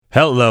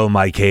Hello,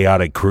 my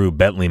chaotic crew.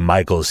 Bentley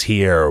Michaels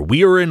here.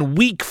 We are in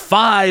week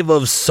 5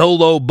 of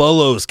Solo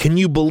Bolos. Can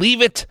you believe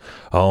it?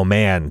 Oh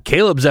man,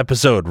 Caleb's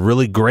episode,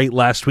 really great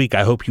last week.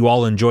 I hope you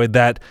all enjoyed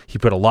that. He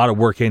put a lot of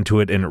work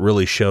into it and it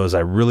really shows. I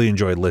really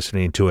enjoyed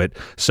listening to it.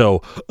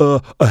 So,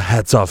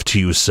 hats off to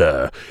you,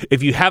 sir.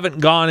 If you haven't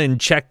gone and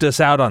checked us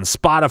out on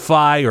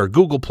Spotify or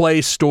Google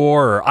Play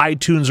Store or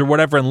iTunes or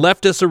whatever and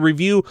left us a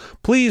review,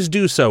 please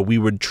do so. We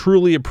would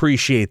truly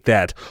appreciate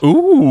that.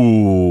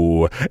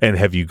 Ooh, and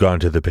have you gone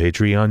to the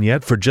Patreon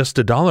yet? For just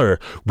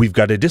 $1, we've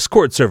got a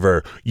Discord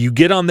server. You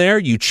get on there,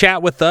 you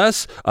chat with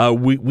us.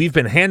 We've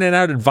been handing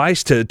out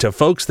advice to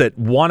folks that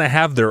want to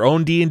have their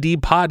own D&D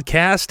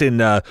podcast,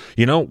 and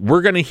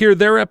we're going to hear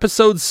their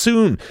episodes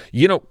soon.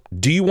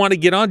 Do you want to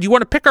get on? Do you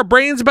want to pick our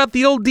brains about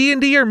the old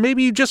D&D, or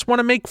maybe you just want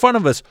to make fun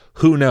of us?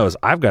 Who knows?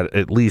 I've got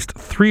at least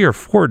 3 or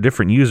 4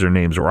 different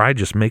usernames where I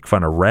just make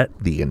fun of Rhett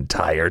the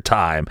entire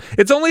time.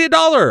 It's only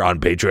 $1 on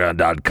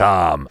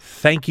patreon.com.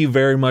 Thank you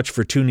very much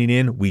for tuning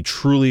in. We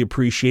truly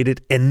appreciate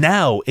it. And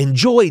now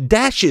enjoy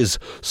Dash's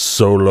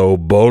Solo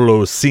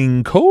Bolo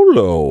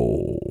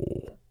Sincolo.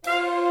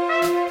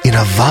 In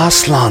a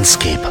vast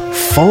landscape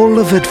full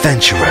of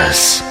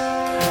adventurers,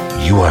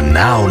 you are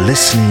now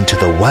listening to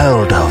the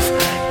world of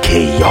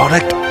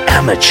chaotic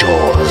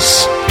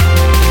amateurs.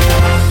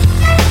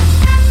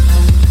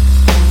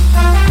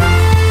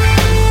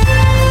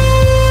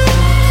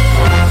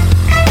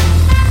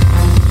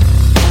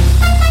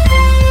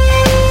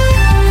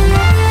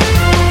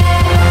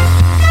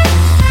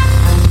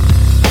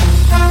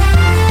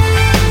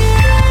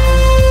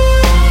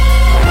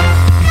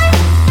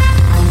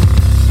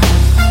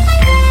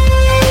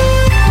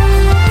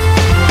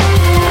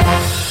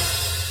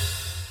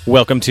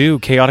 Welcome to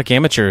Chaotic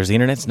Amateurs, the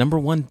internet's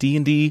 #1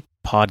 D&D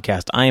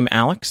podcast. I am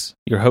Alex,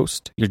 your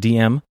host, your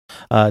DM.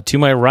 To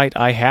my right,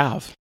 I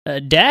have...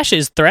 Dash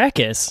is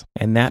Thrakis.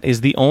 And that is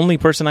the only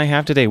person I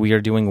have today. We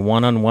are doing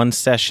one-on-one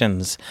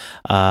sessions.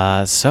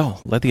 So,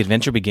 let the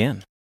adventure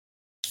begin.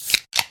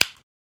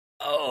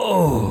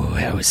 Oh,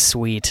 that was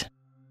sweet.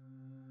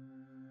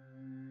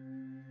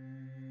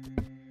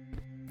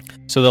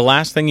 So the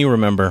last thing you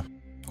remember,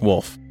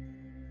 Wolf,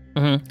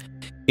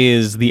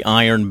 is the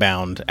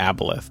iron-bound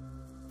Aboleth.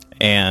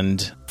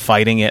 And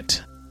fighting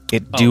it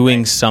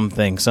doing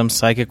something, some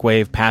psychic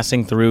wave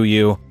passing through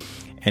you,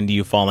 and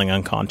you falling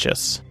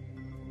unconscious.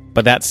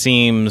 But that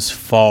seems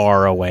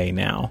far away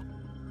now.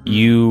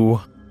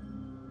 You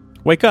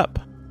wake up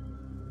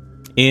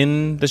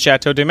in the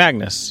Chateau de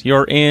Magnus.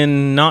 You're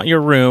in, not your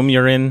room,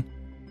 you're in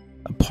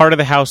a part of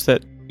the house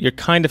that you're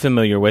kind of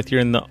familiar with.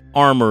 You're in the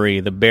armory,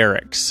 the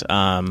barracks.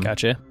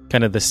 Gotcha.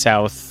 Kind of the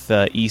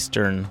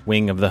southeastern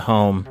wing of the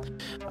home.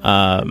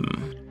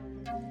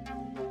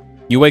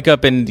 You wake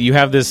up and you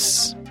have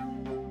this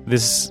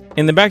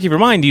in the back of your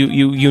mind.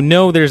 You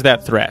know there's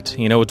that threat.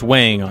 You know it's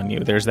weighing on you.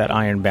 There's that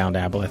iron-bound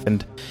Aboleth,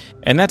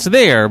 and that's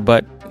there,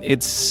 but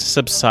it's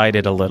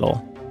subsided a little.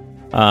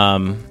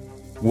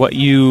 What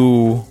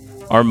you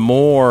are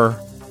more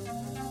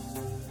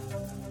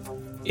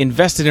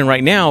invested in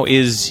right now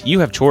is you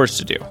have chores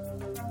to do.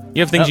 You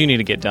have things you need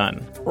to get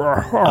done.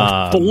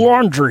 The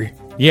laundry.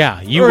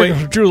 Yeah, you're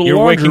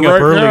waking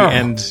up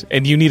early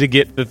and you need to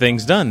get the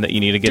things done that you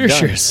need to get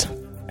Dishes. done.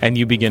 And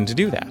you begin to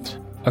do that.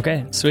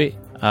 Okay, sweet.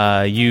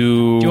 Do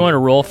you want to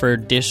roll for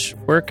dish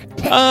work?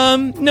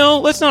 No,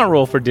 let's not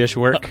roll for dish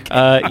work.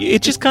 Okay.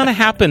 It just kind of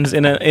happens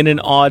in an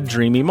odd,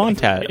 dreamy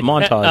montage.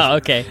 Oh,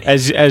 okay.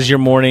 As your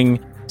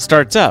morning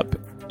starts up,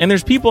 and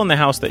there's people in the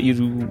house that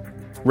you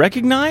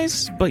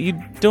recognize, but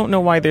you don't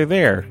know why they're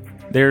there.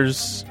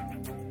 There's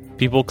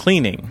people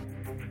cleaning.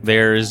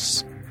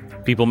 There's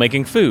people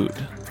making food.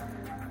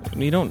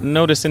 You don't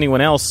notice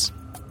anyone else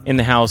in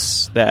the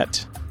house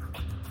that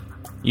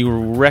you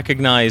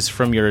recognize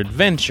from your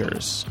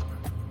adventures.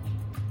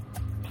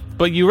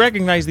 But you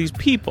recognize these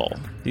people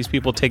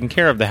taking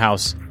care of the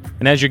house.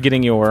 And as you're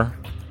getting your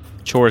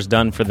chores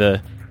done for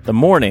the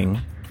morning,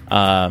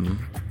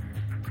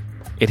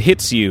 it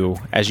hits you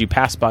as you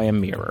pass by a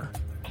mirror.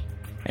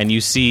 And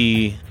you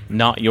see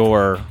not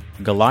your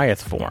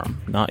Goliath form,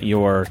 not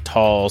your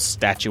tall,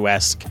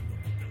 statuesque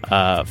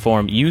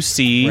form. You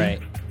see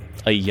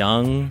a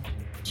young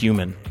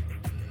human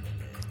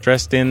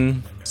dressed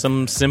in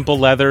some simple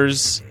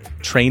leathers,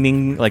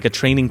 like a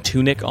training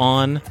tunic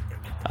on,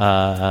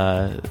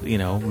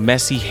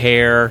 messy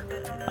hair,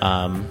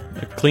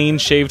 a clean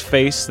shaved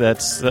face.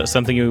 That's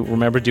something you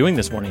remember doing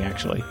this morning,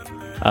 actually.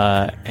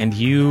 And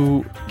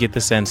you get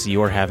the sense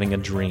you are having a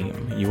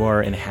dream. You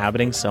are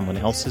inhabiting someone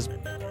else's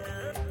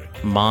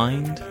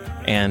mind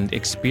and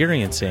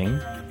experiencing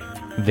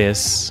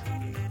this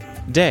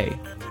day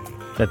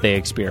that they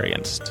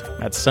experienced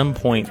at some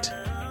point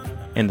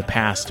in the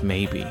past,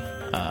 maybe.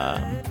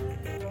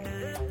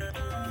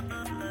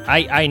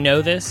 I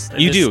know this.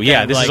 You do,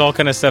 yeah. This is all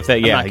kind of stuff that,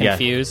 I'm not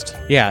confused.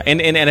 Yeah,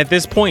 and at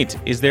this point,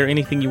 is there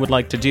anything you would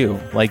like to do?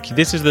 Like,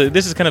 this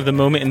is kind of the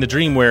moment in the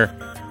dream where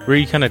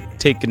you kind of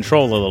take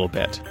control a little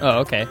bit. Oh,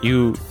 okay.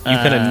 You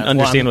kind of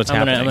understand what's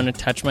happening. I'm going to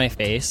touch my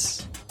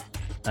face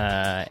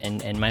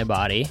in my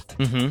body.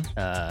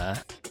 Mm-hmm.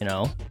 You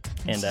know,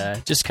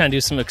 and just kind of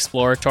do some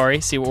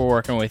exploratory, see what we're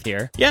working with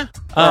here. Yeah.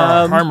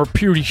 I'm a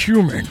puny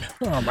human.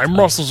 My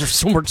muscles are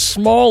so much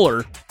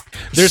smaller.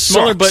 They're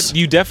smaller, Sucks. but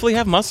you definitely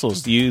have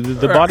muscles. The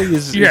body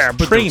is but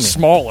they're training.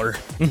 smaller.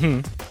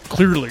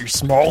 Clearly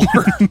smaller.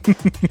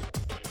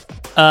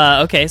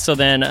 Okay, so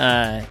then,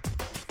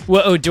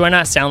 do I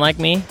not sound like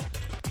me?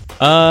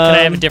 Can I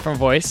have a different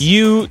voice?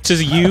 You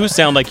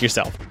sound like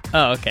yourself.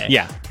 Oh, okay.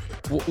 Yeah.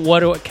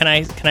 Can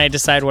I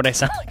decide what I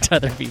sound like to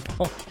other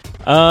people?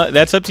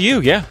 That's up to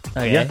you. Yeah.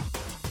 Okay. Yeah.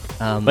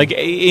 Um, Like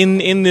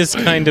in this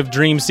kind of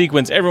dream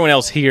sequence, everyone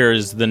else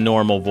hears the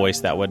normal voice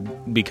that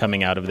would be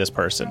coming out of this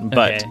person,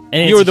 but Okay.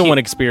 And you're it's the hu- one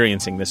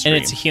experiencing this dream.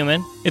 and it's a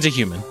human. It's a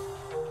human.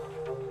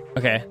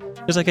 Okay.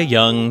 It's like a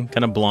young,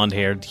 kind of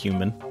blonde-haired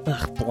human.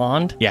 Ugh,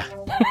 blonde. Yeah.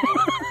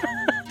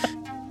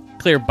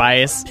 Clear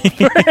bias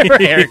for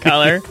hair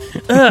color.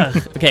 Ugh.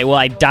 Okay. Well,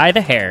 I dye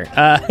the hair.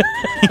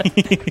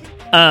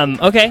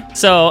 Okay.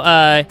 So.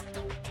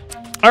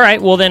 All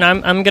right. Well, then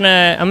I'm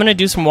gonna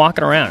do some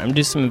walking around. I'm gonna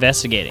do some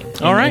investigating.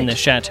 In the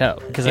chateau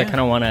because I kind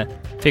of want to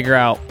figure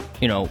out,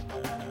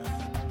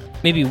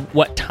 maybe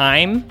what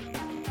time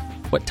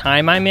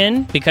I'm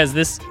in, because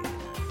this.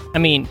 I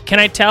mean, can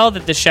I tell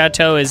that the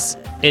chateau is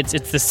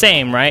it's the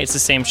same, right? It's the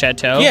same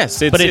chateau.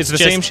 Yes, it's the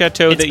same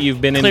chateau that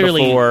you've been in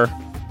clearly- before,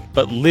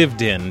 but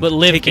lived in,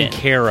 taken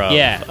care of.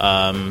 Yeah.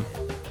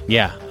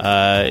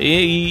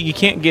 You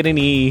can't get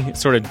any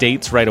sort of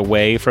dates right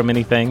away from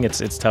anything.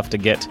 It's tough to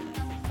get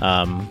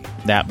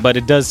that, but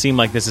it does seem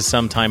like this is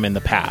sometime in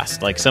the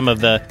past. Like some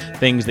of the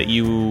things that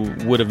you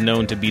would have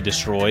known to be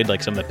destroyed,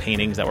 like some of the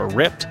paintings that were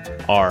ripped,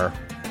 are,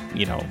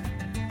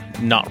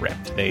 not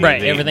ripped.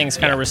 Everything's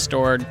kind of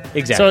restored.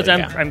 Exactly. So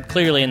I'm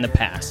clearly in the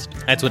past.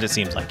 That's what it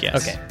seems like.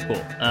 Yes. Okay,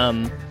 cool.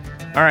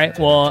 All right.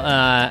 Well,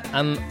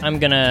 I'm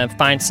gonna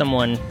find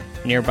someone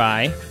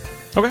nearby,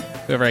 Okay.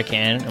 whoever I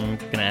can. I'm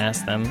gonna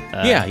ask them.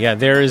 Yeah.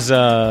 There's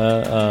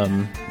a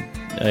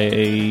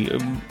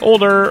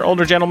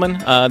older gentleman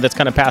that's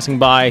kind of passing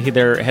by.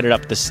 They're headed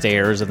up the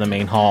stairs of the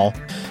main hall.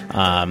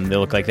 They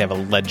look like they have a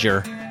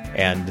ledger,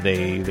 and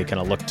they kind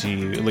of look to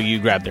you. You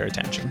grab their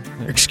attention.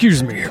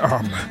 Excuse me.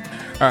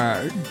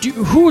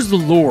 Who's the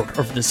lord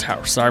of this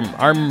house?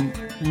 I'm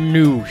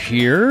new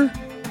here.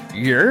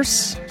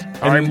 Yes,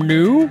 I'm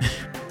new.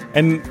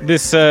 And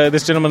this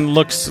gentleman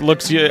looks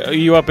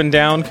you up and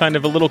down, kind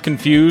of a little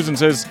confused, and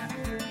says,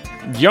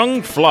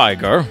 "Young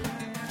Flyger,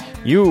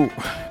 you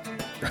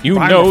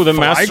know the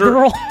master."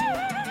 Girl?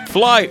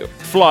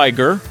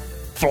 Flyger.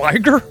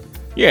 Flyger?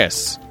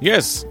 Yes.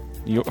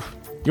 Your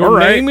All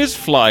right. name is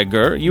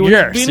Flyger. You have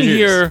Yes, been it is.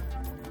 here.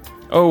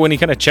 Oh, and he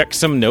kind of checks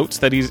some notes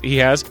that he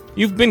has.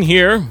 You've been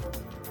here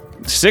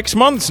 6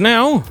 months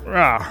now.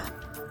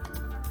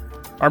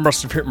 I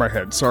must have hit my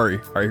head. Sorry.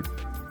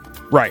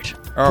 Right.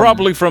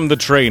 Probably from the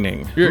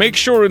training. Yeah. Make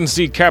sure and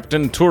see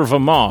Captain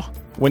Turvama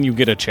when you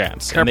get a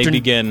chance. And they Captain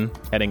begin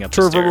heading up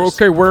the stairs.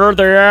 Okay, where are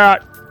they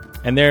at?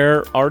 And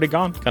they're already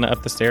gone, kind of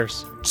up the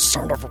stairs.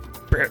 Son of a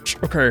bitch.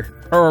 Okay.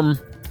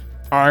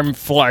 I'm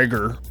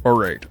Flyger. All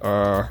right.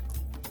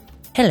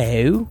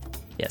 Hello.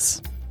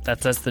 Yes,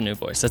 that's the new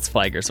voice. That's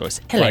Flyger's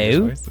voice. Hello.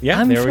 Flyger's voice. Yeah,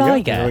 I'm there we go.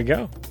 Flyger. There we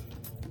go.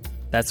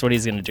 That's what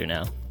he's gonna do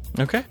now.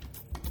 Okay.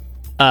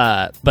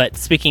 But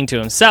speaking to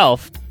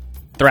himself,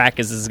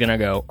 Thrakis is gonna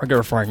go. I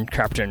gotta find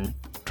Captain.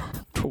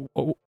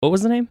 What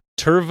was the name?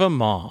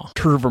 Turvama.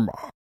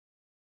 Turvama.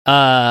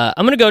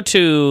 I'm gonna go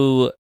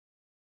to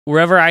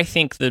wherever I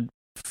think the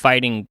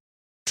fighting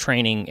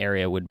training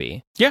area would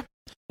be. Yeah.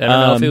 I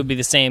don't know if it would be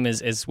the same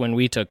as when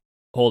we took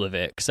hold of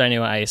it, because I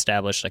knew I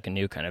established like a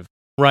new kind of.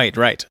 Right.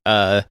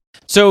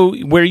 So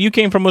where you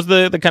came from was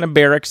the kind of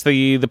barracks,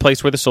 the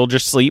place where the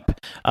soldiers sleep.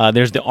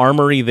 There's the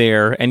armory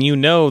there, and you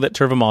know that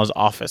Turvama's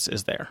office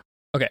is there.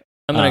 Okay,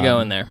 I'm gonna go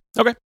in there.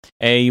 Okay.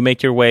 And you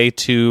make your way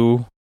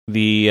to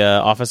the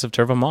office of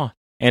Turvama,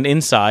 and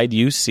inside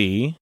you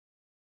see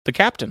the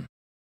captain.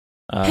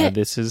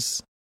 This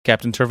is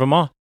Captain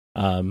Turvama.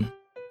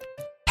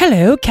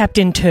 Hello,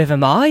 Captain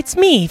Turvama. It's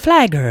me,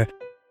 Flagger.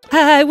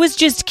 I was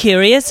just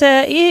curious.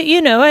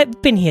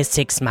 I've been here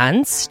 6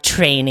 months,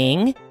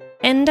 training.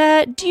 And,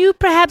 do you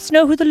perhaps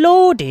know who the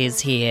Lord is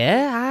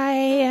here?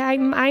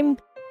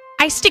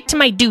 I stick to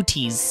my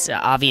duties,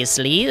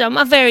 obviously. I'm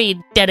a very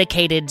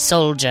dedicated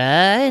soldier,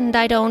 and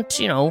I don't,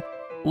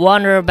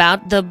 wander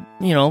about the,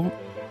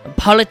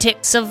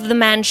 politics of the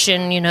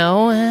mansion,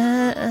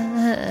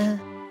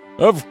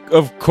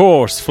 Of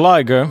course,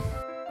 Flyger.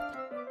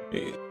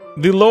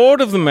 The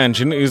Lord of the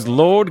Mansion is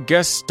Lord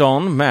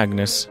Gaston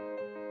Magnus.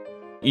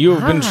 You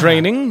have been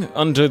training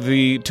under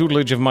the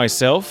tutelage of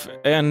myself,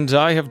 and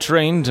I have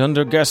trained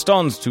under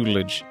Gaston's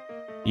tutelage.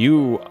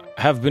 You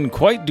have been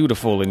quite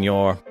dutiful in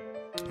your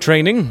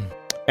training,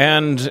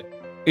 and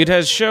it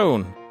has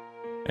shown,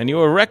 and you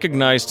are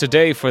recognized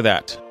today for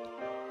that.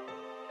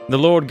 The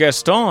Lord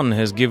Gaston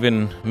has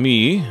given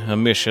me a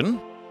mission,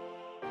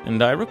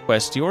 and I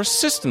request your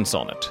assistance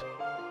on it.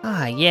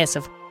 Yes,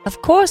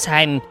 of course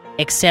I'm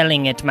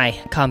excelling at my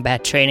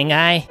combat training.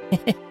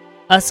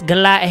 Us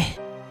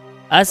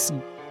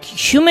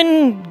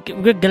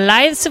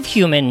Goliaths of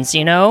humans,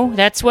 you know?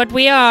 That's what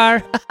we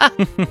are.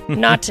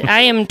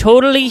 I am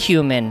totally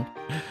human.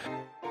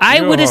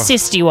 I would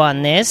assist you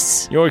on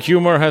this. Your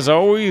humor has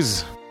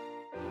always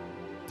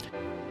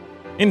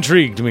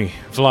intrigued me,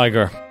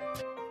 Fliger.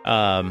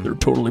 They're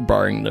totally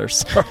barring their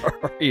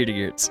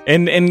idiots.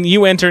 And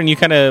you enter and you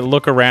kind of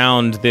look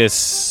around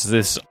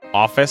this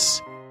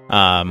office.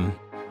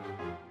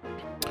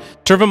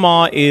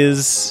 Turvamaw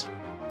is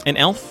an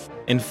elf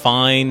in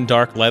fine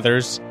dark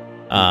leathers.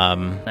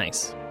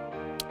 Nice.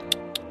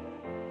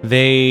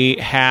 They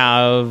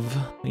have,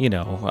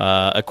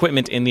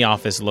 equipment in the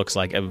office looks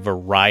like a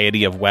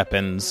variety of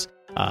weapons,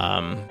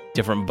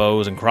 different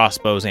bows and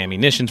crossbows,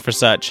 ammunitions for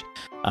such.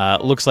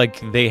 Looks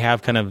like they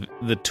have kind of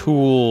the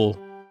tool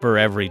for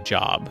every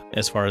job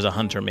as far as a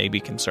hunter may be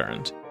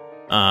concerned.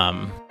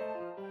 Can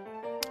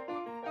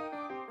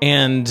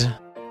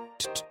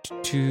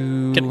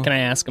I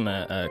ask him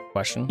a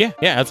question? Yeah,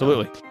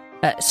 absolutely.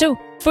 So,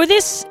 for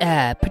this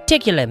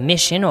particular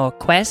mission or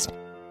quest,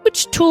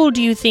 which tool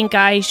do you think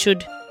I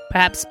should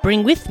perhaps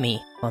bring with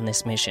me on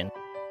this mission?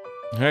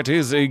 That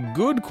is a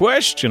good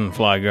question,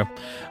 Fliger.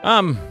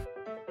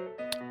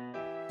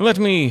 Let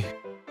me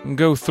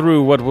go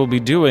through what we'll be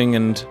doing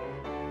and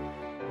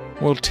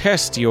we'll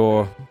test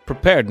your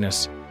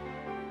preparedness.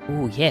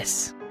 Oh,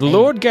 yes.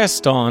 Lord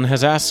Gaston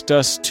has asked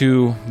us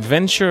to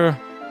venture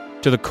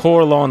to the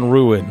Corlon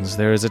ruins.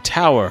 There is a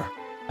tower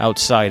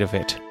outside of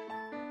it.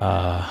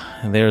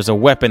 There's a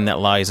weapon that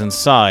lies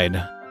inside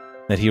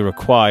that he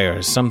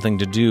requires, something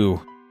to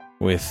do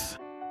with,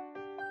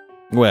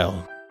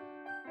 well,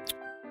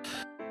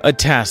 a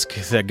task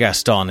that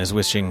Gaston is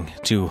wishing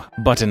to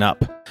button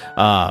up.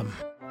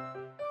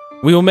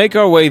 We will make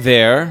our way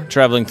there,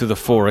 traveling through the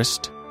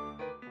forest,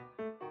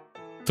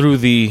 through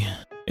the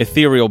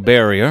ethereal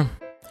barrier,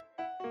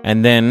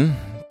 and then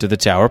to the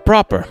tower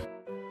proper.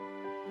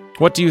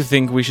 What do you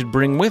think we should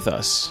bring with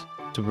us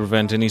to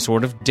prevent any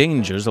sort of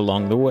dangers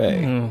along the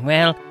way?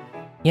 Well,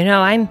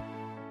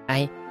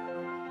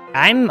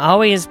 I'm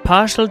always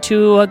partial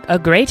to a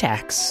great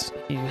axe.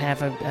 You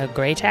have a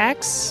great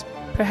axe,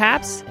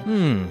 perhaps?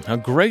 A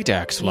great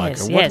axe, Fliger.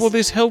 Yes, What yes. will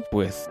this help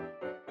with?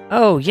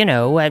 Oh,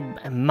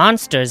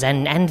 monsters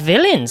and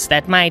villains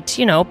that might,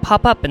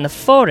 pop up in the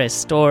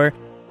forest or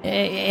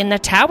in the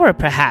tower,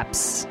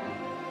 perhaps.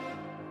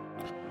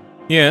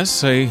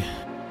 Yes, a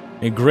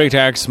great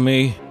axe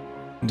may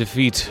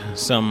defeat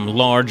some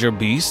larger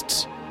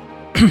beasts.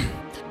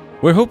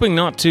 We're hoping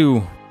not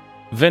to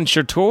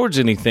venture towards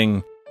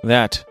anything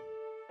that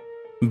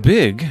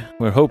big.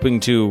 We're hoping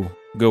to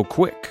go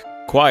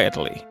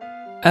quietly.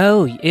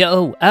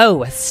 Oh,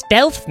 a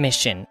stealth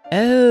mission.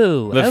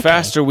 Oh, The okay.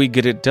 faster we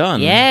get it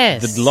done,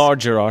 Yes. the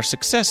larger our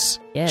success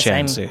Yes,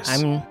 chances.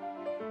 I'm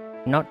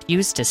not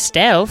used to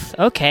stealth.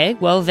 Okay,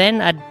 well then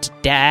a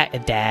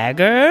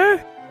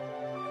dagger?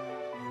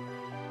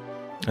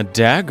 A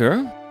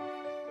dagger?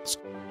 It's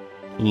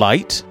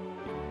light,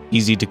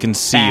 easy to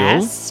conceal.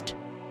 Fast?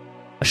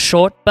 A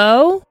short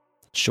bow?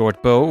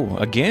 Short bow,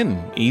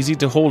 again, easy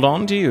to hold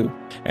on to you,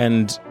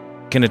 and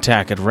can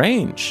attack at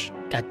range.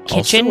 A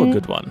kitchen? Also a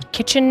good one.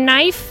 Kitchen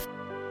knife?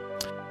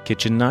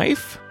 Kitchen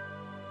knife?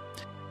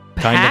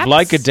 Perhaps? Kind of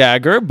like a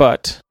dagger,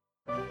 but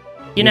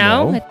You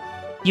know,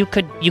 you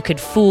could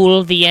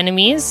fool the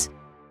enemies,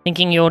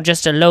 thinking you're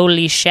just a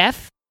lowly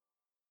chef,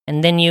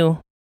 and then you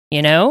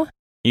know?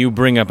 you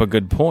bring up a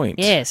good point.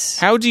 Yes.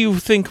 How do you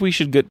think we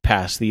should get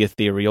past the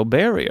ethereal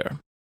barrier?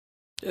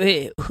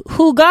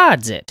 Who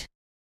guards it?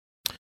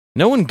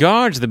 No one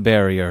guards the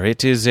barrier.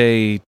 It is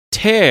a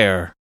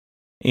tear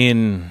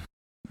in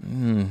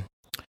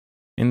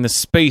the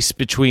space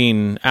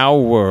between our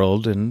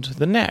world and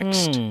the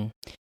next.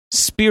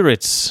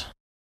 Spirits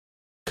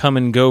come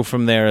and go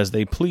from there as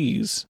they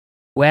please.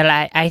 Well,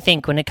 I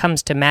think when it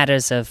comes to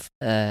matters of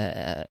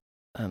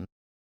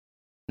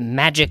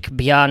magic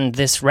beyond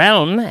this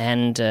realm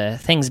and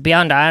things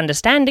beyond our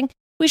understanding,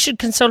 we should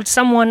consult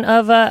someone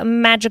of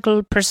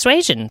magical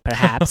persuasion,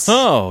 perhaps.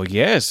 Oh,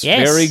 yes,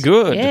 Yes, very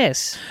good.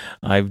 Yes.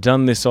 I've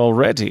done this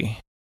already.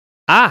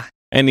 Ah,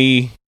 And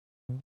he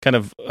kind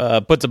of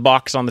puts a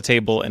box on the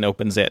table and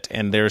opens it,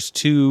 and there's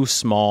 2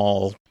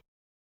 small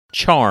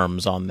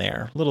charms on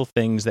there, little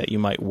things that you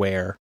might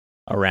wear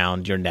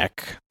around your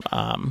neck.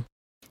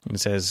 It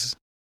says,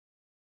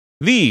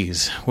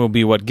 "These will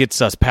be what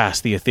gets us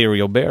past the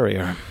ethereal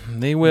barrier.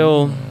 They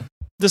will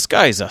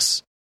disguise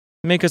us,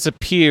 make us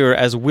appear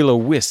as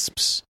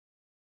will-o-wisps.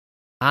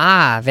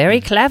 very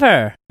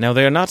clever. Now,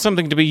 they are not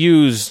something to be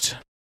used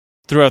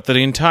throughout the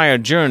entire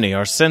journey.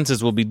 Our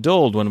senses will be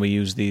dulled when we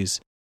use these.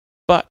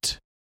 But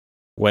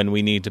when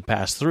we need to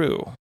pass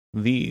through,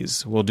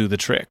 these will do the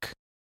trick."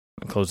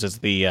 And closes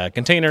the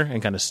container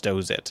and kind of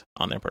stows it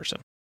on their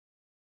person.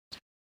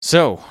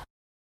 So,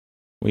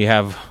 we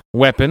have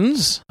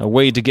weapons, a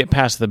way to get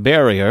past the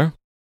barrier.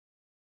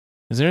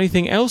 Is there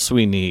anything else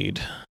we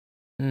need?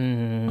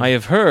 I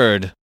have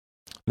heard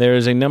there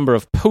is a number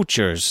of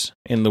poachers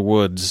in the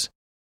woods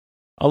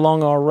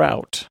along our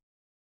route.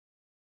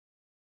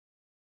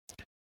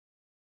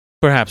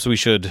 Perhaps we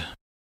should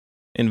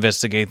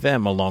investigate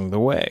them along the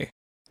way.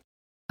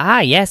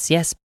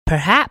 Yes,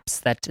 perhaps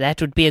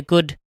that would be a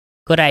good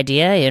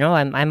idea. You know,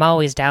 I'm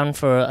always down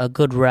for a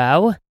good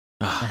row.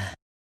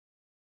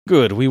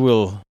 Good. We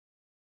will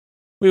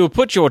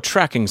put your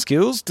tracking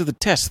skills to the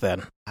test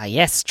then.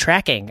 Yes,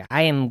 tracking.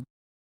 I'm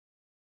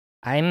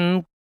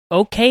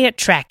okay at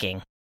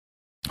tracking.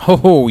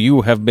 Oh,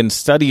 you have been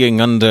studying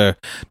under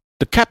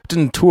the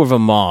Captain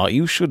Turvamar.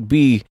 You should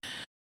be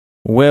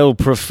well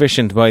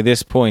proficient by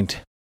this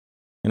point,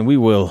 and we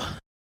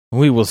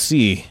will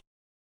see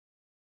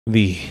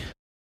the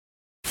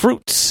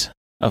fruits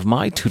of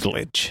my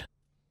tutelage.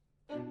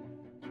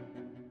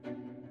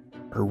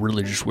 I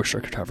really just wish I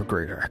could have a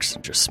great axe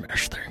and just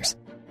smash things.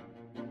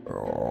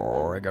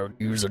 Oh, I gotta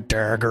use a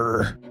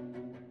dagger.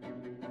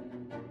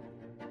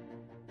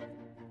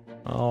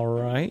 All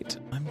right.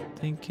 I'm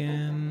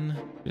thinking,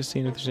 just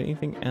seeing if there's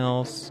anything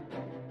else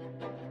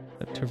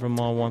that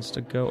Turvamar wants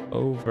to go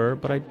over,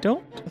 but I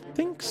don't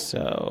think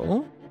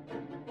so.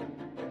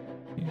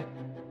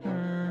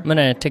 I'm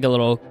gonna take a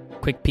little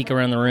quick peek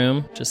around the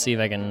room, just see if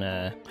I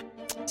can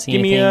see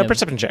Give me anything a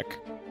perception check.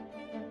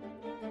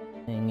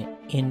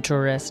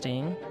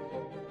 interesting.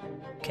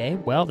 Okay,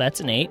 well, that's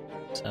an 8,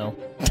 so...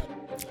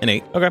 An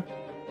 8. Okay.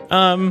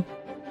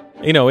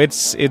 You know,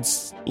 it's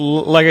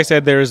like I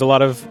said, there's a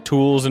lot of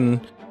tools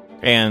and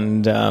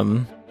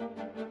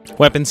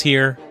weapons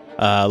here.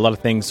 A lot of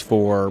things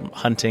for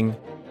hunting.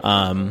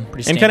 And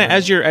kind of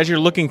as you're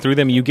looking through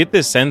them, you get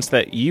this sense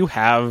that you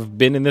have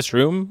been in this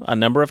room a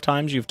number of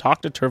times. You've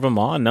talked to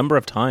Turvamar a number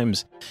of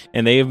times,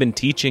 and they have been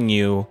teaching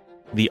you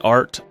the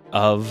art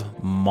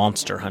of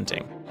monster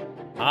hunting.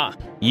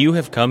 You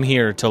have come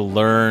here to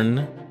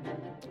learn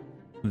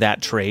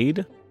that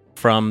trade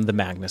from the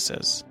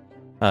Magnuses.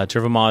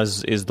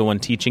 Turvamar is the one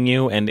teaching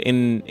you, and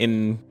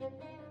in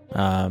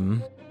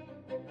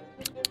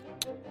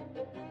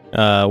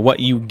what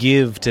you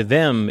give to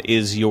them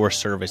is your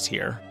service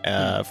here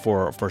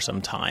for some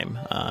time,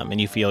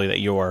 and you feel that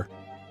you're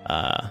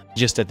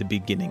just at the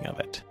beginning of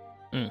it.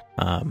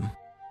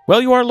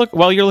 While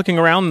you're looking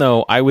around,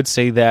 though, I would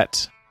say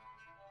that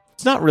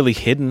it's not really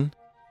hidden,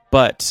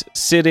 but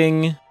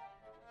sitting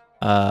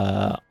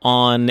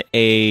on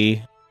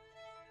a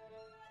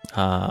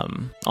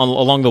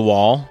along the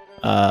wall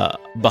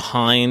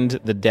behind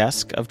the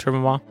desk of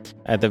Turvamar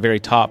at the very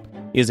top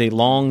is a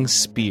long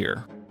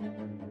spear.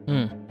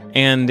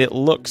 And it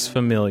looks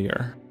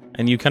familiar.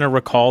 And you kind of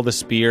recall the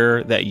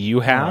spear that you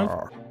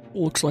have.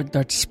 Looks like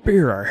that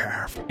spear I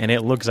have. And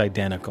it looks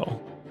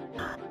identical.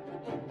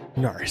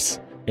 Nice.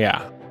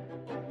 Yeah.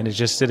 And it's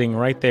just sitting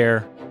right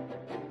there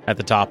at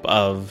the top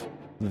of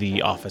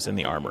the office in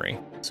the armory.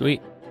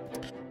 Sweet.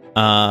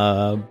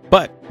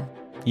 But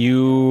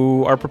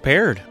you are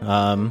prepared.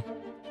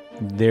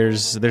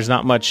 There's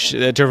not much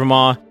that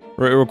Turvamar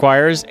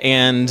requires,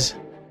 and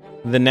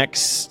the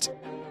next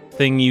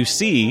thing you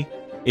see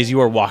is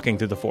you are walking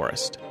through the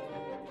forest.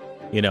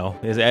 You know,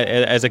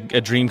 as a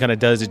dream kind of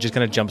does, it just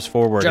kind of jumps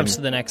forward. Jumps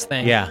to the next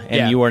thing. Yeah,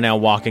 and you are now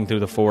walking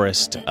through the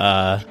forest,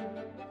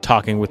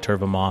 talking with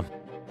Turvamar,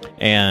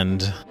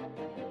 and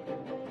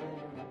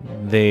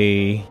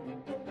they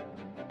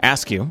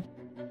ask you,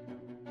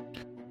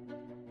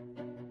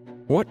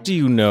 what do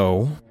you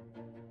know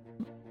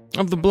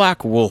of the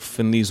Black Wolf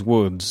in these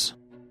woods,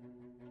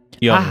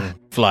 young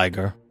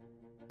Flagger?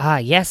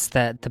 Yes,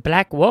 the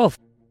Black Wolf.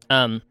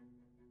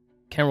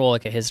 Can I roll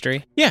like a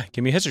history? Yeah,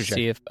 give me a history check.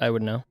 See if I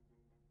would know.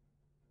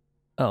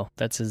 Oh,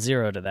 that's a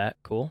 0 to that.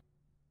 Cool.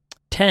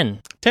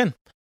 10.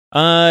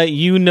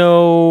 You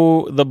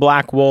know the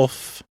Black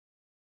Wolf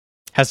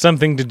has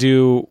something to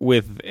do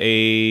with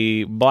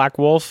a Black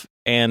Wolf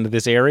and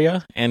this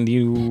area, and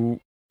you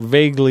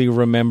vaguely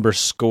remember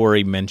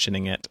Scory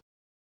mentioning it.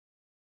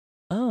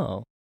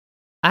 Oh.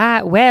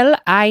 Well,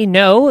 I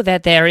know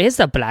that there is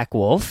a Black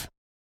Wolf.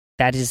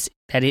 That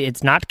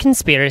it's not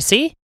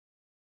conspiracy.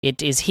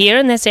 It is here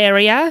in this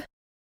area,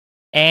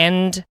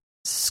 and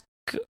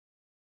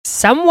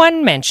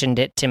someone mentioned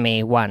it to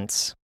me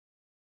once.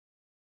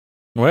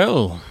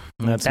 Well,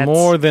 that's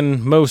more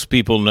than most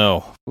people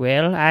know.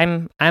 Well,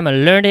 I'm a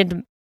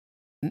learned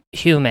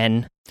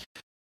human.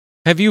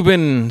 Have you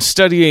been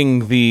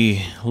studying the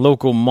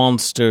local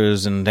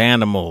monsters and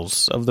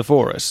animals of the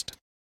forest?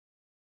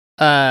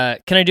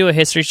 Can I do a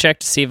history check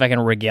to see if I can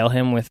regale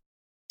him with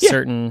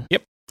certain...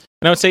 Yep.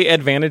 And I would say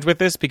advantage with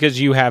this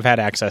because you have had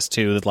access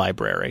to the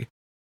library.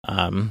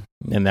 And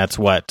that's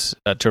what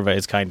Turva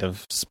is kind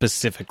of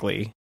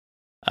specifically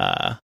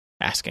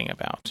asking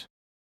about.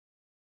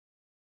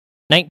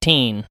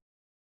 19.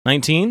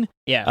 19?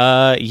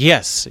 Yeah.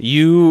 Yes,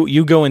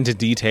 you go into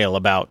detail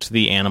about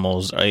the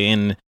animals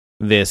in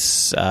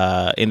this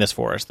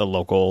forest, the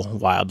local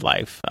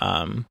wildlife.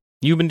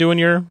 You've been doing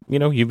your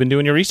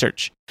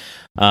research.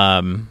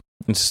 And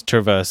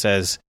Turva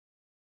says,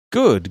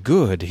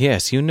 Good.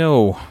 Yes, you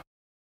know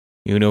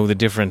the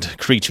different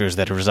creatures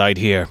that reside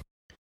here.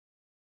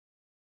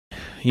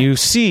 You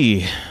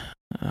see,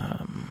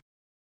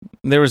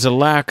 there is a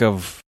lack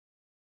of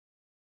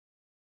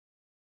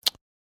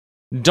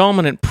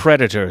dominant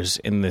predators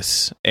in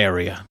this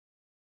area.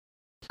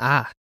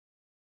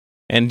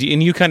 And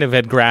you kind of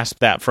had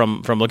grasped that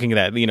from looking at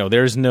that. You know,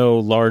 there's no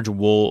large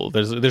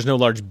there's no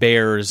large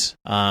bears.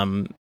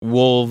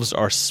 Wolves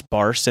are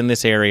sparse in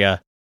this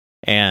area.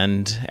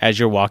 And as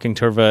you're walking,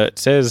 Turva, it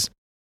says,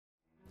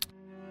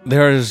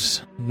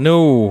 there's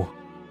no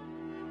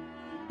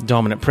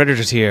dominant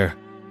predators here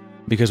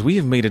because we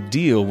have made a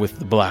deal with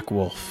the Black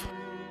Wolf.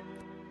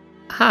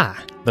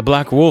 Ah. The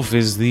Black Wolf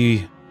is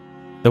the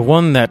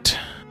one that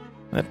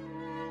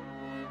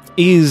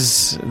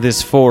is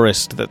this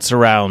forest that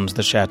surrounds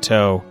the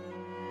chateau.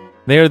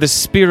 They are the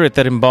spirit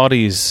that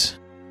embodies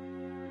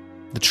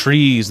the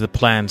trees, the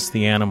plants,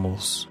 the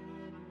animals.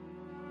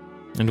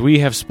 And we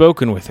have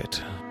spoken with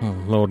it.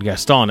 Lord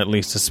Gaston, at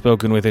least, has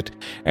spoken with it.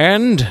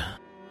 And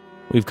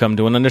we've come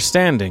to an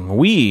understanding.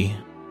 We,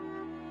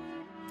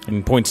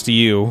 and points to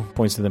you,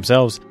 points to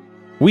themselves,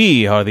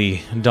 we are the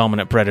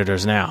dominant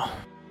predators now.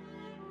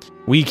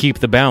 We keep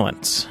the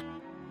balance.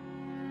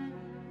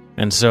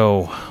 And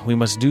so, we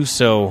must do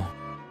so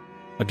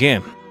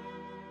again.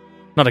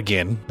 Not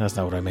again, that's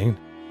not what I mean.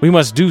 We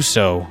must do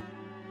so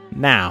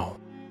now.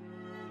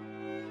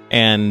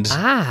 And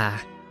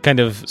kind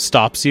of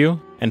stops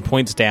you and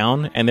points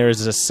down, and there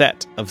is a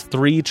set of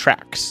 3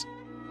 tracks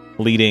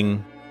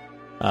leading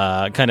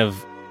kind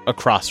of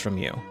across from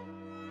you.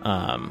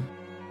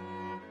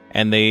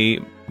 And they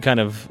kind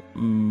of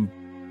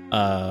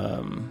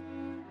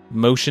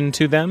motion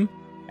to them,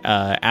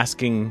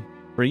 asking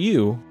for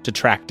you to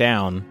track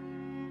down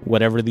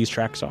whatever these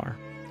tracks are.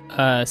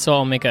 So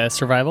I'll make a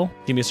survival.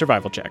 Give me a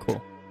survival check. Cool.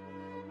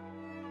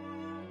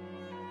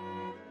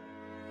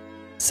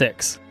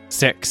 6.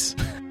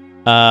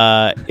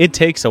 It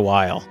takes a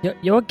while.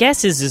 Your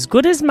guess is as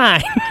good as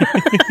mine.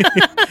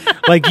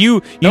 Like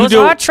you Those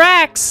don't, are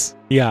tracks.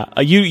 Yeah,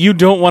 you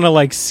don't want to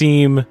like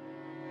seem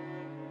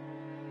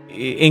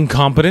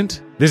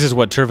incompetent. This is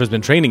what Turf has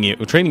been training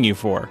you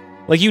for.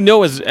 Like, you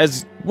know,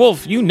 as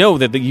Wolf, you know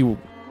that you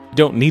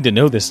don't need to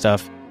know this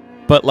stuff.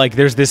 But like,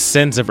 there's this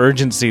sense of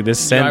urgency. This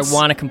sense I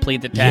want to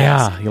complete the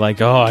task. Yeah, you're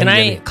like, oh. Can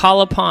I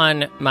call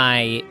upon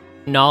my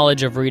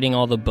knowledge of reading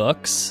all the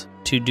books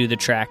to do the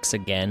tracks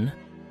again?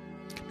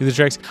 Do the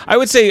tracks? I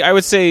would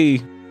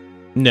say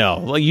no.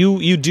 Like,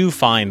 you do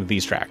find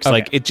these tracks. Okay.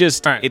 Like, it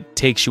just it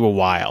takes you a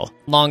while.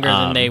 Longer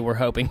than they were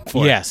hoping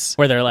for. Yes.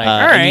 Where they're like,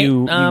 all right.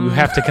 You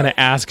have to kind of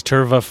ask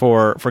Turva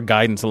for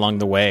guidance along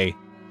the way.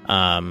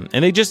 And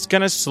they just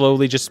kind of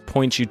slowly just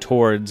point you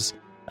towards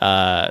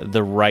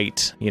the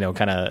right,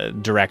 kind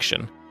of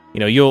direction.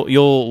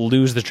 You'll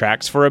lose the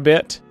tracks for a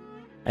bit,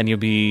 and you'll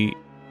be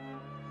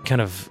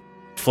kind of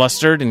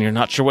flustered, and you're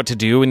not sure what to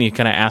do, and you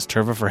kind of ask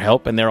Turva for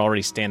help, and they're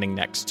already standing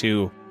next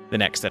to the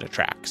next set of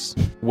tracks,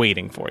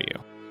 waiting for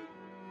you.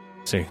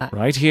 See,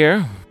 right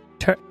here.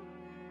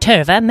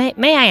 Turva,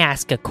 may I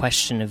ask a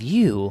question of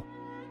you?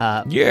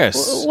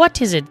 Yes.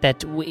 What is it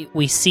that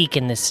we seek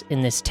in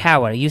this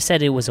tower? You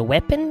said it was a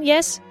weapon,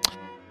 yes?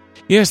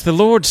 Yes, the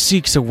Lord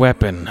seeks a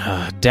weapon,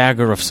 a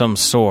dagger of some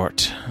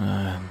sort.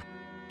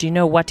 Do you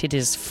know what it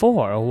is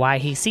for, or why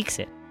he seeks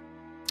it?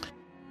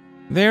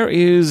 There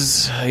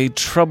is a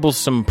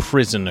troublesome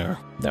prisoner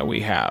that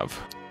we have.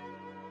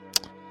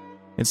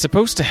 It's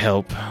supposed to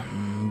help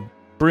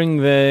bring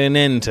an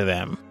end to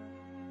them.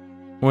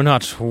 We're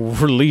not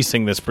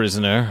releasing this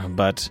prisoner,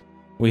 but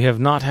we have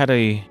not had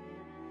a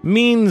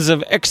means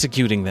of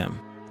executing them.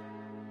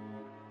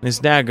 This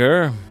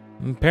dagger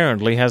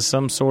apparently has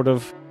some sort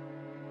of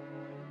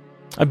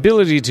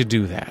ability to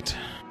do that.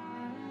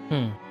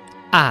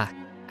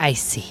 I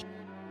see.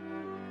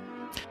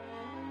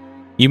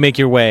 You make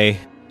your way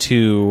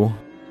to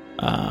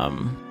a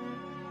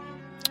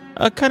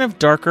kind of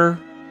darker,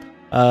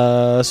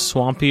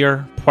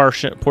 swampier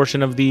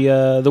portion of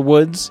the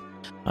woods.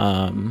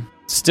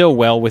 Still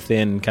well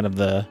within kind of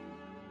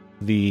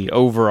the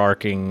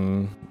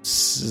overarching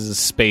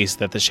space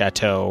that the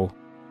chateau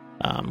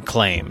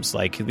claims.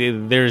 Like,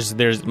 there's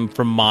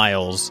for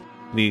miles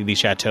the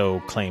chateau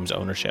claims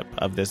ownership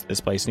of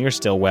this place, and you're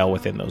still well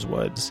within those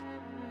woods.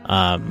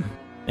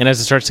 And as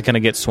it starts to kind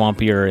of get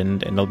swampier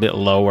and a bit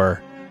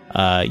lower,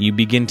 you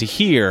begin to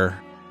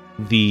hear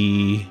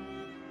the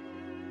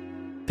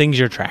things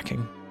you're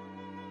tracking.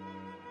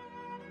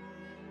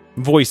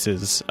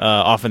 Voices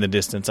off in the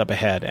distance up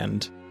ahead,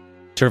 and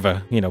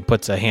Turva,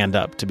 puts a hand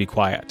up to be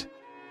quiet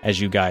as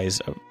you guys,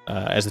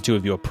 as the two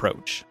of you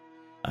approach.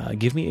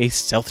 Give me a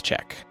stealth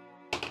check.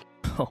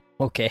 Oh,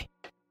 okay.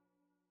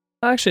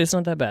 Actually, it's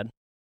not that bad.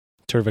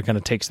 Turva kind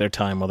of takes their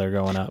time while they're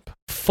going up.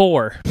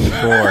 4.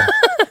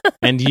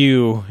 And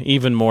you,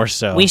 even more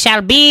so. We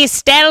shall be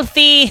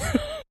stealthy.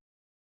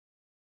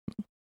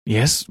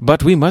 Yes,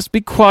 but we must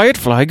be quiet,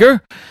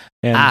 Flygr.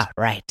 And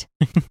right.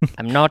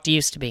 I'm not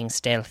used to being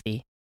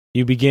stealthy.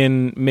 You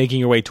begin making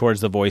your way towards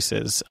the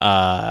voices.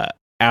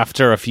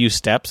 After a few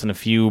steps and a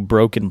few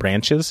broken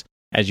branches,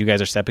 as you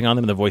guys are stepping on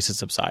them, the voices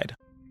subside.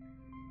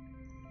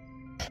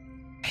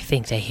 I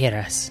think they hear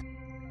us.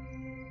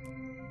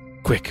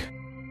 Quick.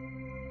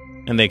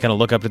 And they kind of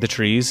look up to the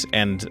trees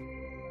and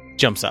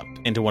jumps up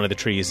into one of the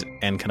trees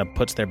and kind of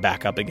puts their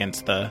back up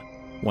against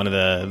one of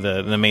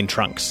the main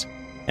trunks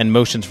and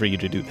motions for you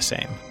to do the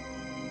same.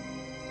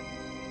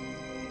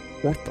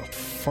 What the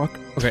fuck?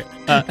 Okay.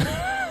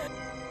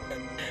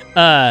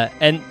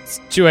 And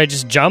do I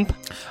just jump?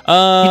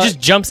 He just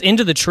jumps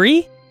into the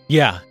tree?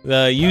 Yeah.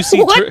 You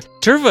see, What?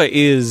 Turva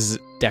is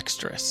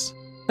dexterous.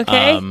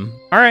 Okay. All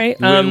right.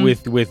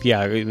 With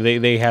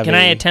they have. Can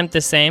I attempt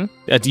the same?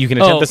 You can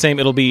attempt the same.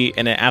 It'll be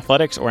an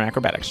athletics or an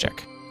acrobatics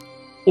check.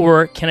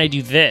 Or can I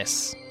do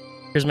this?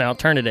 Here's my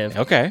alternative.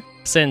 Okay.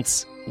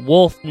 Since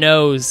Wolf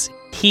knows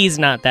he's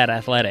not that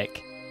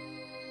athletic,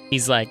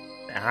 he's like,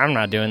 I'm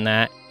not doing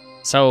that.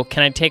 So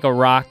can I take a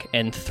rock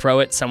and throw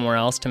it somewhere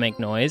else to make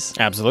noise?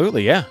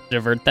 Absolutely, yeah.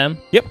 Divert them?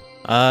 Yep.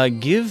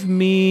 Give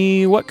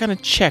me... What kind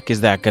of check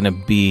is that going to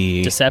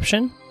be?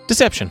 Deception?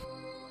 Deception.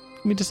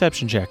 Give me a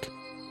deception check.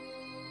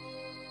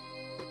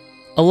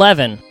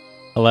 11.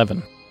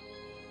 11.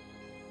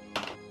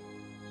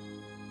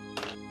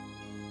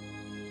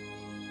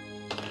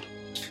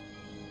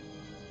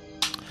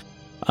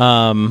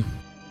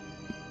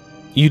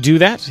 You do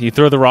that. You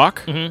throw the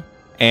rock,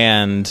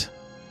 and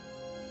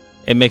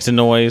it makes a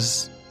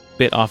noise a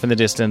bit off in the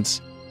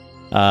distance.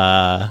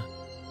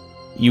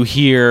 You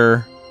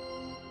hear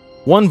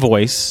one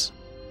voice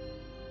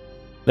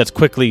that's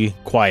quickly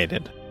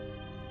quieted.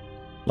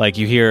 Like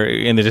you hear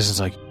in the distance,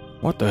 like,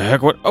 what the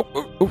heck? What?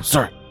 Oh,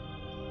 sorry.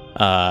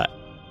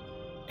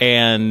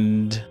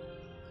 And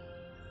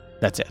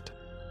that's it.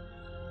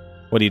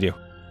 What do you do?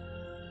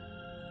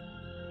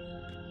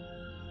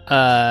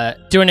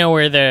 Do I know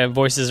where the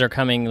voices are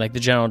coming, like the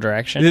general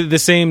direction? The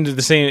same.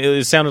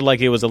 It sounded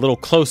like it was a little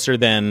closer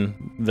than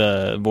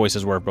the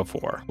voices were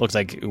before. Looks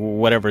like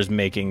whatever's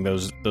making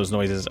those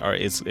noises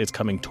it's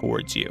coming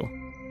towards you.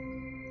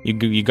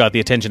 You got the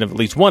attention of at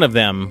least one of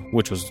them,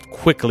 which was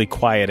quickly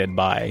quieted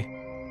by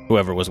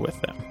whoever was with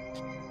them.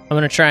 I'm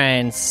gonna try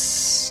and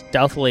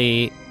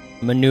stealthily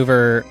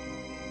maneuver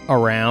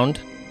around.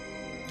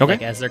 Okay.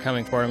 Like as they're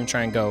coming forward, I'm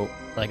trying to go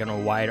like in a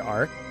wide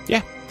arc.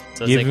 Yeah.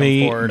 So Give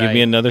me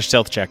another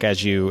stealth check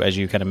as you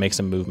kind of make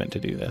some movement to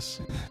do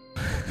this.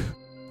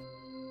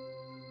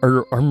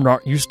 I'm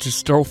not used to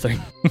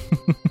stealthing.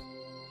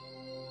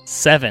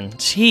 7.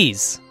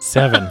 Jeez.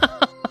 7.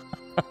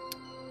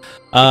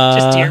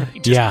 Just hear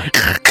me. Yeah.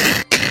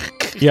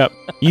 Yep.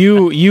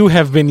 You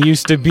have been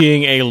used to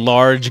being a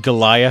large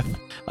Goliath,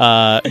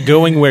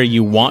 going where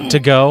you want to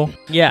go,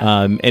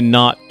 and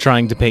not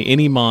trying to pay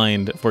any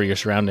mind for your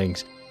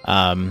surroundings.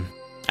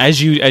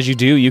 As you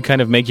do, you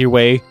kind of make your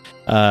way,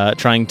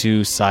 trying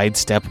to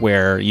sidestep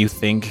where you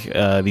think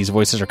these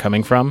voices are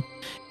coming from,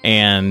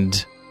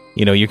 and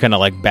you're kind of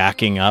like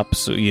backing up,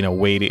 so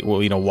waiting,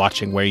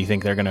 watching where you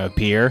think they're going to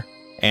appear,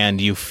 and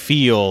you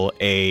feel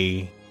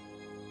a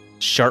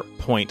sharp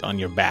point on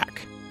your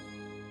back,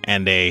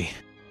 and a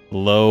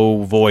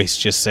low voice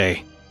just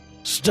say,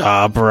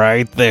 "Stop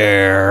right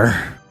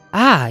there."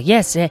 Ah,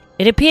 yes, it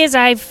appears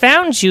I've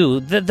found you,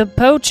 the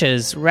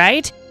poachers,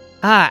 right?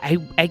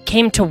 I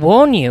came to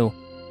warn you.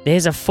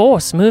 There's a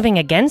force moving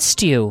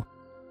against you.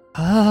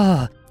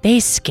 Oh, they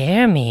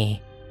scare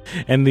me.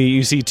 And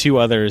you see two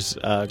others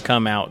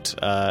come out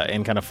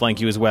and kind of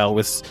flank you as well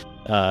with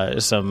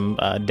some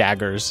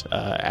daggers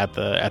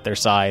at their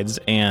sides,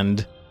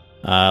 and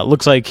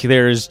looks like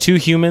there's 2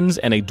 humans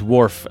and a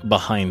dwarf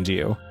behind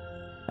you.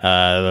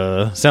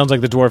 Sounds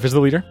like the dwarf is the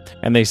leader,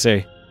 and they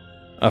say,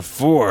 "A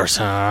force,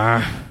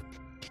 huh?"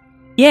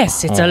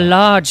 Yes, it's a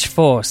large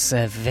force,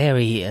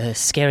 very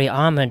scary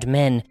armored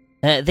men.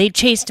 They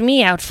chased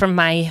me out from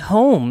my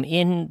home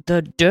in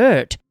the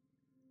dirt.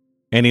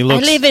 And I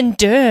live in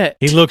dirt.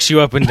 He looks you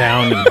up and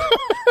down and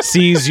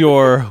sees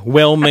your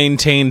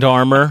well-maintained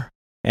armor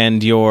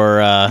and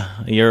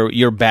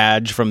your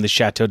badge from the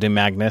Chateau de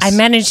Magnus. I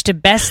managed to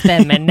best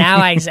them, and now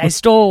I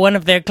stole one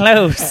of their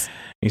clothes.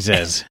 He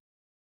says,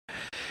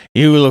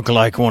 "You look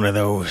like one of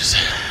those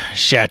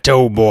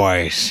Chateau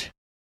boys,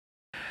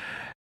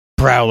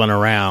 prowling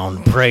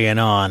around, preying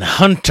on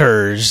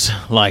hunters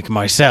like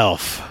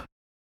myself.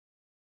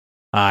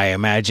 I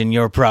imagine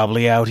you're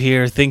probably out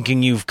here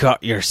thinking you've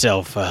caught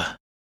yourself a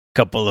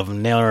couple of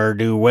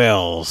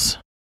ne'er-do-wells."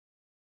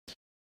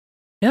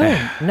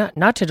 No,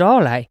 not at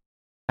all.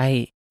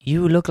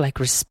 You look like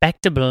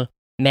respectable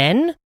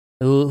men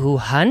who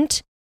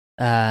hunt.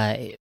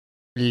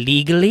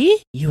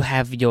 Legally, you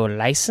have your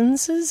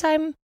licenses,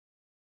 I'm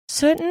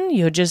certain.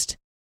 You're just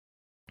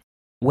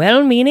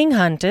well-meaning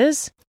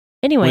hunters.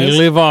 Anyways. We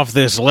live off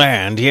this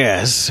land,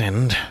 yes,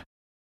 and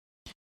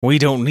we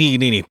don't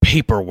need any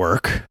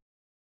paperwork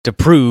to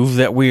prove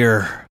that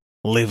we're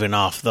living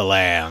off the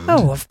land.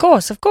 Oh, of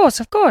course.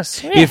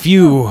 Yeah. If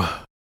you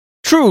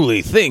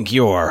truly think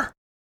you're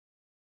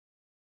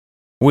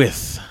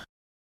with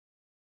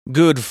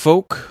good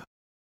folk,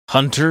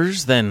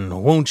 hunters,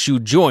 then won't you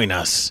join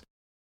us,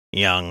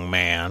 young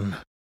man?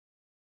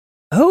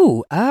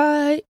 Oh,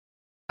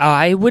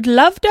 I would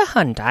love to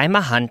hunt. I'm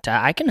a hunter.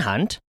 I can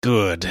hunt.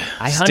 Good.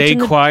 Stay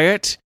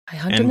quiet.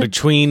 I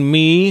between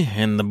me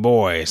and the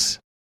boys.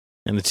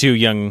 And the 2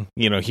 young,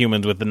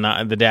 humans with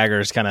the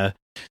daggers kind of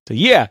say,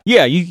 yeah,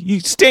 you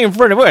stay in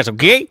front of us,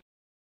 okay?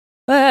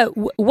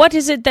 What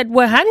is it that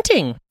we're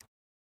hunting?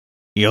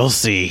 You'll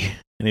see.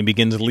 And he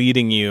begins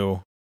leading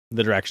you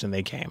the direction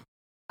they came.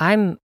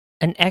 I'm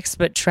an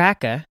expert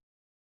tracker.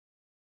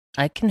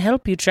 I can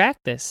help you track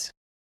this.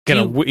 The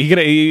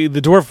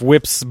dwarf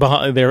whips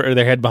behind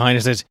their head behind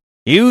and says,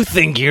 "You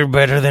think you're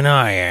better than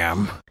I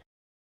am."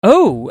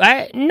 Oh,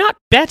 not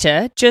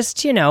better,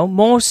 just,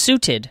 more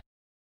suited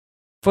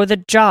for the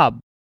job.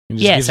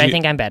 Yes, I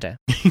think I'm better.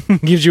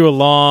 Gives you a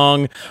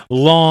long,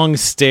 long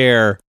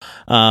stare.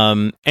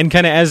 And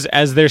kind of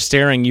as they're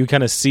staring, you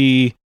kind of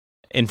see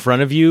in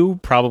front of you,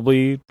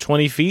 probably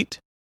 20 feet,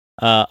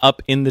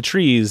 up in the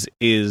trees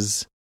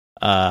is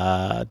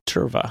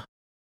Turva.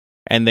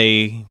 And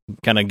they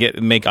kind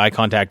of make eye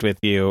contact with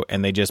you,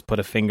 and they just put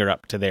a finger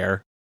up to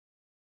their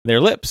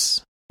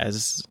lips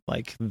as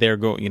like they're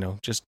going,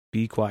 just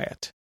be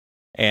quiet.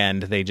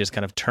 And they just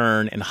kind of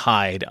turn and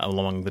hide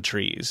along the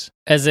trees,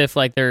 as if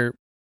like they're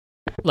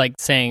like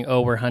saying,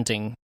 "Oh, we're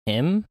hunting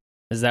him."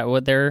 Is that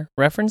what they're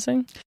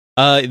referencing?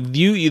 The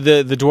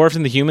dwarves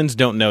and the humans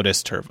don't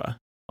notice Turva.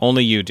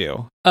 Only you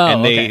do. Oh,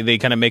 and okay. they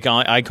kind of make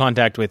eye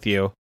contact with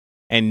you,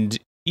 and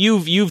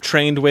you've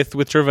trained with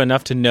Turva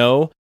enough to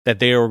know that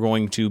they are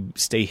going to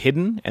stay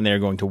hidden and they're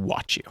going to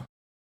watch you.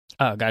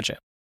 Oh, gotcha.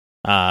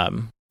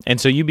 And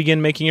so you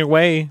begin making your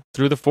way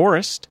through the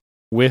forest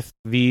with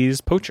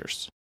these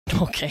poachers.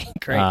 Okay,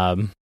 great. I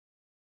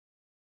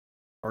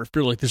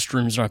feel like this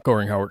stream's not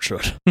going how it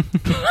should.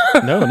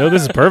 No,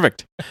 this is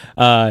perfect.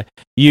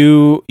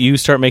 You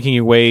start making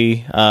your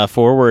way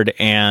forward,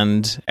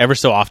 and ever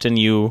so often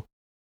you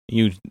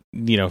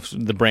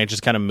the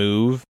branches kind of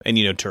move, and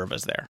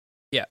Turva's there.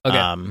 Yeah.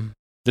 Okay.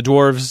 The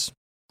dwarves,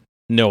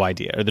 no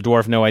idea. Or the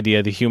dwarf, no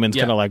idea. The humans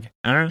kind of like,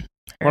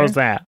 what was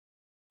that?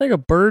 I think a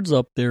bird's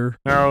up there.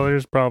 Oh,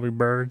 there's probably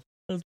birds.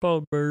 That's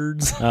probably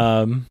birds.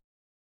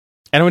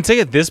 And I would say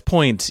at this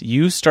point,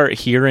 you start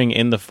hearing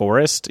in the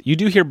forest. You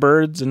do hear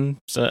birds and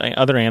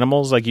other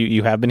animals, like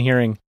you have been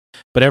hearing,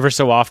 but ever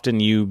so often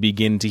you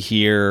begin to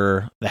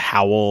hear the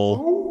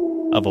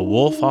howl of a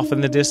wolf off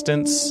in the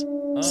distance.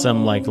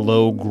 Some like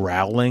low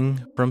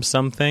growling from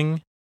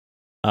something.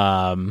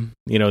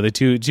 The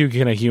two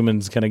kind of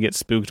humans kind of get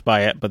spooked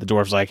by it, but the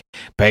dwarf's like,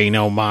 pay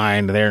no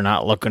mind, they're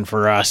not looking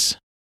for us.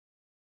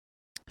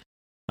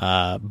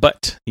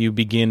 But you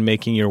begin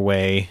making your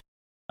way,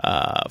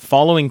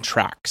 following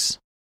tracks.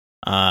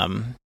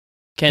 Can't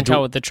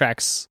tell what the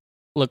tracks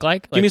look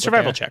like. Give me a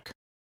survival check.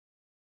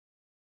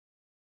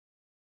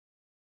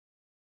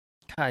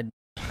 God,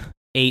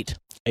 8.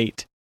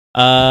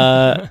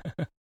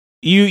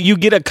 You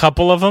get a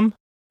couple of them.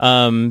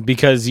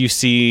 Because you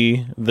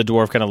see the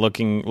dwarf kind of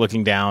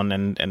looking down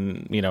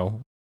and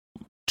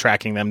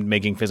tracking them,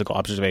 making physical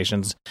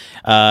observations.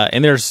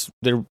 And they're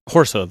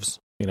horse hooves,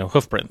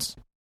 hoof prints.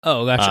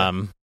 Oh,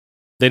 gotcha.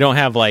 They don't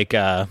have like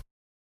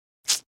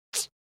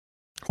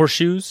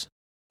horseshoes.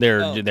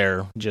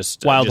 They're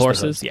just wild just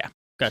horses. Yeah,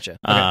 Gotcha.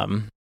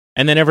 Okay.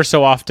 And then ever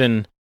so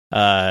often,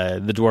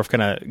 the dwarf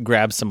kind of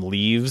grabs some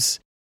leaves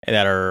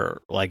that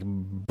are like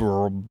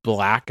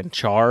black and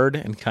charred,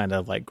 and kind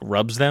of like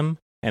rubs them.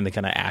 And they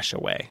kind of ash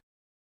away.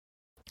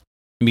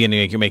 You're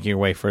making your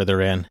way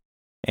further in,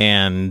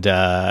 and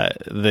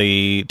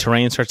the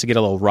terrain starts to get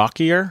a little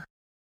rockier.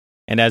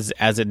 And as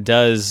it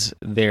does,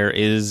 there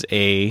is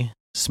a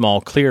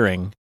small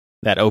clearing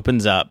that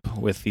opens up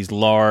with these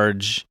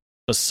large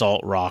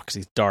basalt rocks,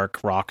 these dark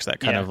rocks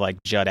that kind of like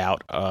jut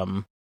out.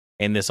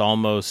 In this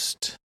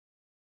almost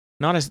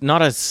not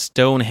a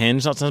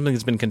Stonehenge, not something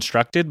that's been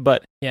constructed,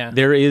 but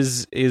there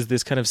is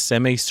this kind of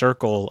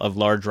semicircle of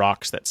large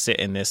rocks that sit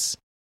in this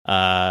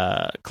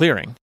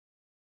clearing,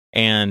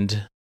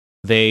 and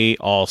they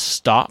all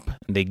stop.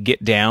 They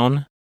get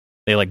down.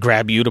 They like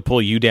grab you to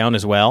pull you down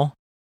as well,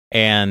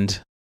 and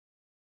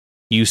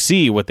you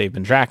see what they've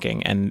been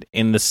tracking. And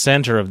in the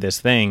center of this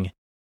thing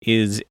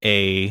is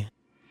a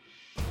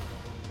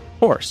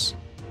horse,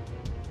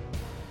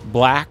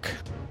 black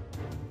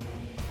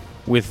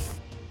with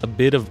a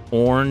bit of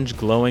orange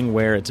glowing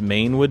where its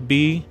mane would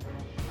be,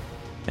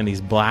 and these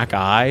black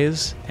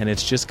eyes, and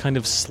it's just kind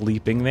of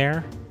sleeping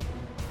there.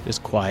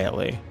 Just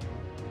quietly.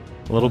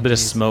 A little bit of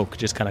smoke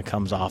just kind of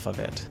comes off of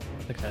it.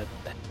 Like a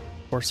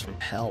horse from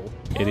hell.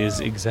 It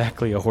is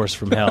exactly a horse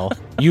from hell.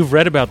 You've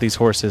read about these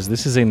horses.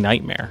 This is a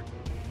nightmare.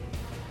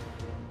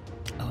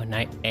 Oh, a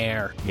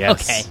nightmare.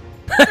 Yes.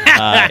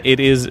 Okay. It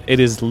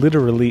is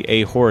literally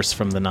a horse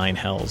from the Nine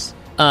Hells.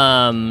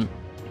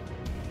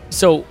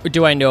 So,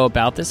 do I know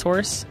about this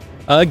horse?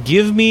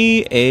 Give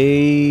me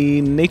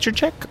a nature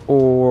check,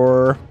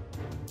 or...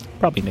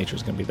 Probably nature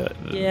is going to be the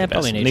best.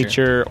 Probably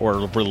nature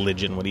or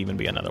religion would even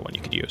be another one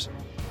you could use.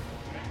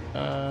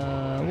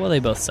 Well, they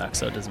both suck,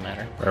 so it doesn't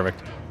matter.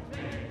 Perfect.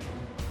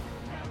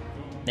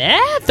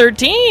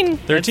 13.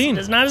 13.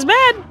 That's not as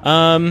bad.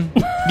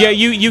 Yeah,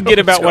 you get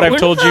about what I've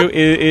told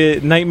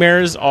you.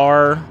 Nightmares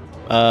are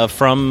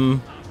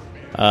from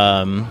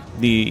an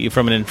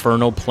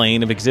infernal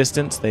plane of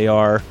existence. They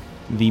are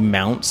the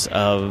mounts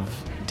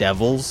of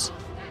devils.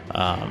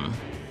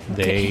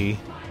 They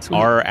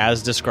are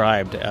as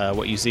described.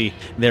 What you see,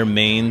 their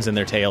manes and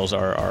their tails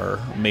are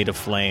made of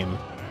flame.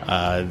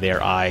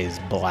 Their eyes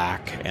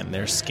black and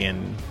their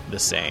skin the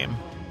same.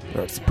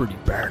 That's pretty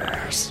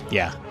badass.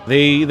 Yeah,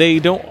 they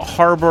don't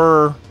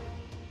harbor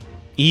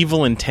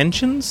evil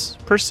intentions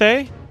per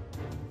se,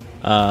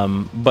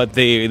 but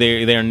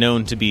they are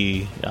known to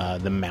be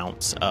the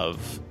mounts of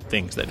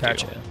things that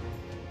Gotcha. do.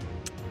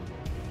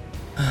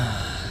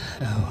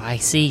 Oh, I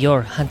see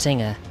you're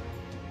hunting a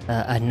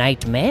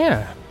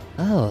nightmare.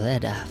 Oh,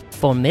 that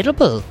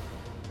formidable.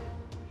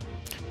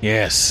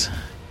 Yes,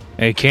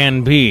 it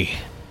can be.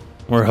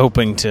 We're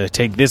hoping to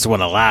take this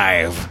one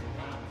alive.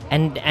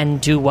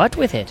 And do what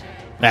with it?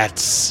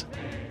 That's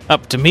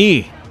up to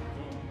me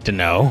to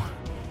know,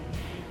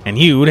 and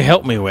you to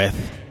help me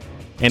with.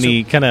 And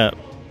he kind of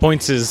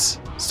points his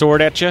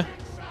sword at you,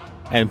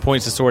 and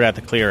points the sword at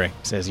the clearing.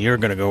 Says, "You're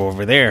gonna go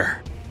over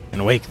there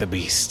and wake the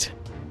beast."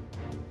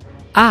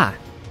 Ah.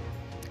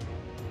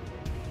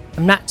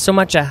 I'm not so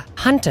much a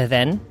hunter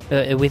then.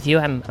 With you,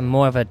 I'm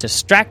more of a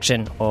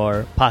distraction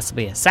or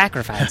possibly a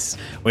sacrifice.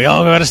 We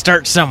all gotta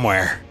start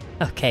somewhere.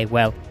 Okay,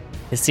 well,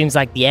 this seems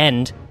like the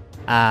end.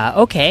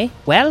 Okay,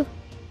 well,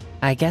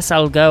 I guess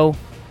I'll go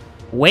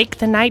wake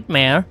the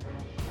nightmare.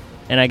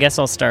 And I guess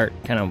I'll start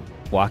kind of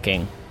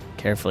walking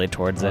carefully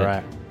towards it. All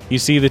right. You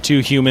see the two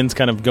humans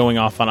kind of going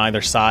off on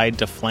either side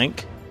to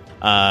flank.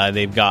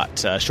 They've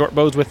got short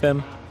bows with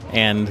them,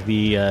 and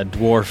the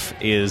dwarf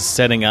is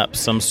setting up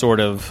some sort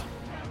of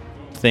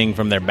thing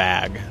from their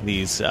bag.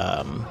 These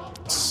iron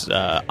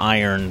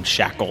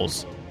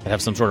shackles that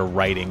have some sort of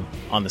writing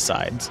on the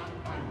sides.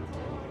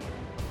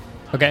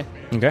 Okay.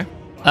 Okay.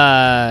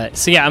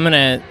 So yeah, I'm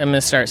gonna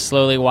start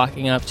slowly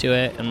walking up to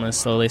it. I'm gonna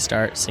slowly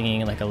start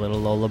singing like a little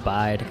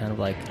lullaby to kind of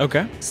like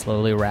Okay.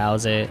 slowly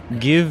rouse it.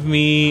 Give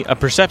me a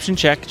perception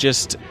check,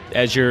 just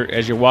as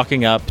you're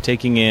walking up,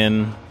 taking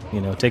in,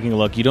 taking a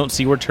look. You don't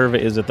see where Turva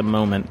is at the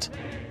moment,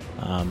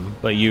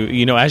 but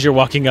you know, as you're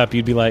walking up,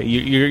 you'd be like,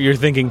 you're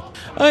thinking,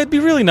 it'd be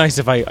really nice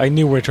if I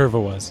knew where Turva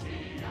was.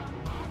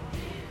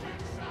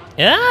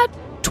 Yeah,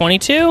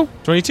 22.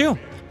 22.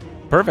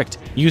 Perfect.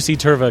 You see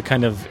Turva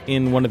kind of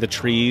in one of the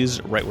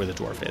trees right where the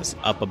dwarf is,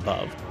 up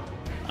above.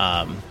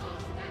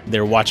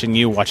 They're watching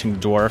you, watching the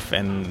dwarf,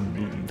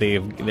 and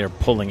they're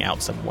pulling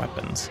out some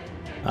weapons.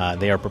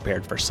 They are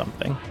prepared for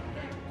something.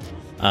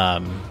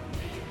 You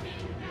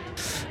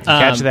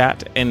catch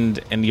that, and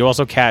you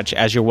also catch,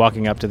 as you're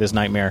walking up to this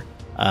nightmare,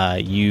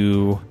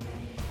 you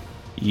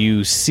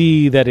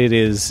see that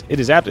it's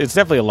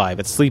definitely alive.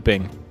 It's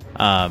sleeping,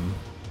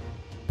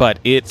 but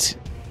it's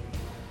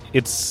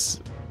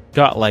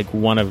got like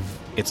one of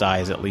its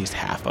eyes at least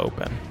half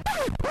open.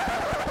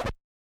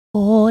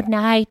 Oh,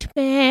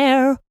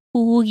 nightmare,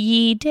 who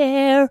ye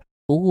dare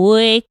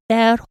wake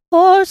that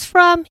horse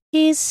from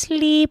his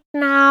sleep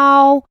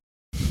now?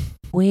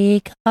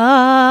 Wake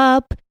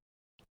up,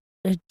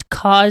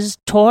 cause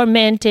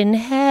torment in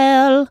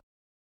hell.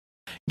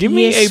 Give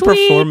me Ye a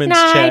sweet performance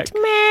check.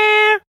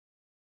 nightmare.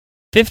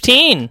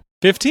 15.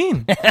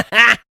 15.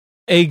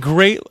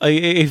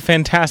 A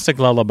fantastic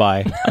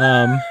lullaby.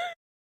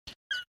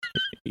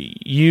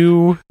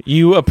 You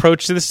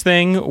approach this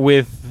thing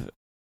with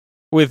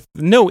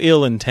no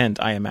ill intent,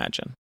 I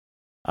imagine,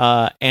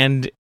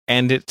 and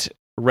it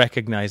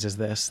recognizes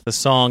this. The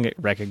song, it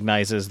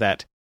recognizes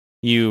that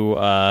you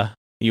are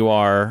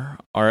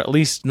at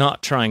least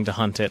not trying to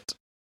hunt it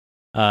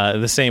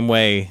the same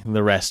way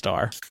the rest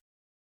are.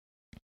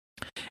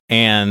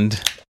 And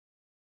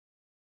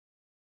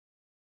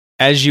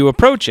as you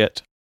approach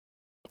it,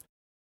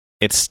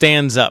 it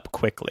stands up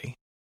quickly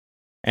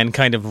and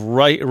kind of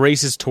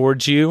races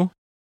towards you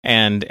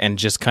and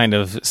just kind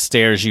of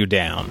stares you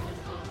down.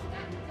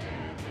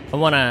 I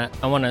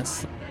wanna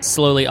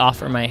slowly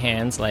offer my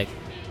hands like,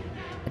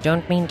 I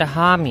don't mean to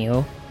harm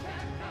you.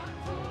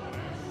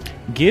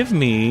 Give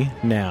me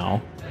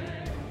now.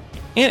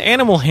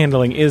 Animal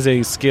handling is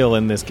a skill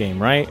in this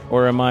game, right?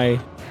 Or am I?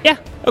 yeah,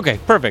 Okay,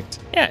 perfect.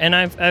 yeah, and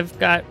I've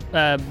got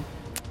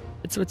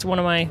it's one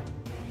of my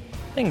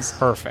things.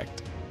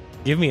 Perfect.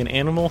 Give me an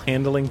animal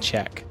handling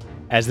check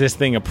as this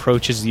thing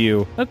approaches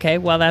you. Okay,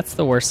 well that's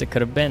the worst it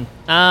could have been.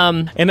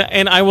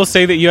 And I will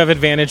say that you have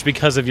advantage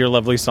because of your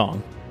lovely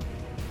song.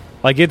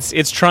 Like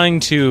it's trying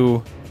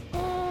to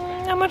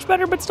Not much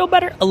better, but still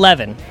better.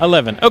 11.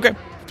 11. Okay.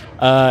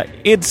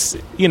 It's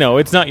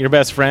not your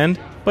best friend,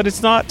 but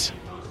it's not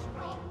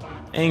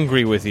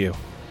angry with you.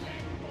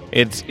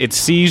 It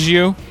sees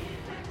you.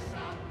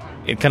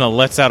 It kind of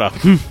lets out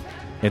a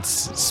its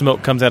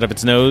smoke comes out of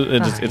its nose,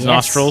 its Yes.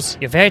 nostrils.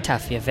 You're very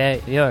tough.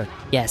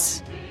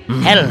 Yes.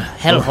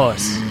 Hell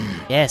horse.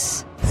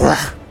 Yes.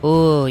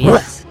 Oh,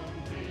 yes.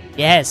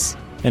 Yes.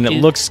 And it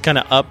Dude. looks kind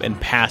of up and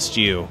past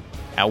you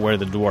at where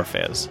the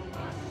dwarf is.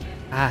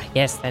 Ah,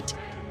 yes, that,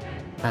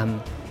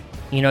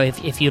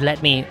 if you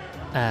let me,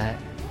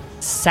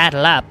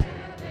 saddle up,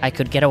 I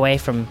could get away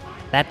from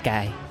that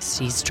guy.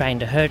 He's trying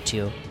to hurt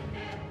you.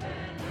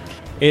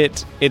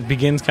 It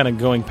begins kind of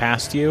going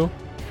past you,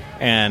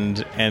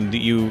 and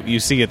you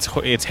see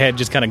its head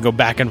just kind of go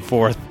back and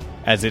forth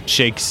as it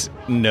shakes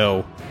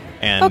no,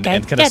 and Okay,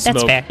 and kind yeah, of that's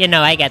smoke. fair.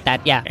 I get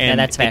that. Yeah, And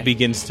that's fair. it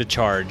begins to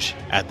charge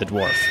at the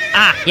dwarf.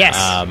 Ah, yes.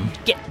 Um,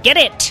 Get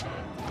it.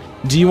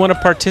 Do you want to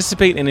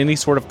participate in any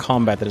sort of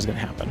combat that is going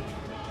to happen?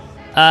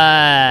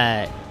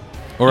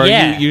 Or are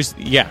Yeah. you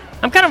yeah.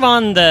 I'm kind of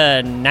on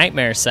the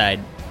nightmare side.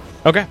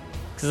 Okay.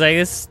 Because, like,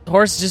 this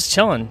horse is just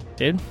chilling,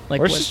 dude.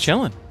 Like, We're just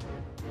chilling.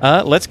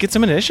 Let's get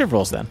some initiative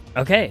rolls then.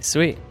 Okay,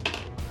 sweet.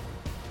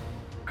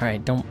 All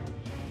right, don't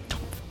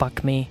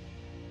fuck me.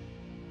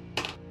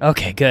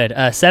 Okay, good.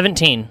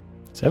 17.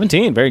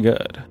 17, very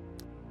good.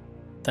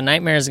 The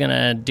nightmare is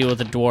gonna deal with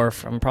the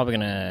dwarf. I'm probably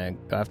gonna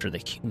go after the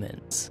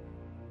humans.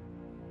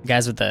 The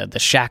guys with the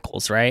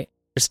shackles, right?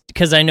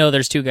 Because I know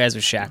there's two guys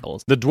with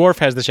shackles. The dwarf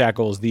has the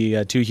shackles.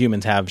 The two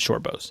humans have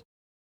short bows.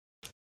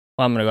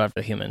 Well, I'm gonna go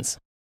after the humans.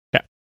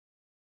 Okay.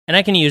 And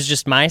I can use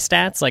just my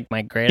stats, like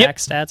my great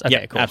axe stats.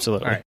 Okay, Yep, cool.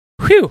 absolutely. All right.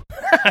 Whew!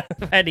 I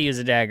had to use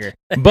a dagger.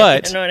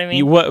 But You know what I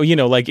mean? you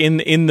know, like in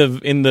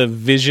the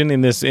vision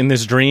in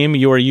this dream,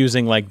 you are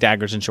using like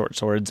daggers and short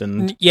swords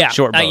and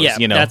short bows. Yeah,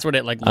 you know, that's what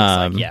it like looks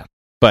like. Yeah.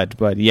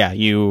 But yeah,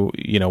 you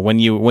know when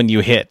you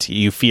hit,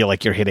 you feel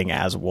like you're hitting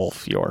as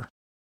Wolf. You're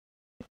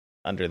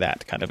under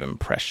that kind of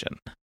impression.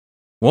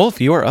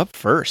 Wolf, you are up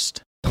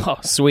first. Oh,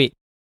 sweet.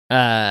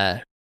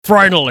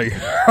 Finally.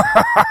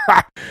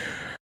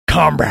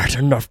 Combat,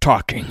 enough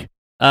talking.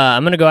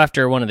 I'm gonna go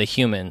after one of the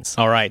humans.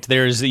 All right,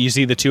 you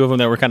see the two of them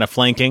that were kind of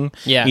flanking.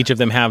 Yeah. Each of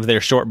them have their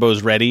short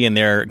bows ready, and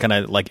they're kind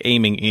of like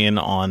aiming in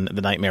on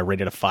the nightmare,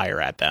 ready to fire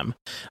at them.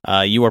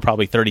 You are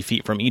probably 30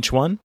 feet from each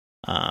one.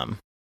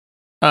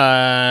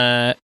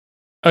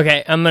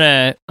 Okay, I'm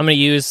gonna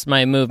use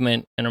my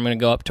movement, and I'm gonna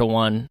go up to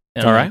one,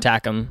 and I'm All gonna right.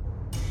 attack him.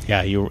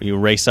 Yeah, you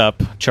race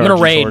up, charge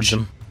gonna rage. towards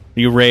them.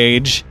 You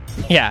rage.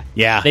 Yeah,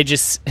 Yeah. They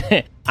just,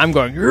 I'm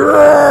going,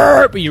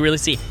 "Grrr," but you really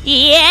see,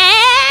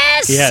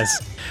 yes,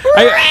 Yes.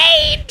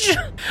 rage.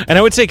 And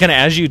I would say, kind of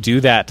as you do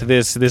that,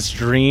 this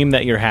dream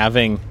that you're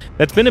having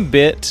that's been a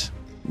bit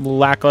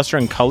lackluster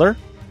in color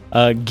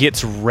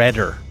gets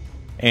redder,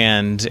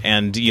 and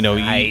you know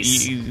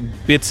Nice.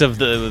 bits of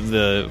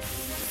the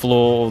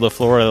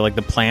flora, like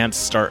the plants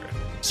start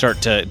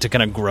to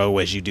kind of grow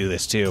as you do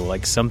this too.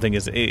 Like something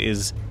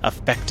is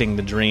affecting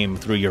the dream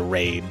through your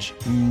rage.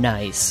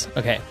 Nice.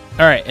 Okay,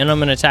 all right, and I'm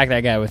gonna attack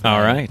that guy with All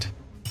my right.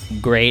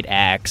 great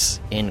axe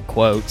in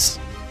quotes.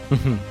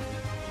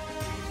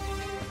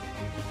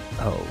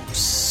 Oh,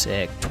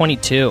 sick.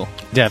 22.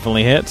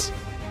 Definitely hits.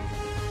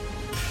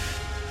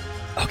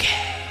 Okay.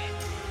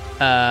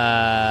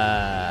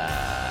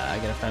 I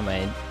gotta find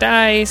my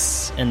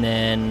dice, and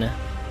then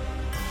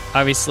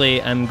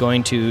obviously I'm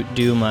going to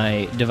do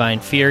my Divine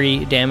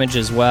Fury damage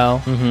as well.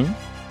 Mm-hmm.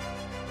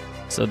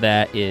 So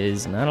that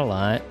is not a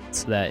lot.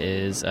 So that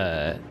is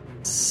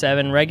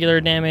 7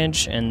 regular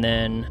damage, and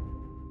then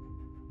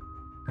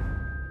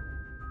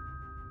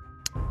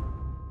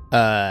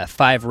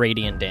 5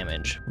 radiant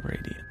damage.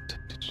 Radiant.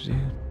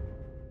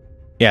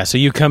 Yeah, so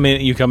you come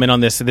in on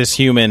this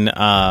human,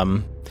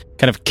 kind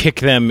of kick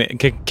them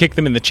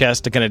in the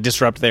chest to kind of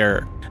disrupt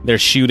their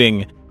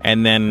shooting,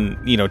 and then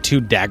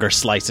 2 dagger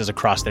slices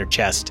across their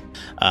chest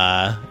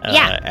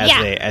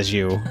as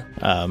you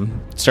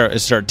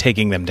start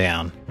taking them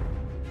down.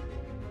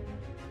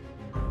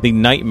 The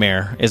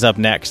nightmare is up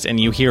next, and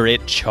you hear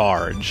it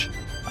charge.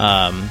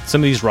 Some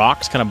of these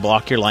rocks kind of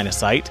block your line of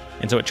sight,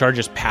 and so it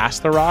charges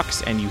past the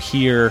rocks, and you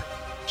hear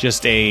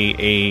just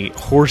a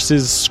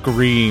horse's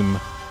scream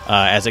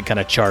as it kind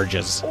of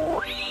charges.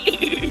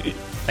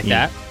 Like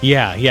that?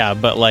 Yeah,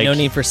 but like No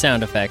need for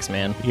sound effects,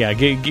 man. yeah,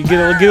 get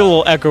a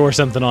little echo or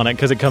something on it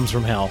because it comes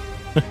from hell.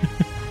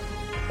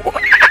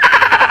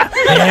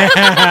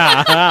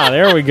 Yeah,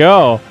 there we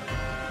go.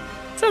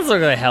 Sounds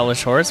like a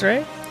hellish horse,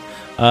 right?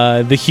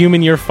 The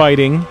human you're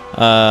fighting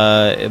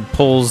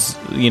pulls,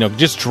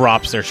 just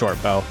drops their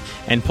short bow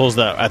and pulls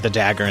at the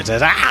dagger and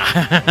says,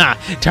 "Ah,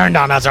 turned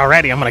on us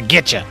already. I'm gonna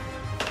get you."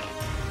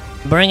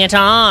 Bring it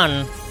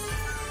on.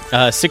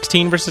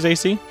 16 versus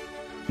AC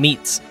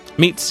Meats.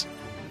 meets,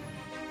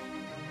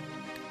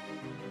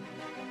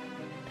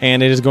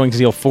 and it is going to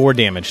deal 4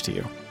 damage to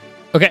you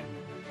Okay.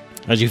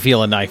 as you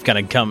feel a knife kind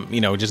of come,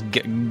 just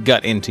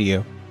gut into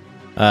you.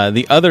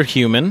 The other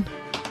human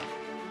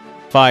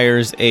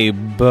fires a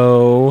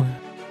bow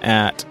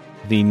at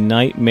the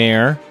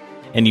nightmare,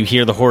 and you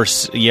hear the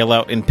horse yell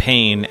out in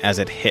pain as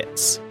it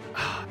hits.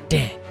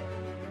 Dang.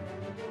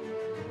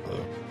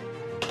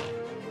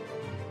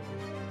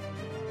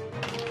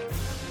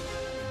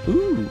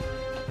 Ooh.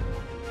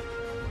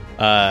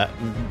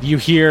 You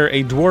hear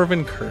a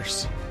dwarven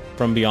curse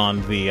from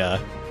beyond the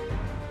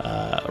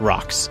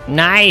rocks.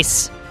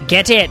 Nice.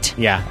 Get it.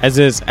 Yeah, as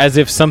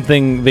if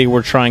something they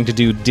were trying to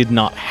do did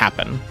not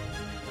happen.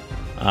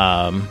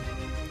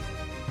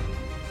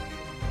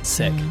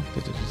 Sick.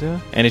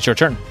 And it's your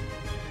turn.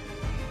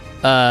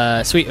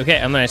 Sweet. Okay,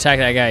 I'm gonna attack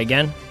that guy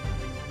again.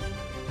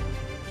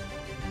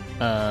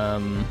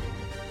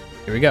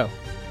 Here we go.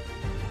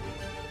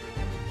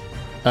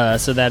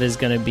 So that is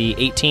gonna be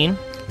 18.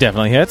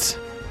 Definitely hits.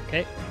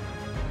 Okay.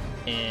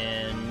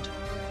 And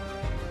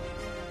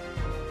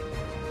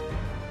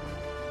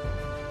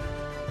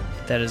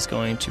that is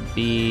going to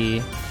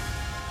be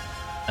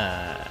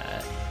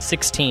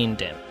 16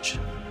 damage.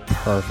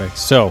 Perfect.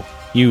 So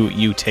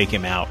you take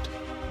him out.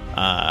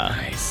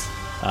 Nice.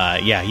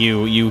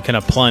 you kind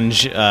of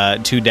plunge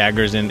 2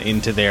 daggers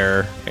into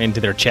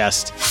their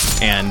chest,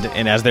 and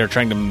as they're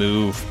trying to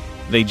move,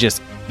 they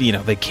just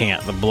they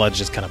can't. The blood's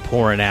just kind of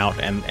pouring out,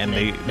 and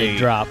they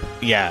drop.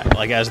 Yeah,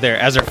 like as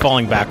they're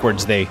falling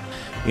backwards, they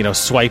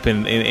swipe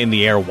in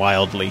the air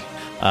wildly,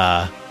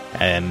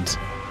 and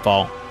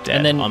fall dead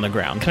And then on the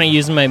ground. Can I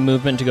use my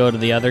movement to go to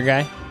the other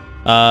guy?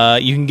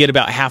 You can get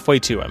about halfway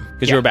to him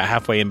because you were about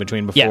halfway in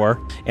between before.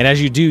 Yeah. And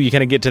as you do, you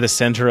kind of get to the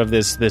center of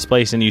this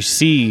place, and you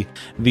see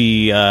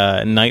the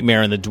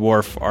nightmare and the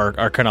dwarf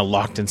are kind of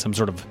locked in some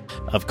sort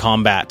of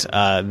combat.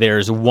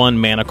 There's one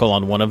manacle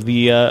on one of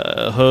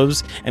the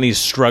hooves, and he's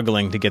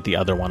struggling to get the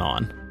other one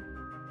on.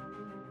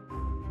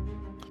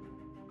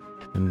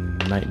 And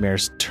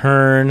Nightmare's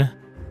turn.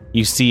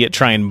 You see it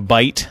try and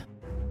bite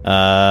or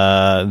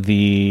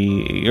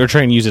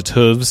try and use its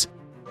hooves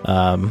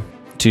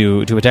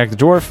to attack the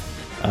dwarf.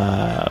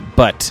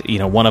 But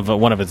one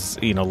of its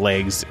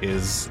legs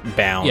is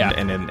bound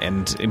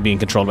and being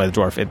controlled by the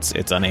dwarf.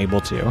 It's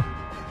unable to.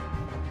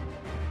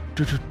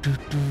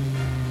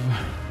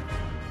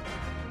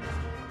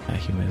 That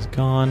human is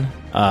gone.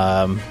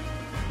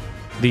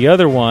 The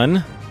other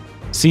one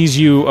sees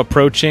you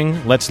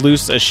approaching, lets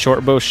loose a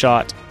short bow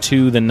shot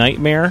to the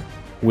nightmare,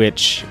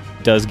 which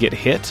does get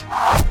hit.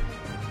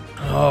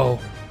 Oh.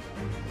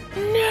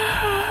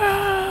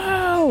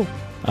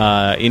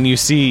 And you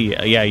see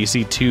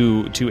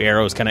two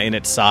arrows kind of in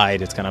its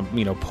side. It's kind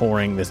of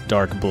pouring this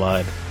dark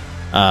blood,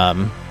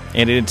 and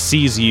it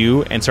sees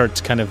you and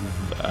starts kind of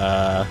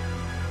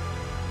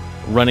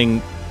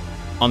running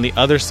on the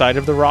other side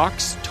of the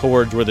rocks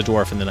towards where the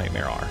dwarf and the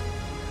nightmare are.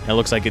 And it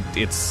looks like it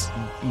gets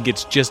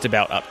just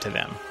about up to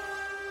them.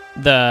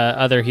 The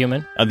other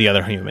human? The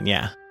other human,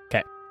 yeah.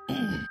 Okay.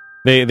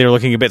 They're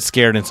looking a bit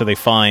scared, and so they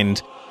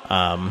find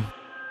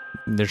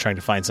they're trying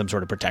to find some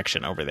sort of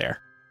protection over there.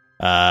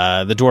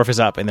 The dwarf is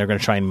up, and they're going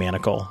to try and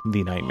manacle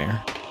the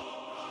nightmare.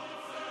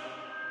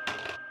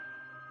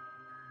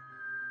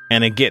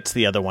 And it gets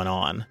the other one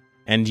on.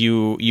 And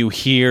you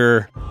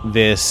hear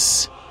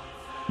this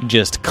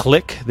just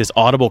click, this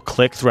audible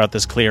click throughout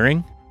this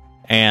clearing,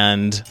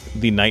 and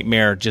the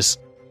nightmare just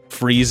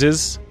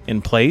freezes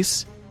in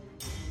place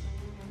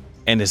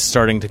and is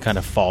starting to kind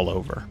of fall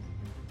over.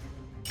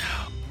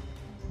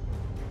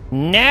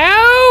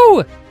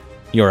 No!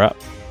 You're up.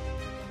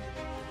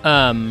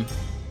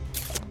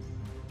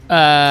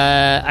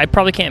 I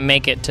probably can't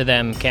make it to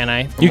them, can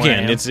I? You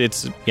can. It's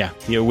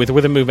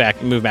with a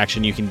move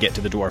action, you can get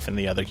to the dwarf and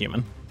the other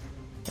human,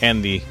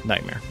 and the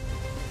nightmare.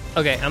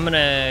 Okay, I'm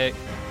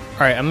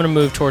gonna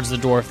move towards the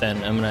dwarf.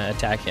 Then I'm gonna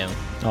attack him.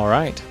 All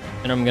right,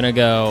 and I'm gonna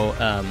go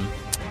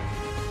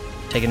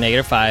take a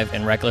 -5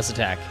 and reckless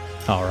attack.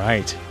 All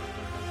right.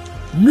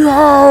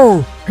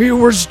 No, he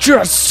was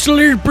just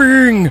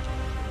sleeping.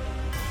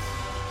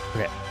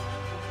 Okay.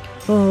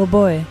 Oh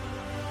boy.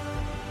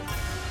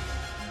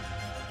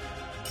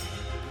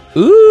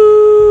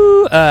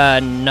 Ooh,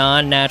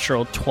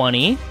 non-natural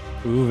 20.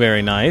 Ooh,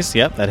 very nice.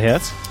 Yep, that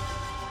hits.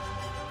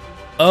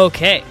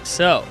 Okay,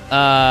 so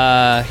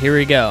here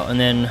we go. And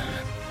then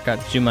got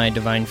to do my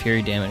Divine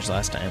Fury damage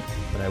last time,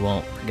 but I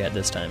won't forget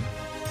this time.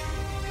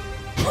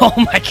 Oh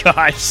my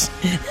gosh.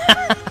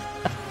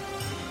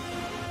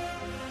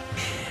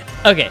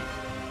 Okay,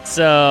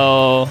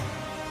 so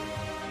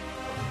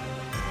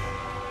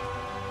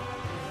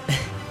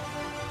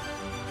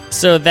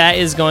so that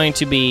is going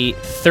to be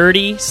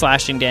 30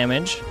 slashing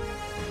damage,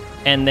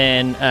 and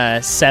then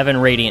 7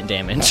 radiant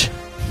damage.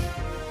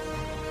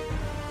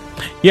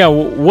 Yeah,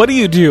 what do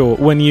you do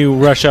when you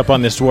rush up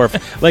on this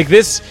dwarf? Like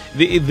this,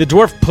 the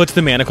dwarf puts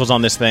the manacles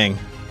on this thing.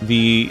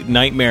 The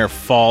nightmare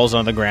falls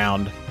on the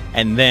ground,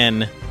 and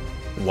then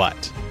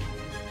what?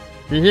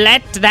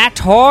 Let that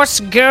horse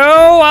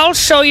go. I'll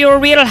show you a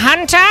real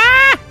hunter.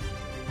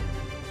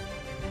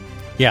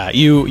 Yeah,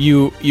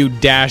 you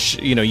dash,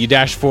 you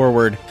dash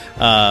forward,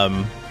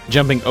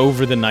 jumping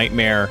over the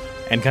nightmare,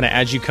 and kind of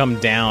as you come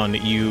down,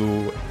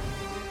 you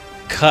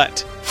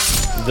cut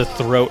the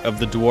throat of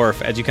the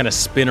dwarf as you kind of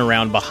spin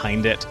around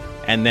behind it,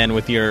 and then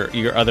with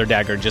your other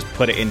dagger, just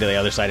put it into the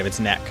other side of its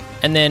neck.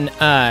 And then,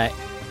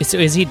 so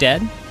is he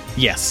dead?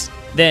 Yes.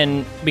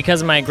 Then, because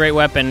of my great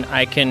weapon,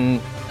 I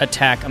can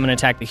attack. I'm going to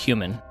attack the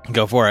human.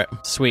 Go for it.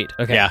 Sweet.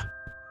 Okay. Yeah.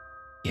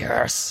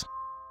 Yes.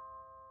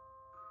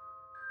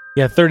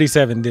 Yeah,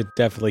 37 did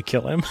definitely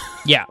kill him.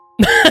 Yeah.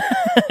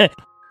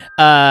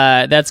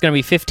 That's going to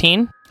be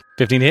 15.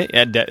 15 hit?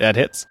 Yeah, that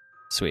hits.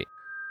 Sweet.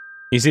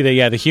 You see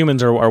that, the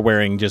humans are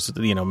wearing just,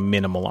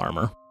 minimal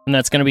armor. And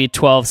that's going to be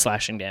 12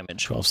 slashing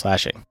damage. 12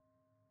 slashing.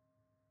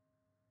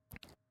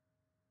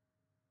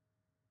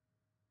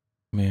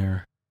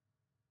 Mare.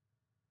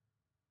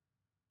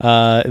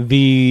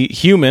 The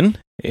human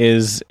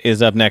is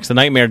up next. The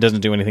nightmare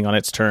doesn't do anything on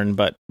its turn,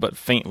 but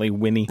faintly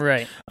whinny.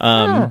 Right.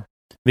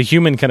 The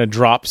human kind of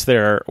drops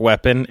their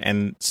weapon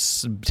and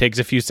takes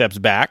a few steps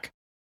back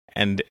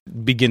and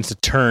begins to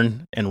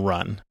turn and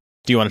run.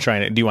 Do you want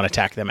to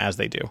attack them as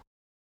they do?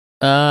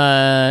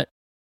 No.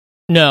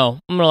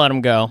 I'm going to let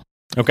him go.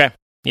 Okay.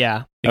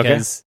 Yeah,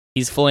 because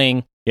he's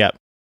fleeing. Yep.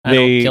 I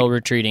don't kill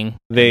retreating.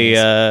 They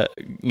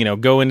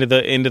go into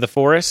the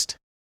forest.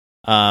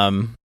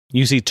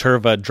 You see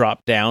Turva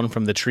drop down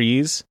from the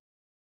trees,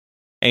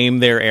 aim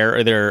their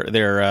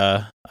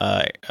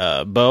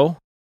bow,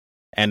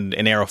 and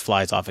an arrow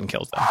flies off and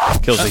kills them.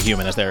 Kills the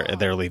human as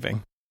they're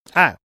leaving.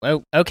 Ah,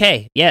 well,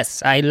 okay.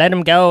 Yes, I let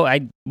him go.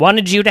 I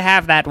wanted you to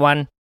have that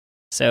one.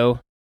 So,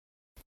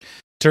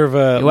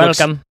 Turva, you're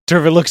welcome.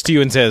 Turva looks to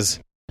you and says,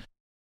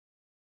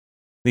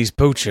 "These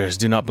poachers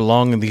do not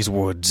belong in these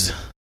woods.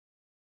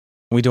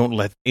 We don't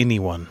let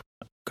anyone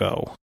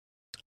go."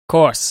 Of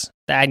course.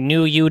 I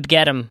knew you'd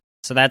get him.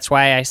 So that's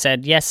why I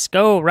said, yes,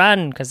 go,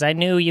 run, because I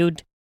knew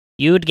you'd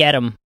get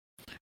him.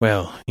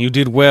 Well, you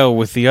did well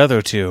with the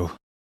other two.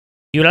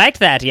 You like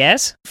that,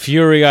 yes?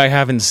 Fury I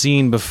haven't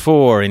seen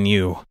before in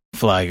you,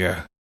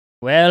 Flygr.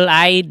 Well,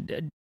 I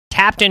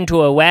tapped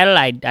into a well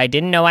I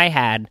didn't know I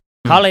had.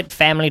 Call it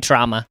family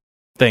trauma.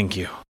 Thank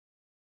you.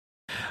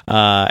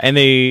 And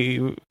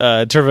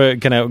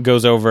Turva kind of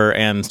goes over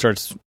and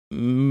starts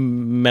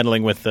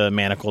meddling with the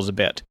manacles a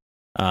bit.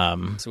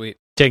 Sweet.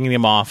 Taking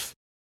them off.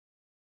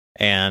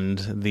 And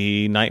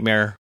the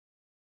nightmare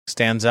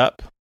stands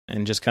up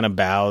and just kind of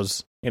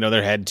bows,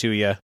 their head to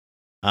you.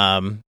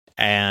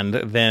 And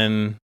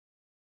then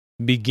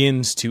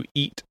begins to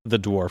eat the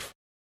dwarf.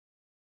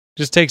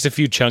 Just takes a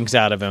few chunks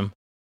out of him.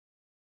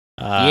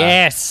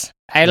 Yes,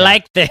 I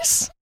like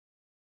this.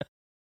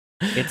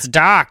 It's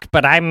dark,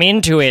 but I'm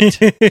into it.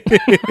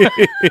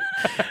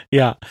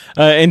 Yeah.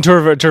 And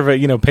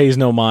Turva, pays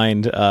no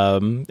mind.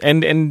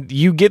 And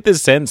you get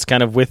this sense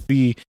kind of with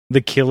the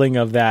killing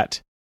of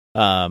that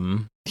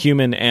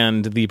human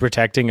and the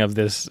protecting of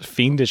this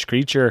fiendish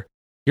creature.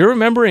 You're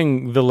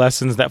remembering the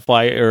lessons that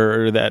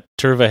that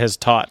Turva has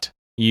taught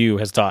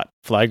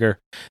Flygr,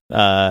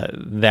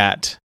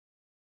 that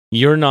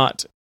you're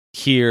not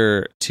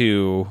here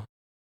to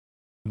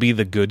be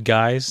the good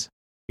guys.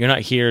 You're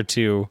not here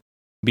to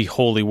be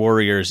holy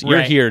warriors.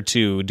 You're here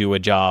to do a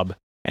job,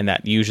 and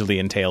that usually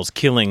entails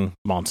killing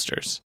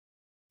monsters.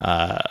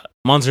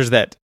 Monsters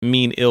that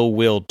mean ill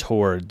will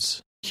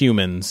towards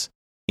humans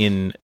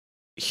in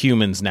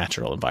humans'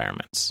 natural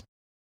environments.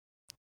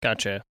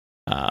 Gotcha.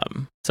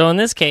 So in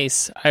this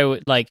case,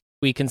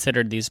 we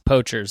considered these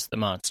poachers the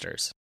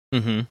monsters.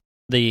 Mm-hmm.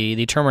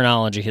 The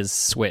terminology has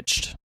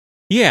switched.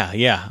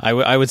 Yeah.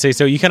 I would say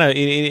so. You kind of,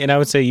 and I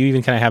would say you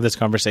even kind of have this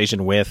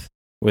conversation with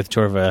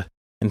Turva,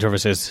 and Turva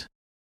says,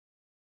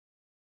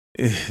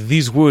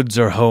 "These woods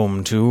are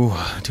home to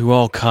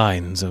all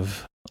kinds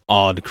of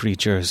odd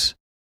creatures.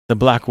 The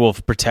Black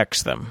Wolf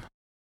protects them.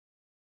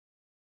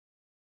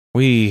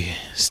 We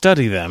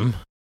study them.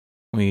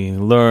 We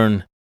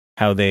learn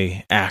how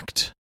they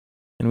act,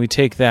 and we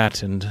take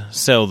that and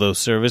sell those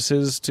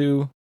services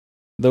to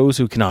those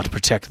who cannot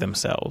protect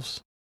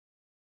themselves."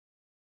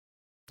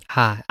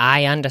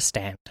 I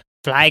understand.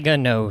 Flygr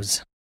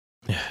knows.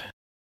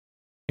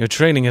 Your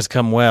training has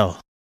come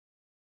well.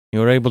 You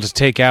were able to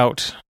take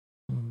out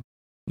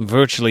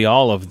virtually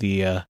all of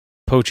the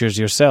poachers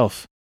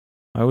yourself.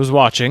 I was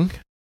watching,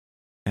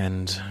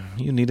 and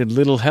you needed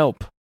little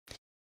help.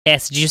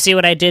 Yes, did you see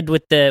what I did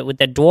with the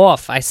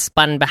dwarf? I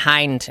spun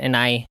behind, and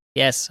I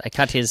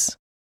cut his...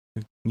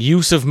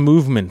 Use of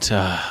movement.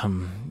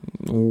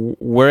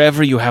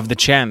 Wherever you have the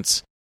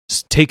chance,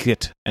 take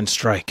it and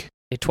strike.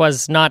 It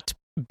was not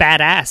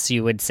badass,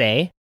 you would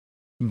say.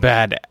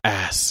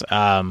 Badass.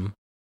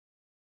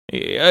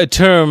 A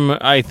term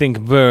I think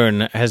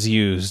Byrne has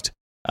used.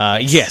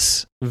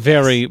 Yes,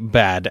 very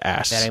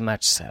badass. Very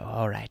much so.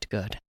 All right,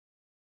 good.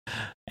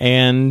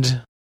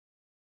 And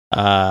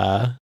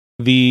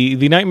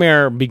the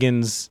nightmare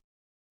begins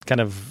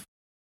kind of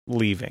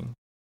leaving.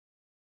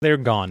 They're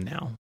gone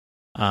now.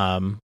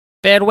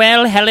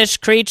 Farewell, hellish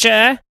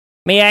creature.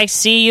 May I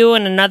see you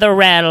in another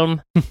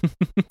realm.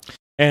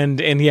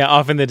 and yeah,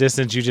 off in the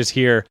distance you just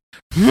hear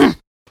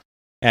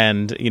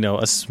and a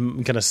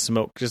kind of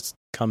smoke just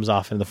comes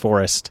off in the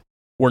forest.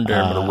 One day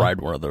I'm going to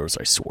ride one of those,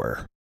 I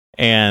swear.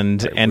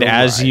 And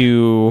as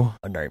you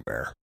a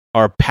nightmare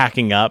are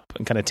packing up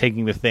and kind of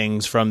taking the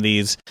things from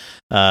these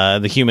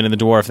the human and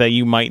the dwarf that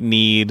you might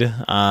need,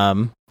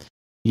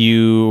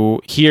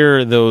 you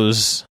hear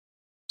those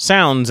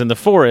sounds in the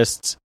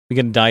forests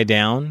begin to die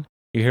down.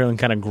 You hear them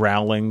kind of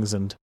growlings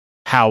and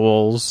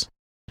howls,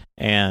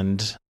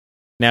 and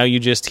now you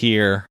just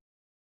hear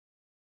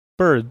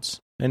birds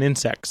and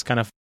insects kind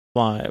of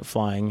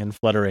flying and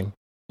fluttering.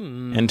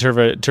 And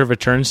Turva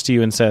turns to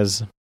you and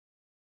says,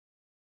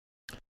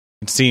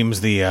 "It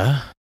seems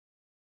the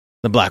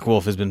Black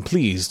Wolf has been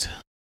pleased.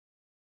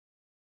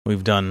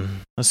 We've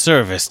done a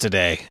service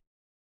today."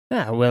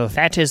 Well,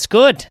 that is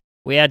good.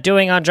 We are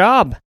doing our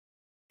job.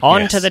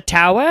 On to the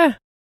tower?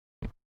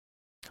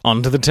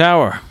 On to the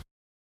tower.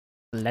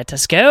 Let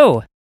us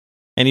go.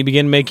 And you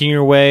begin making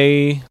your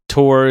way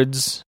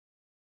towards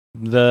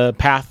the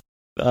path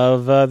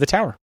of the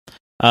tower.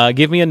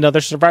 Give me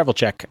another survival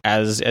check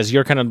as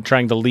you're kind of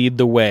trying to lead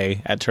the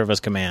way at Turva's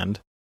command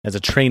as a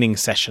training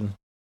session.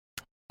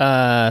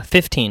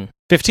 15.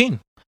 15.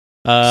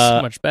 So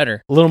much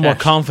better. A little more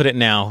confident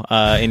now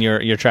in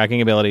your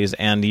tracking abilities,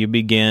 and you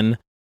begin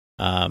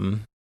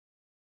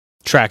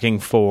tracking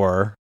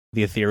for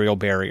the ethereal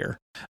barrier.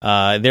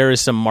 There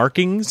is some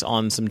markings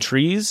on some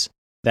trees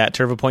that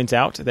Turva points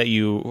out that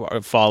you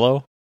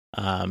follow.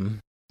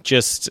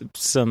 Just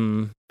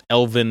some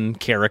elven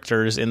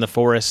characters in the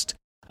forest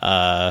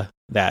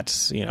that,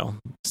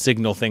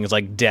 signal things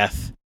like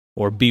death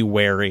or be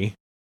wary.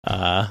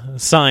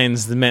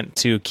 Signs meant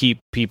to keep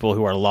people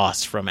who are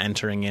lost from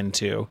entering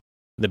into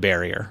the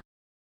barrier.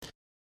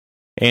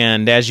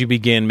 And as you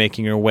begin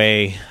making your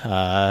way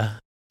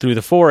through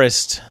the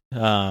forest,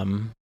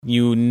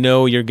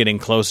 you're getting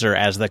closer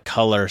as the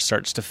color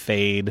starts to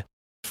fade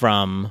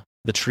from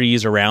the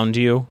trees around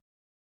you.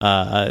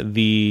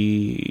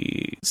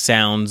 The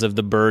sounds of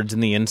the birds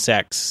and the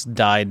insects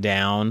die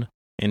down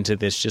into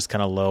this just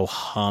kind of low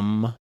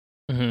hum.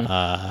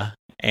 Mm-hmm.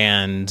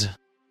 And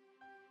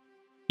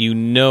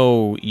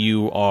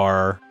you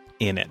are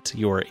in it.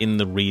 You're in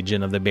the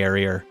region of the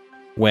barrier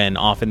when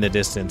off in the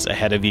distance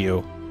ahead of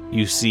you,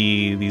 you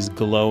see these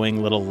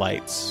glowing little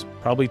lights,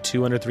 probably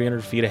 200,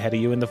 300 feet ahead of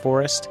you in the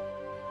forest.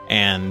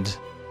 And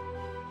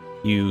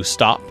you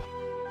stop,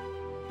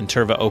 and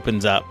Turva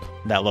opens up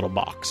that little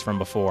box from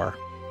before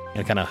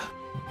and kind of,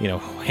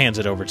 hands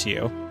it over to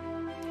you.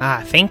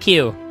 Ah, thank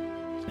you.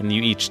 And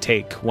you each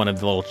take one of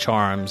the little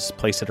charms,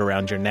 place it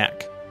around your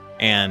neck,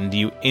 and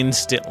you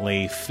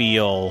instantly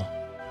feel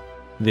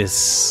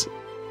this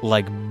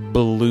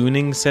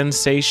ballooning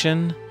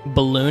sensation.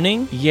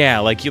 Ballooning? Yeah,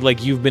 like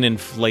you've been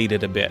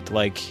inflated a bit.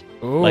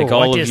 Ooh, like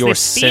all of your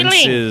feeling?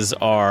 senses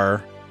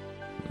are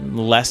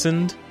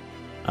lessened.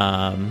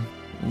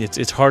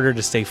 It's harder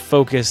to stay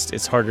focused.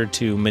 It's harder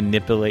to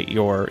manipulate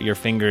your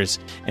fingers.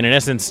 And in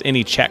essence,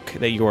 any check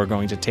that you are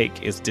going to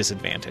take is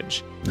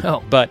disadvantage.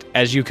 Oh. But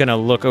as you kind of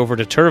look over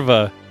to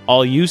Turva,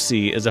 all you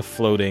see is a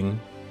floating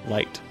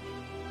light.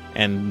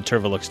 And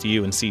Turva looks to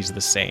you and sees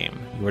the same.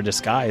 You are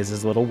disguised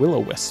as little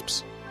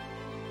will-o-wisps.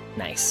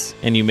 Nice.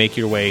 And you make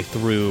your way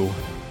through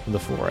the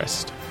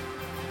forest,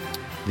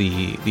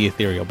 the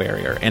ethereal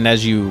barrier. And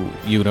as you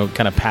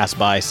kind of pass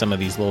by some of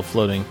these little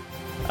floating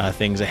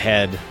things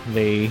ahead,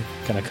 they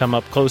kind of come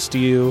up close to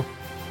you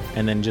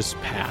and then just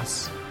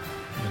pass.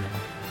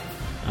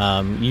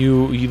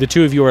 The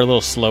two of you are a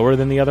little slower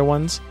than the other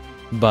ones,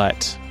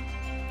 but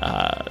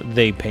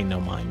they pay no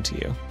mind to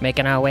you.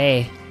 Making our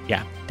way.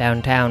 Yeah.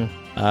 Downtown.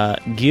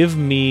 Give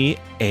me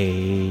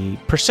a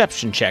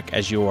perception check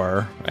as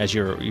you're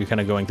kind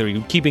of going through.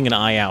 You're keeping an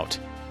eye out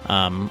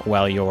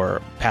while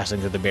you're passing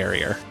through the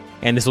barrier,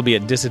 and this will be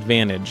at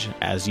disadvantage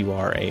as you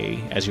are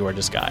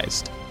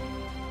disguised.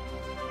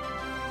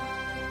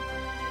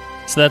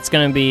 So that's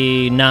going to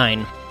be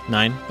 9.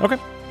 9. Okay.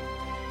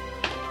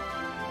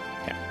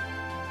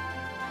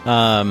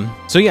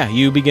 So yeah,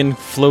 you begin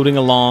floating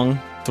along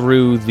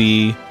through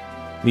the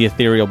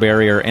ethereal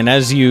barrier, and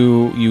as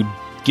you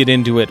get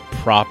into it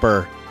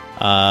proper,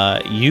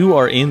 you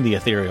are in the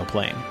ethereal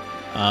plane.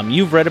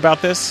 You've read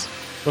about this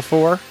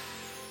before.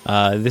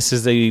 This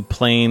is a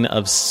plane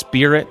of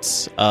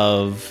spirits.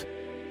 It's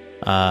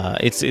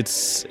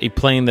a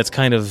plane that's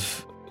kind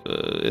of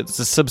it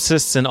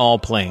subsists in all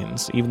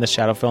planes, even the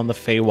Shadowfell and the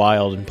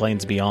Feywild and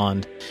planes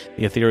beyond.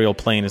 The ethereal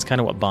plane is kind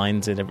of what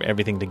binds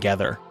everything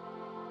together.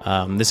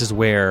 This is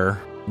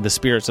where the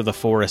spirits of the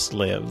forest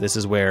live. This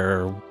is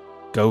where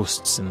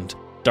ghosts and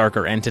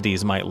darker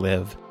entities might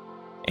live.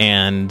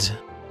 And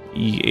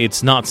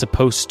it's not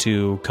supposed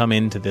to come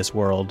into this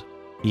world,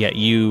 yet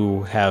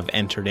you have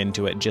entered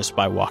into it just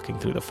by walking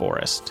through the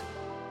forest.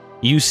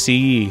 You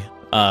see,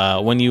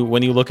 when you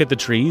look at the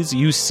trees,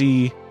 you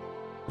see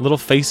little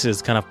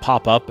faces kind of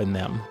pop up in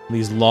them.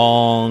 These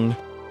long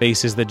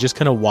faces that just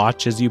kind of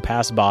watch as you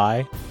pass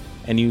by,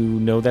 and you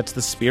know that's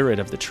the spirit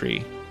of the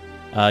tree.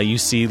 You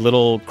see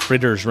little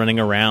critters running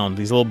around,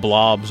 these little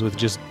blobs with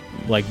just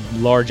like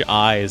large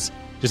eyes,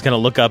 just kind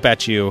of look up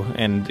at you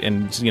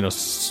and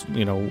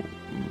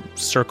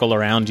circle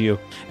around you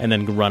and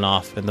then run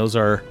off. And those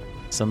are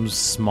some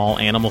small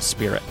animal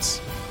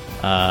spirits.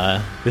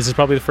 This is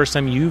probably the first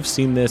time you've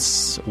seen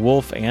this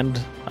wolf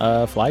and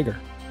Flagger.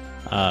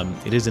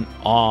 It is an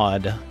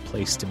odd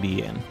place to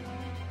be in.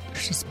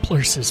 This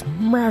place is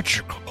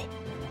magical.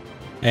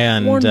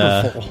 And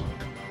wonderful.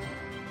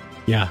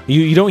 Yeah,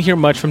 you don't hear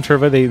much from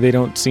Turva. They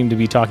don't seem to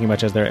be talking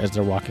much as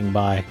they're walking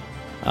by.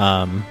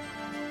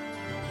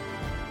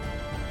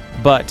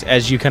 But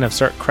as you kind of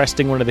start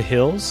cresting one of the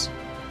hills,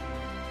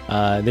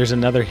 there's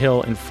another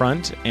hill in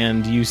front,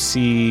 and you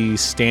see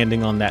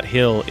standing on that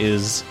hill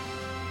is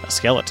a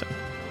skeleton.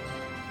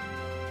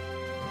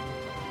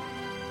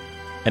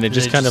 And it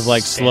just kind of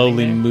like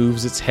slowly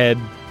moves its head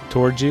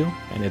towards you,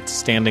 and it's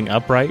standing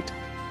upright,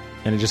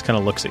 and it just kind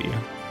of looks at you.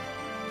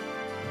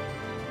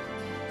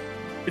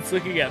 It's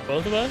looking at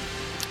both of us?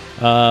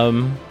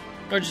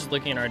 Or just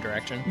looking in our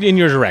direction? In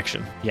your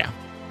direction, yeah.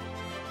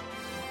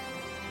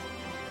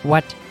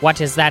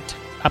 What is that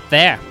up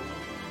there?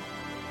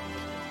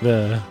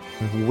 The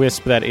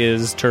wisp that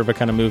is Turva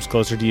kind of moves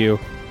closer to you.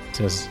 It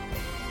says,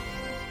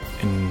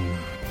 "An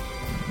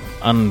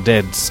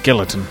undead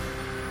skeleton.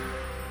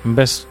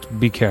 Best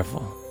be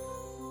careful."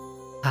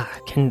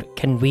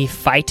 Can we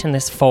fight in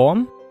this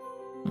form?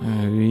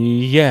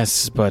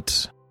 Yes,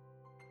 but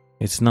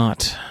it's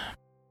not.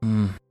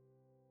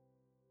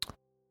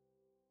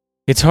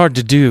 It's hard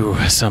to do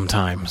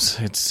sometimes.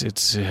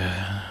 It's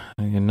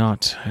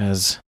not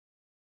as.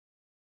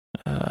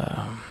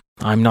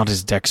 I'm not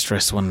as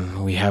dexterous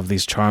when we have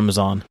these charms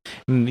on.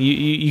 And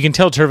you can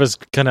tell Turva's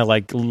kind of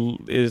like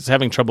is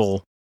having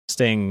trouble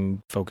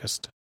staying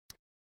focused.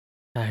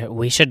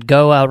 We should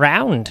go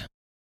around.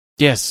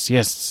 Yes.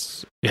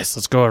 Let's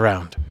go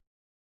around.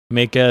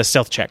 Make a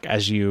stealth check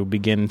as you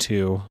begin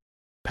to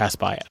pass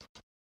by it.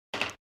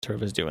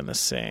 Turva's doing the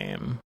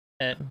same.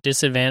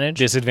 Disadvantage?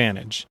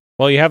 Disadvantage.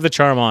 Well, you have the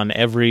charm on.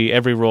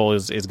 Every roll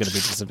is going to be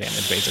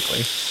disadvantage, basically.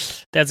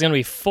 That's going to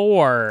be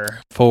 4.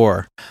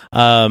 4.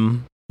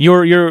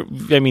 You're.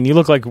 I mean, you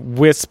look like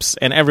wisps,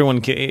 and everyone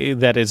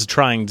that is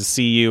trying to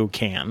see you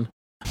can.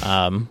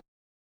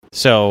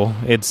 So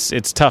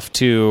it's tough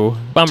to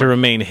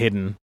remain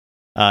hidden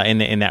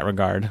in that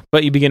regard.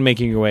 But you begin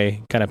making your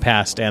way kind of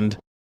past, and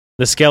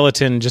the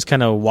skeleton just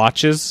kind of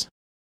watches.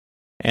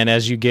 And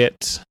as you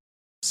get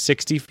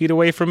 60 feet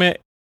away from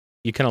it,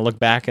 you kind of look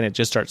back, and it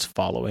just starts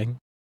following.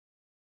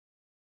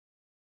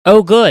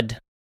 Oh, good.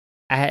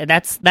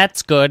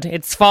 That's good.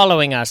 It's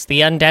following us.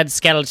 The undead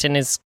skeleton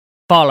is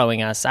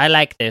following us. I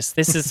like this.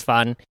 This is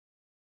fun.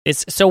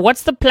 So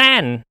what's the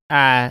plan?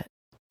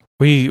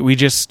 We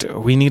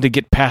need to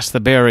get past the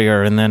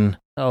barrier, and then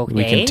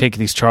we can Okay. take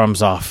these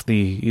charms off.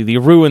 The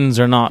ruins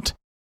are not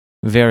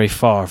very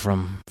far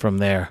from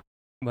there.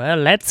 Well,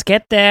 let's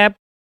get there.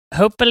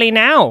 Hopefully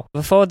now,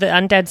 before the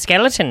undead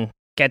skeleton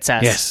gets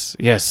us.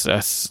 Yes,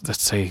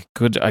 that's a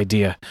good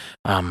idea.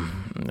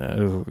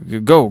 Go,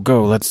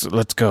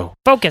 let's go.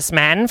 Focus,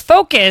 man,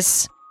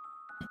 focus.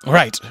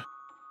 Right.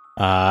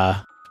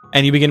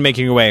 And you begin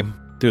making your way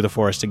through the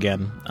forest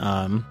again.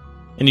 And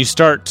you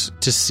start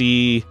to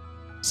see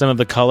some of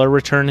the color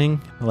returning,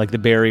 like the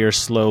barrier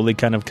slowly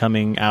kind of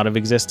coming out of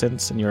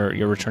existence, and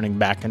you're returning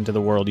back into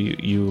the world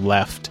you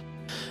left.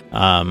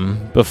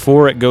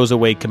 Before it goes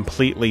away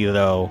completely,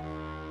 though,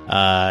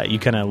 you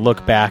kind of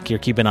look back, you're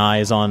keeping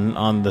eyes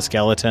on the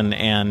skeleton,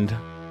 and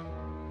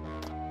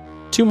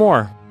 2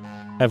 more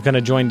have kind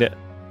of joined it.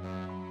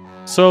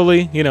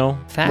 Slowly,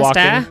 Faster.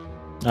 walking.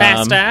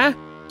 Faster.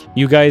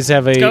 You guys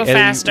have a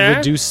faster.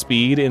 reduced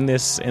speed in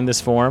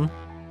this form,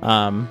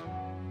 and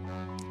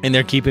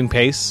they're keeping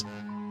pace.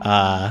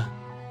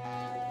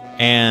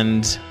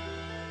 And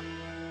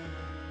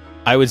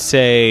I would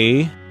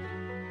say,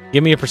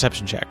 give me a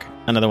perception check.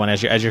 Another one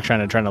as you're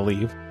trying to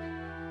leave.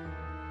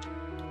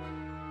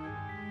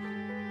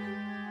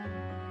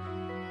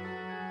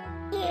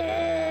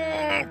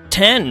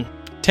 Ten.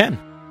 10.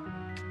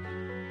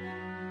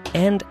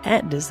 And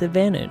at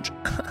disadvantage.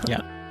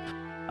 Yeah.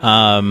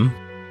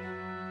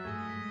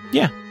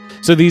 Yeah.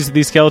 So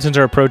these skeletons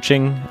are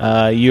approaching.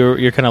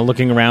 You're kind of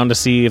looking around to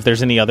see if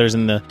there's any others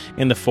in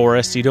the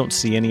forest. You don't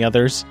see any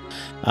others.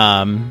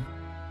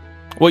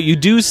 What you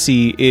do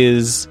see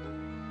is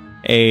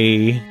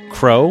a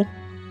crow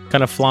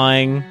kind of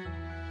flying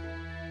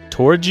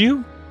towards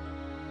you,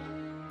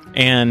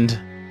 and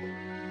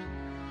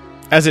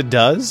as it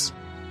does,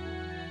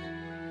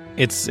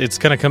 it's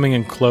kind of coming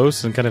in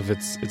close, and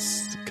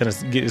it's kind of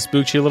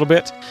spooks you a little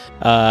bit.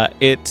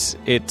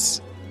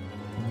 It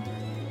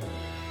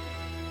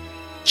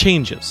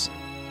changes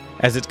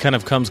as it kind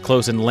of comes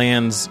close and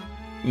lands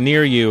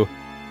near you.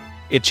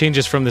 It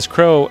changes from this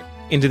crow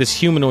into this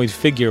humanoid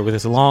figure with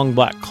this long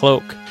black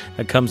cloak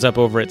that comes up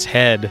over its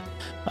head,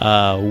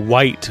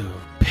 white,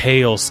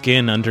 pale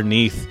skin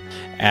underneath,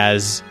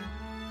 as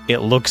it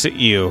looks at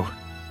you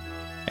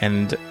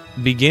and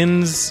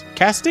begins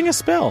casting a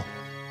spell.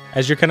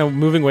 As you're kind of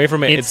moving away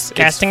from it, It's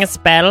casting a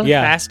spell.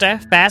 Yeah.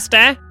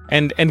 Faster.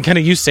 and kind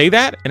of you say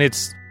that, and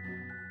it's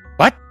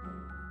what?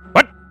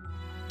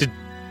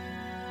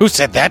 Who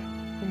said that?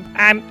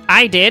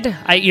 I did.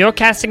 You're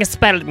casting a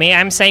spell at me.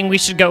 I'm saying we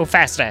should go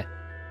faster.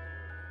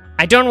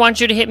 I don't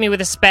want you to hit me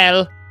with a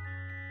spell.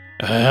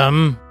 Are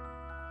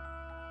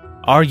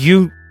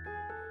you?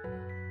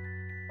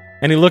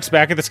 And he looks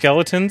back at the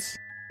skeletons.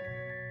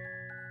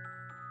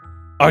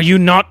 Are you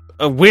not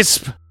a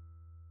wisp?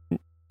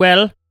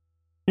 Well,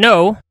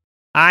 no.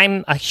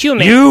 I'm a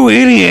human. You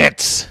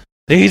idiots!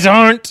 These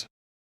aren't.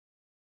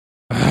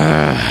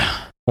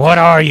 What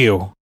are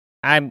you?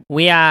 I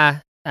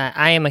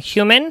am a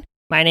human.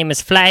 My name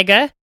is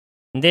Flagger.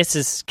 And this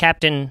is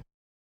Captain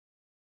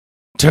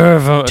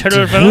Turva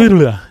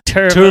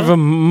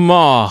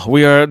Ma.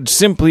 We are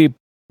simply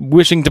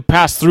wishing to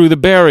pass through the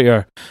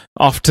barrier,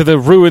 off to the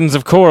ruins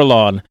of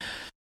Coralon.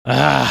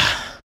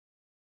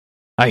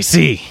 I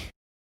see.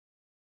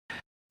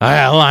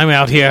 Well, I'm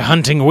out here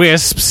hunting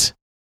wisps,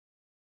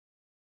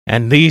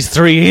 and these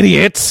 3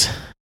 idiots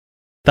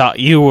thought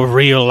you were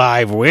real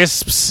live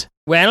wisps.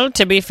 Well,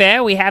 to be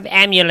fair, we have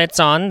amulets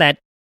on that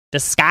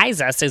disguise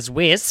us as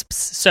wisps,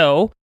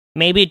 so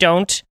maybe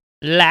don't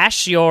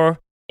lash your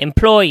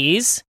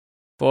employees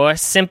for a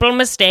simple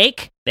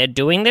mistake. They're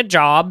doing their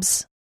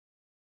jobs.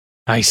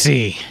 I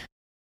see.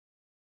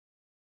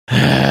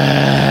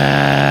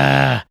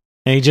 And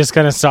he just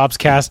kind of stops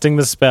casting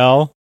the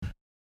spell.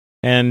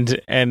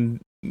 and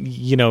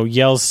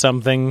yells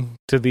something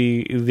to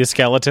the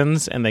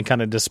skeletons, and they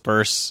kind of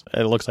disperse.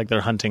 It looks like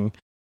they're hunting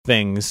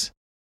things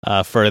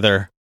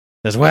further.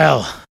 Says,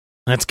 "Well,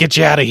 let's get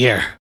you out of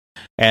here."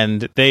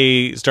 And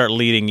they start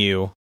leading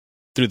you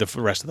through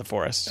the rest of the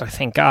forest. Oh,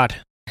 thank God.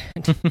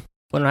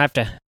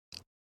 Wouldn't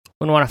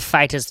want to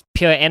fight as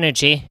pure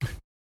energy.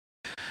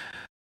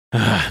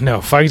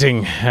 No,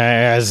 fighting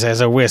as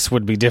a wisp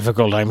would be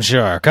difficult, I'm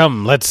sure.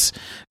 Come, let's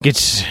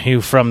get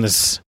you from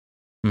this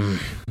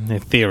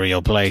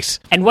ethereal place.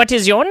 And what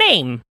is your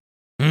name?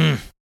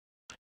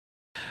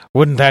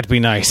 Wouldn't that be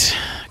nice?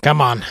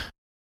 Come on.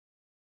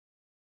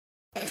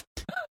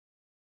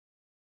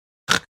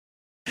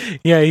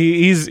 Yeah,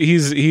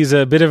 he's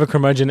a bit of a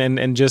curmudgeon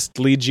and just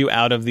leads you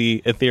out of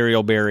the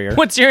ethereal barrier.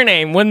 What's your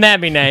name? Wouldn't that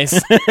be nice?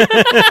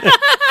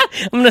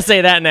 I'm going to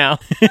say that now.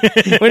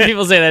 When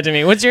people say that to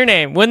me, what's your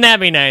name? Wouldn't that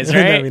be nice,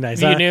 right? Wouldn't that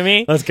be nice? You knew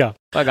me? Let's go.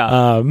 Fuck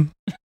off.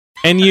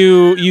 And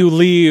you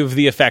leave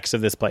the effects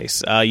of this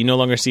place. You no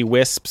longer see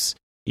wisps.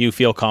 You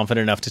feel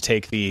confident enough to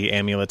take the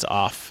amulets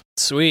off.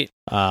 Sweet.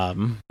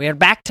 We're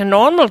back to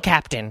normal,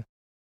 Captain.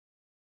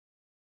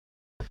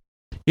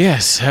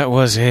 Yes, that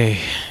was a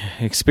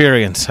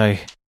experience. I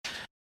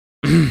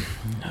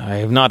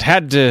have not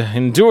had to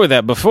endure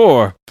that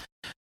before.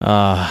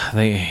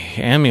 The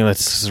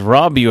amulets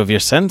rob you of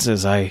your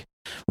senses. I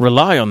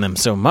rely on them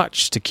so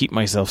much to keep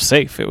myself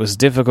safe. It was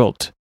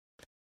difficult.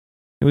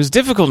 It was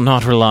difficult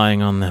not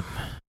relying on them.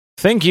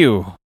 Thank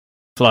you,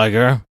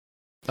 Flyger.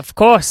 Of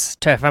course,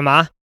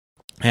 Turfama.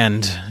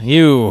 And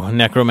you,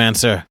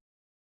 Necromancer.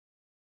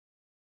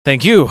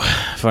 Thank you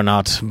for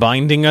not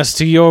binding us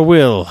to your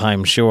will,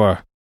 I'm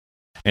sure.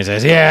 He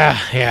says,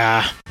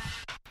 yeah.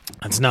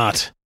 That's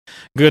not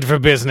good for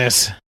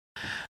business.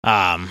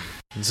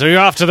 So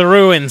you're off to the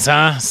ruins,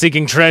 huh?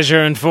 Seeking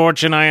treasure and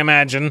fortune, I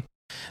imagine.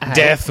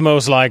 Death,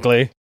 most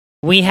likely.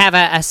 We have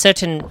a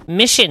certain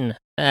mission.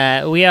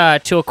 We are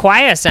to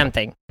acquire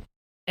something.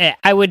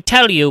 I would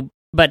tell you,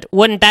 but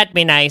wouldn't that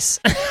be nice?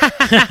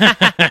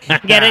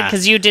 Get it?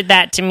 Because you did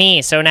that to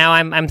me, so now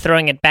I'm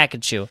throwing it back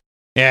at you.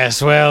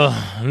 Yes, well,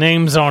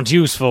 names aren't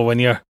useful when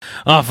you're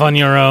off on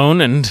your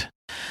own, and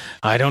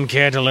I don't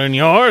care to learn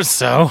yours,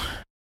 so...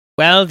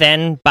 Well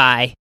then,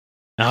 bye.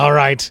 All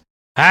right.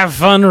 Have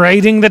fun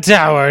raiding the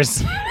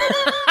towers.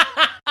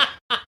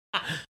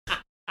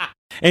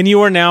 And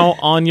you are now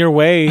on your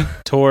way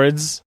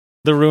towards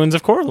the ruins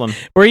of Corlin.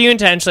 Were you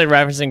intentionally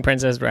referencing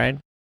Princess Bride?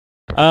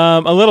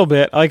 A little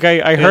bit. Like,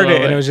 I heard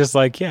it, and it was just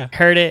like, yeah.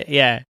 Heard it?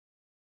 Yeah.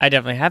 I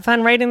definitely have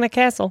fun raiding the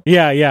castle.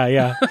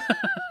 Yeah.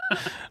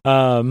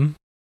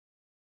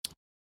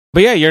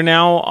 But yeah, you're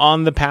now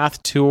on the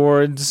path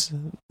towards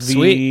the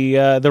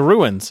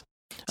ruins.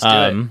 Let's do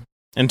it.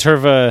 And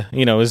Turva,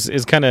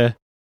 is kind of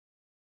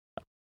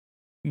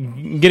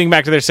getting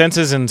back to their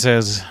senses and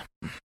says,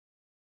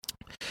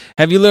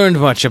 "Have you learned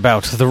much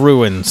about the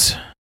ruins?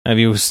 Have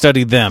you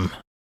studied them?"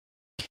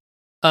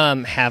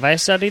 Have I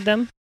studied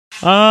them?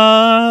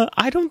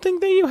 I don't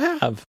think that you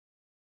have.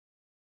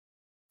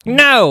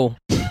 No.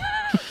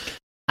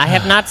 I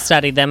have not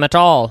studied them at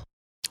all.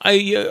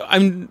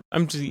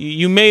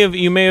 You may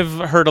have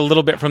heard a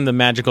little bit from the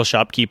magical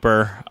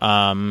shopkeeper.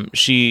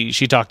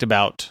 She talked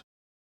about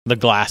the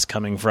glass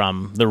coming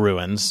from the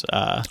ruins.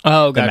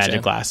 Gotcha. The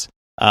magic glass.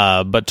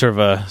 But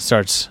Turva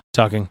starts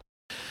talking.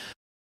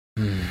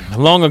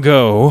 Long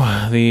ago,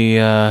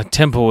 the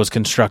temple was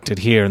constructed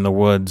here in the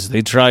woods.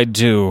 They tried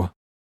to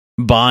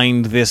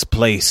bind this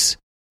place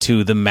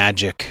to the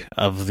magic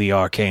of the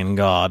arcane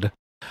god.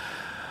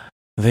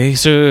 They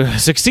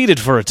succeeded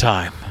for a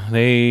time.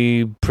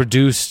 They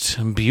produced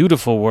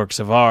beautiful works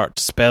of art,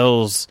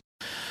 spells,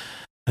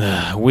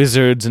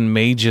 wizards and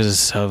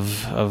mages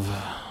of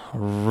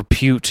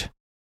repute.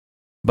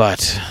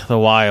 But the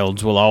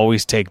wilds will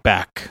always take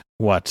back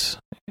what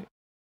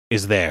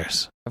is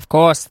theirs. Of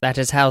course, that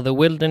is how the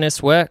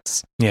wilderness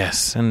works.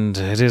 Yes, and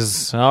it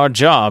is our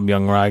job,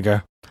 young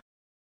Ryger.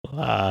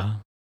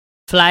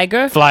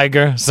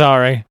 Flyger,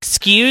 sorry.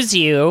 Excuse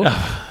you.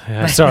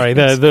 Sorry,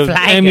 the Flyger.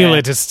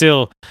 amulet is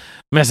still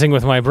messing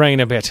with my brain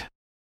a bit.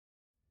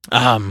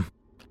 Where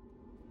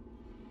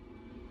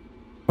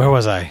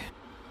was I?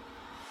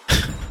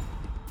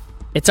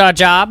 It's our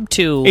job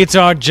to... It's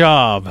our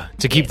job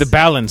to keep the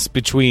balance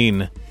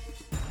between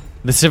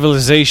the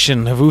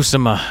civilization of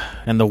Usama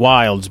and the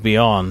wilds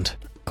beyond.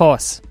 Of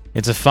course.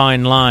 It's a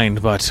fine line,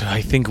 but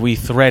I think we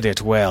thread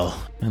it well,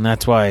 and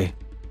that's why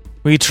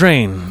we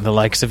train the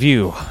likes of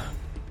you.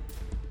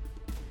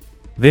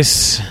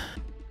 This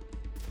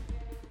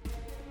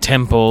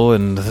temple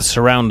and the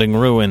surrounding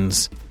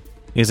ruins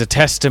is a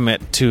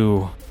testament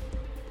to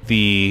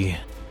the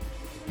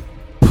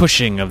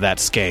pushing of that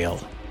scale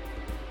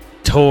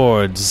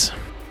towards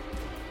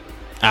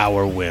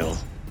our will,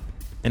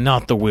 and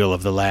not the will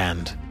of the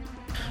land.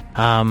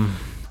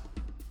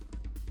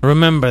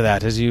 Remember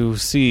that as you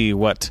see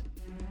what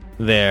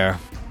their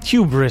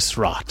hubris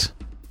wrought.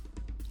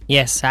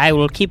 Yes, I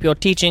will keep your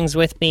teachings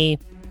with me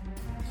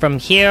from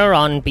here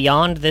on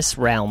beyond this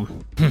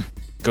realm.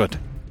 Good.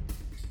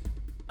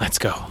 Let's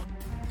go.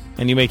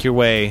 And you make your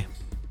way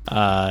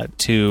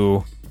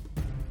to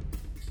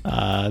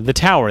the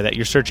tower that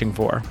you're searching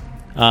for.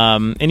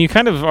 And you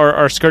kind of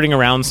are skirting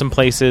around some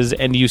places,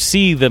 and you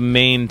see the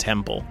main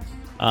temple.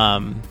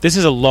 This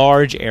is a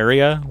large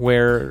area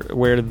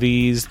where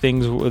these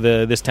things,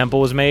 this temple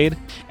was made,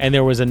 and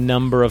there was a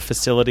number of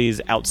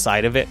facilities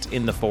outside of it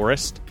in the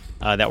forest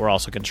that were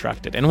also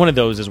constructed. And one of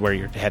those is where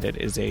you're headed,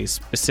 is a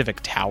specific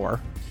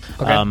tower.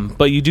 Okay.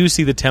 But you do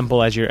see the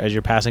temple as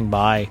you're passing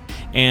by,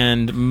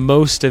 and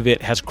most of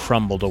it has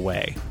crumbled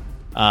away.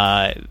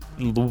 From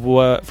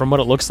what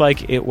it looks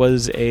like, it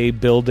was a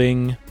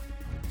building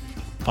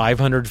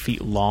 500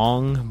 feet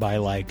long by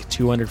like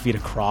 200 feet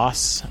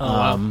across,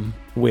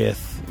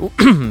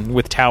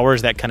 with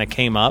towers that kind of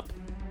came up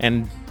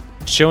and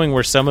showing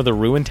where some of the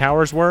ruined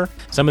towers were.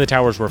 Some of the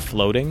towers were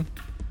floating.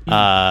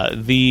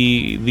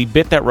 The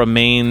bit that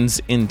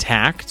remains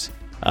intact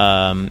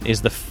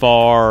is the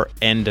far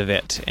end of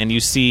it, and you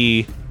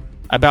see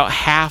about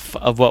half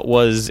of what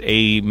was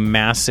a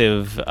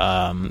massive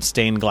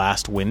stained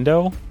glass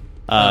window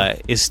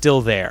is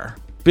still there.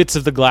 Bits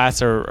of the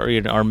glass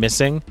are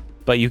missing,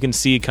 but you can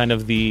see kind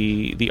of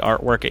the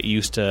artwork it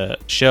used to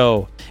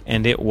show,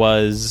 and it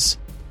was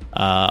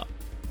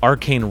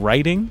arcane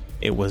writing,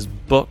 it was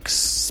books,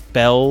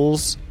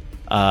 spells,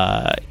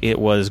 it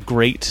was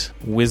great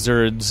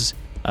wizards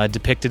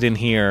depicted in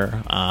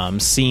here,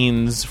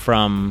 scenes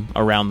from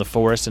around the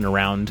forest and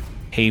around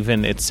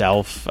Haven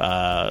itself,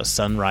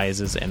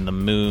 sunrises and the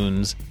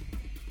moons.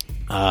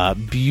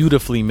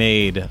 Beautifully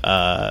made,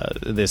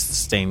 this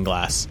stained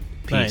glass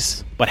piece,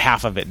 nice. But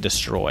half of it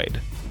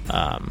destroyed.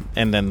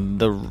 And then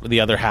the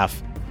other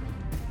half,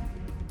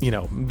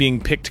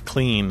 being picked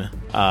clean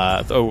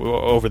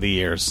over the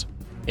years.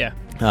 Yeah.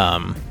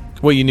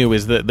 What you knew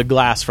is that the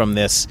glass from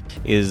this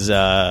is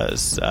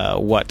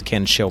what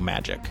can show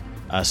magic.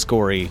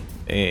 Scory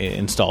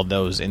installed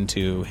those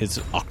into his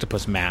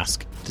octopus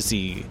mask to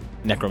see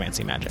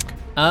necromancy magic.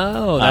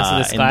 Oh, that's what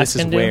this glass and this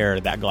can is do? where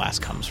that glass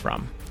comes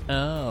from.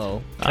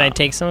 Oh. Can I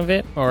take some of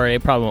it, or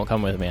it probably won't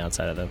come with me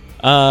outside of them?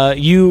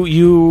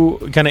 You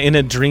kind of in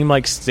a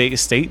dreamlike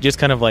state, just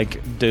kind of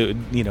like,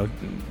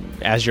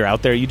 as you're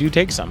out there, you do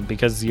take some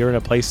because you're in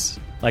a place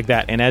like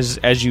that. And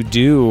as you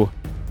do,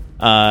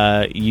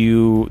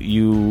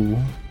 you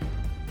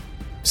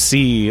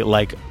see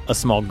like a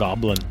small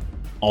goblin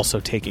also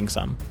taking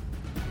some.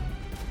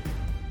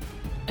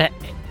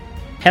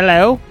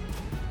 Hello?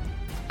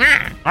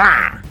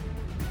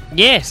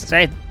 Yes,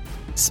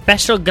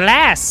 special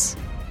glass.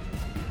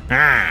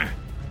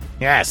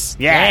 Yes.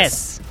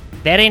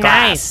 Very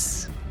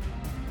nice.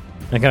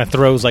 And it kind of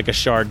throws like a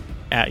shard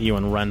at you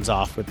and runs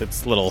off with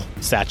its little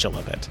satchel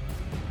of it.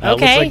 Okay. It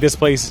looks like this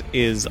place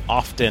is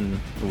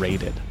often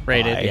raided.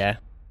 Yeah.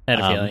 I had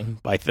a feeling.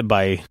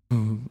 By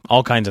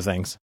all kinds of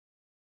things.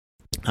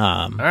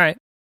 All right.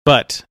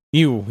 But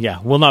you,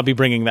 will not be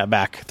bringing that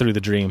back through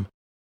the dream.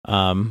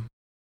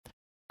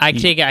 I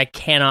take it I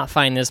cannot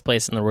find this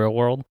place in the real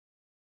world.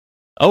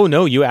 Oh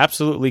no, you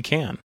absolutely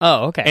can.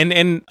 Oh, okay.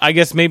 And I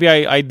guess maybe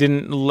I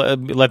didn't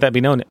let that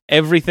be known.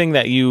 Everything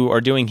that you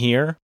are doing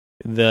here,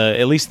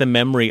 at least the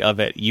memory of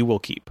it, you will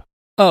keep.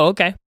 Oh,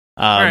 okay.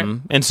 All right.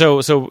 And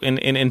so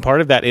in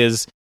part of that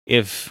is,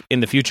 if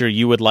in the future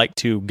you would like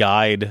to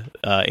guide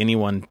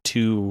anyone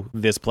to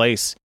this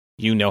place,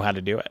 you know how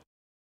to do it.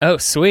 Oh,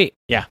 sweet.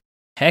 Yeah.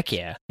 Heck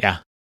yeah. Yeah.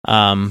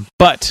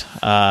 But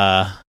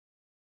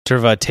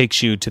Turva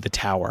takes you to the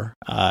tower,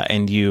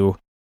 and you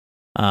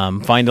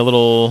find a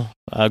little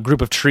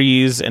group of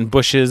trees and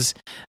bushes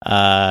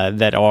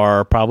that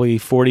are probably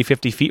 40,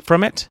 50 feet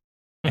from it,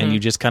 and you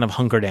just kind of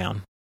hunker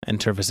down. And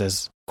Turva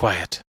says,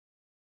 "Quiet."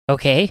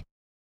 Okay.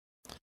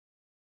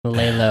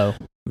 Lay low.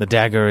 The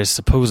dagger is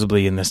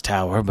supposedly in this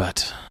tower,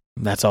 but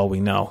that's all we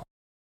know.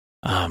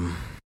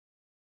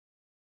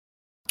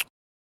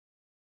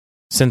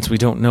 Since we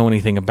don't know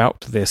anything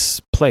about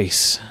this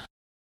place,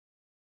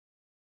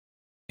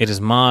 it is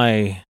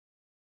my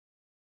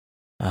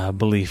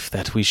belief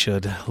that we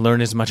should learn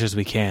as much as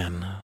we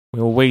can.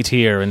 We'll wait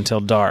here until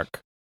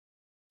dark,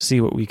 see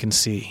what we can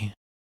see.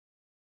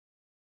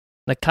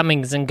 The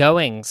comings and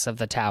goings of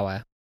the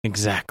tower.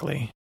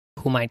 Exactly.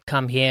 Who might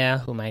come here,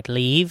 who might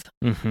leave.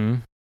 Mm-hmm.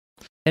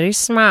 Very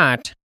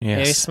smart. Yes.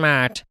 Very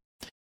smart.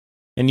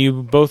 And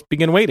you both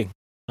begin waiting.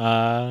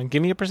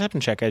 Give me a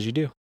perception check as you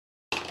do.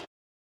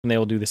 And they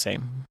will do the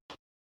same.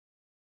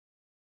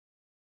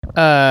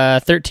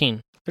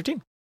 13.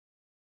 13.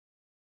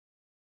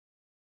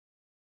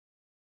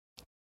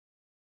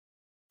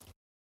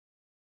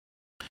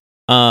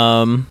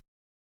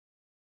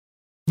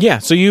 Yeah,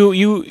 so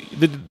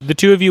the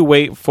two of you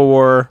wait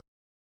for,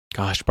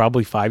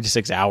 probably 5 to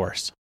 6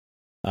 hours,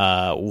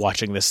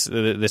 watching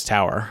this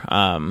tower.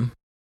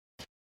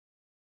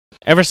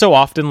 Ever so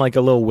often, like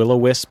a little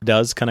will-o-wisp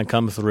does kind of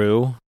come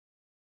through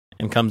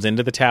and comes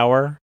into the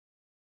tower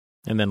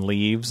and then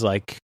leaves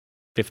like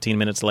 15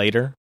 minutes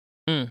later.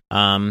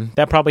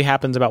 That probably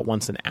happens about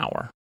once an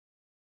hour.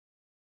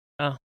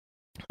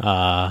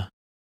 Oh.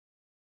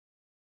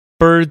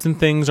 Birds and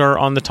things are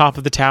on the top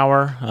of the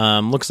tower.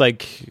 Looks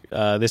like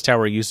this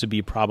tower used to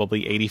be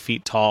probably 80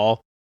 feet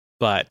tall,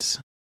 but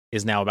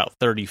is now about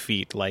 30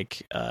 feet,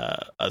 like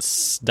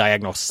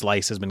diagonal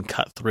slice has been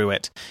cut through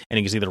it, and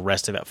you can see the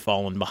rest of it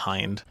fallen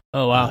behind.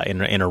 Oh, wow.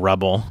 In a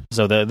rubble.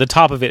 So the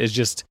top of it is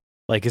just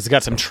like it's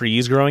got some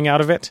trees growing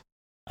out of it,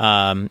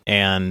 and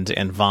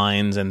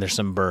vines, and there's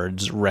some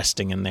birds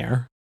resting in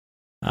there.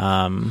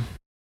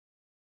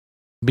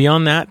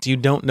 Beyond that, you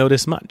don't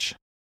notice much.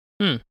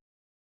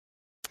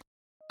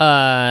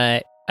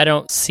 I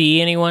don't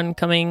see anyone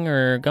coming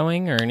or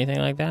going or anything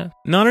like that.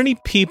 Not any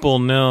people,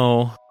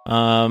 no.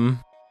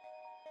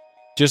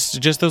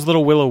 Just those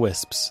little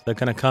will-o-wisps that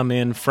kind of come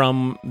in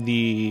from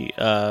the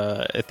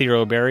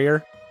ethereal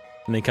barrier,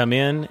 and they come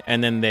in,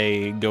 and then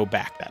they go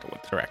back that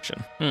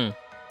direction.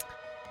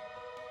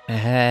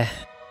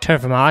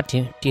 Turvamar,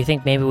 do you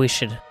think maybe we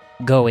should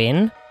go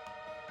in?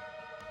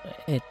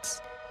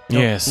 It's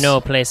no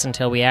place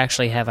until we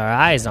actually have our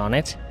eyes on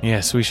it.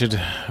 Yes, we should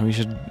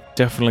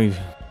definitely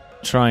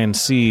try and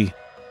see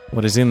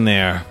what is in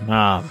there.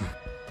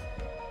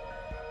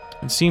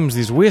 It seems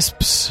these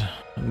wisps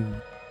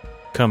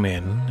come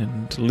in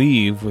and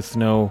leave with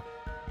no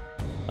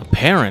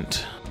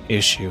apparent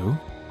issue.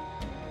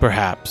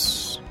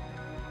 Perhaps.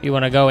 You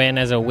want to go in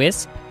as a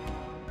wisp?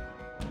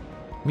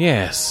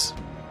 Yes,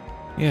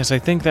 I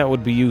think that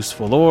would be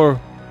useful. Or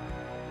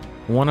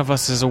one of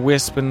us is a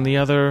wisp and the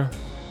other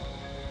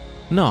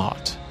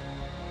not.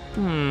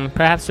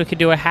 Perhaps we could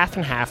do a half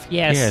and half,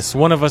 yes. Yes,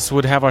 one of us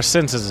would have our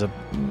senses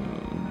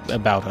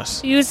about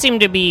us. You seem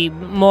to be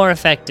more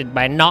affected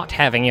by not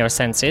having your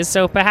senses,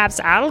 so perhaps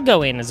I'll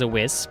go in as a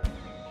wisp.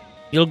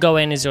 You'll go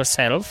in as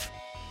yourself.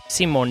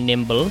 Seem more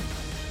nimble.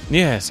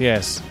 Yes.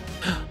 Yes.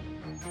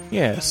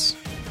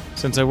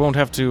 Since I won't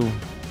have to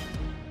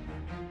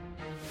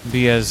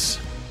be as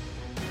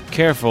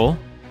careful,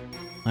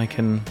 I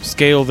can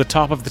scale the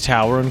top of the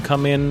tower and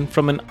come in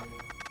from an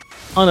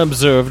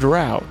unobserved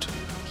route.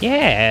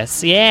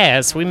 Yes,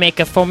 we make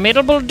a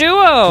formidable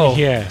duo.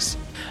 Yes.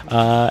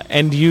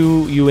 And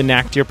you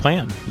enact your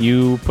plan.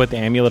 You put the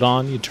amulet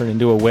on, you turn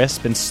into a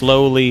wisp, and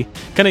slowly,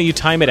 kind of you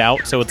time it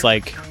out, so it's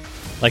like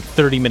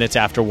 30 minutes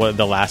after what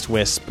the last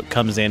wisp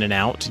comes in and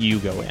out, you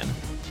go in.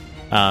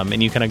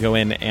 And you kind of go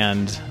in,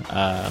 and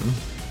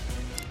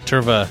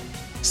Turva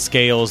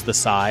scales the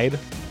side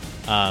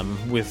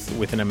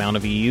with an amount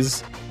of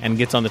ease and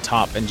gets on the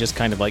top and just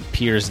kind of like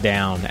peers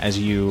down as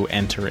you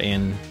enter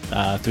in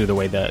through the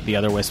way the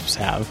other wisps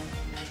have.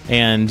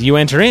 And you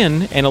enter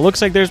in, and it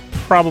looks like there's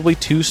probably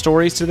 2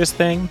 stories to this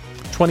thing,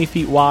 20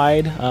 feet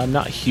wide,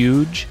 not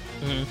huge.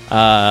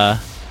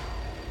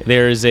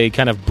 There's a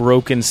kind of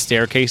broken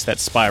staircase that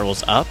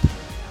spirals up,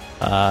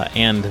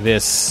 and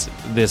this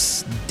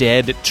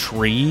dead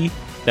tree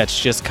that's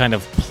just kind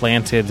of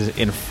planted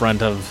in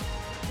front of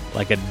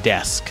like a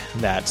desk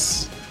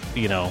that's,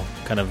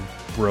 kind of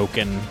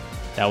broken,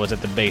 that was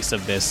at the base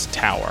of this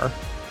tower.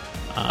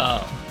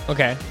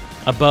 Okay.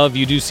 Above,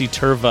 you do see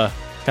Turva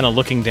kind of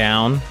looking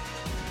down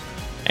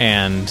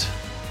and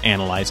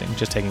analyzing,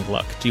 just taking a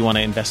look. Do you want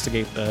to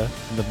investigate the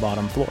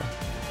bottom floor?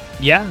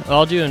 Yeah,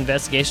 I'll do an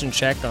investigation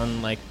check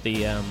on like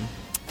the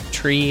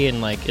tree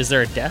and like, is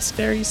there a desk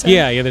there? You said?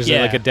 Yeah. There's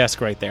like a desk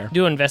right there.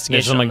 Do an investigation.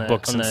 There's some on like the,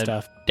 books on and the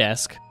stuff.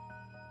 Desk.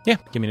 Yeah,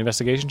 give me an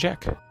investigation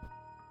check.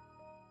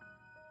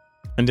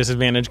 And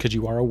disadvantage because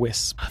you are a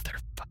wisp.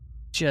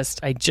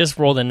 I just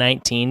rolled a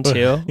 19 too,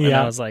 and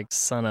Yeah. I was like,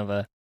 son of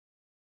a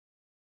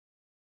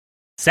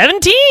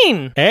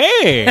 17.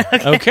 Hey,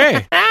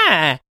 okay.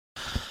 Ah.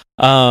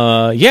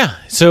 Yeah.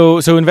 So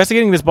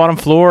investigating this bottom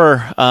floor,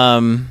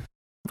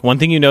 one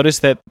thing you notice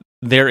that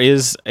there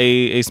is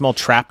a small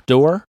trap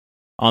door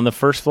on the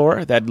first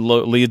floor that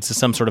leads to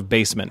some sort of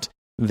basement.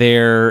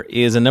 There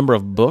is a number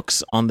of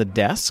books on the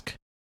desk,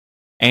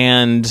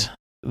 and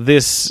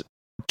this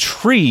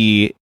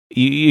tree,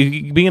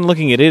 you begin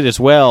looking at it as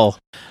well,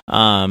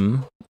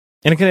 and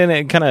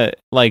it kind of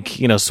like,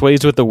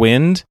 sways with the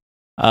wind.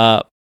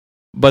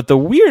 But the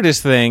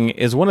weirdest thing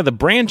is one of the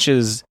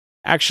branches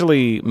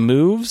actually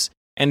moves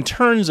and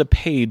turns a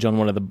page on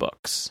one of the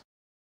books.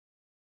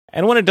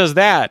 And when it does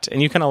that,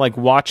 and you kind of like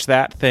watch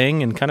that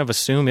thing and kind of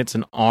assume it's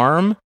an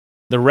arm,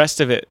 the rest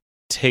of it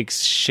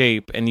takes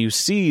shape, and you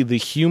see the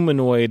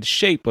humanoid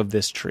shape of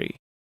this tree.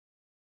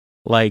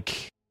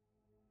 Like,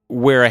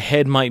 where a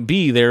head might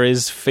be, there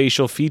is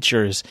facial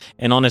features,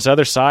 and on its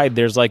other side,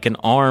 there's like an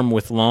arm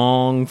with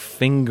long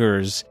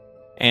fingers,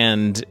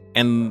 and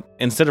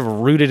instead of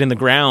rooted in the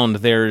ground,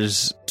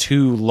 there's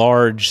 2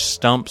 large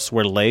stumps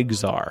where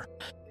legs are.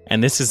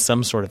 And this is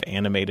some sort of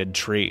animated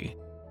tree.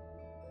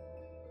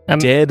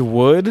 Dead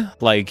wood,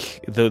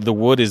 like the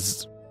wood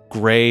is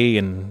gray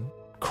and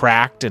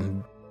cracked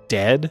and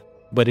dead,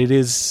 but it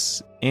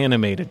is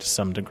animated to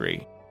some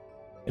degree.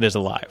 It is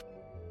alive,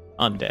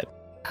 undead.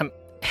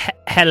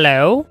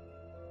 Hello?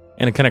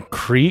 And it kind of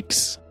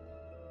creaks,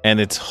 and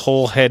its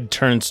whole head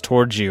turns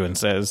towards you and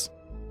says,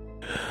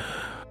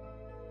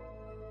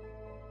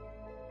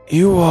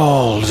 "You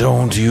all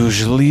don't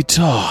usually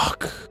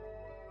talk."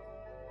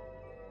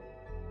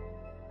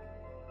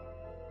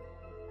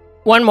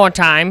 One more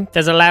time.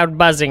 There's a loud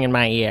buzzing in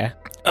my ear.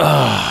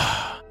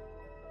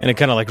 And it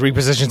kind of like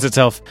repositions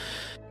itself.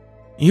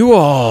 You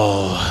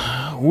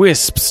all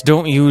wisps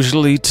don't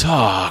usually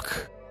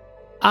talk.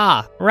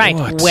 Ah, right.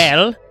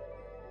 What?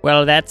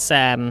 Well, that's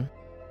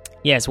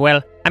yes.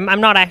 Well, I'm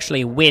not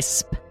actually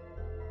wisp.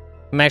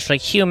 I'm actually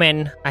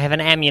human. I have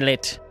an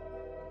amulet.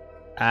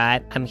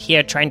 I'm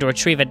here trying to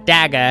retrieve a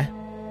dagger.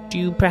 Do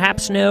you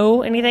perhaps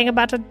know anything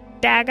about a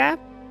dagger?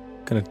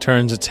 Kind of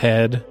turns its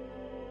head.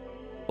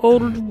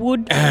 Old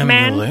wood man?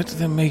 Amulet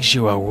that makes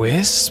you a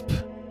wisp?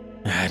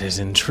 That is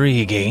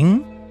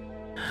intriguing.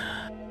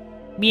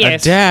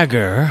 Yes. A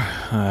dagger?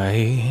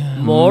 I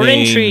More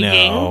may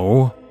intriguing.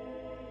 know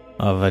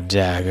of a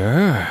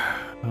dagger.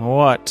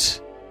 What?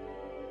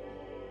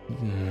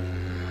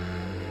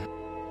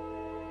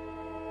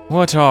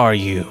 What are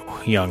you,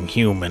 young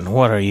human?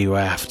 What are you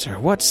after?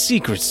 What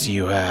secrets do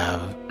you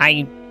have?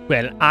 I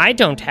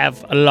don't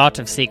have a lot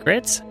of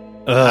secrets.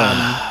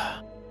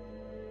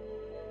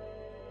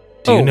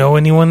 Do you know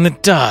anyone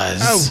that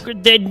does?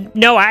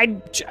 No, I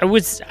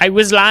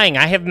was lying.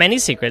 I have many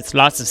secrets,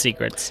 lots of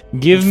secrets.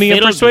 Give me a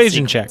Filled with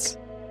persuasion check.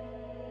 secrets.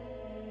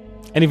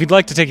 And if you'd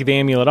like to take the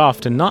amulet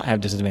off to not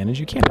have disadvantage,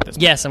 you can at this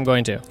point. Yes, I'm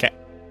going to. Okay.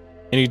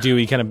 And you do,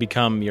 you kind of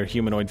become your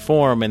humanoid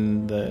form,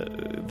 and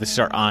they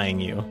start eyeing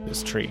you,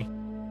 this tree.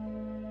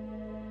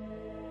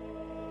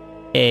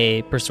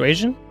 A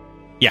persuasion?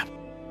 Yeah.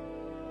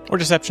 Or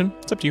deception.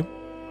 It's up to you.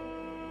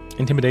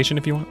 Intimidation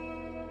if you want.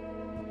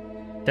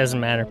 Doesn't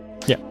matter.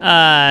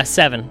 Yeah.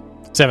 7.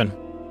 7.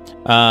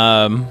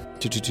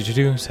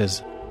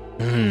 Says,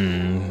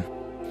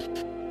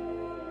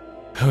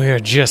 we are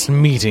just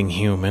meeting,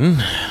 human.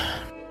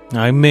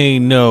 I may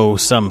know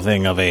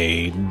something of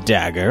a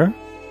dagger,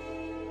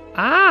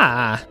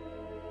 Ah,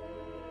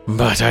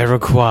 but I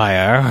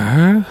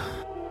require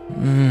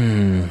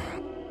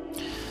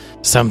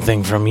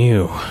something from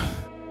you.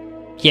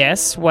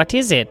 yes, what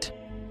is it?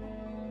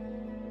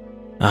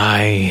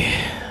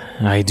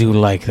 I do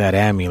like that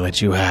amulet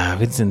you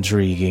have. It's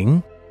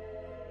intriguing.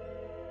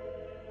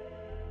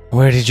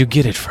 Where did you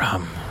get it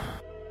from?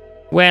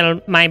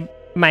 Well, my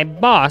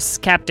boss,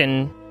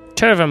 Captain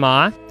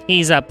Turvamar,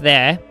 he's up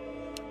there.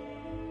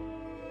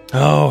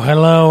 Oh,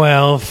 hello,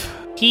 elf.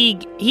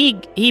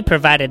 He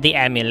provided the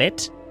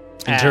amulet.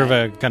 And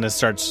Turva kind of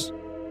starts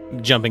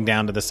jumping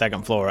down to the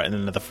second floor and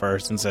then to the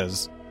first and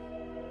says,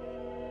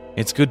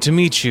 "It's good to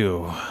meet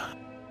you,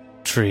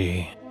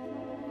 Tree."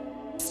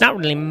 It's not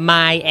really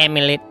my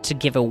amulet to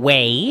give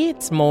away.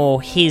 It's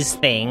more his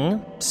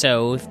thing.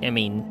 So, I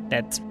mean,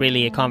 that's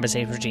really a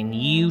conversation between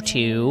you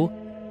two.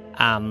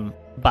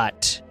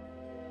 But,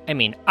 I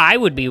mean, I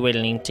would be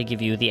willing to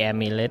give you the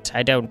amulet.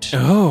 I don't...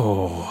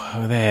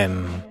 Oh,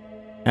 then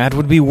that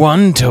would be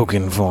one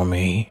token for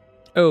me.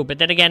 Oh, but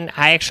then again,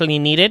 I actually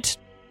need it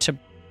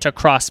to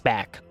cross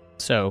back.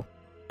 So,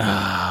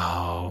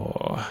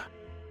 Oh,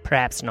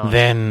 perhaps not.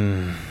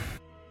 then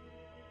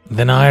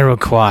I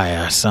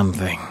require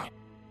something.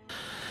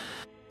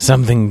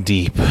 Something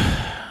deep.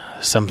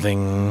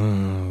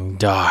 Something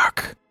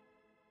dark.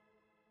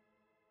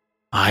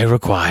 I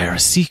require a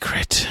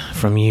secret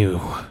from you.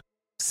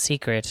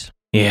 Secret.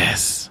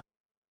 Yes.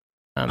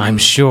 I'm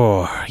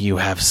sure you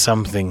have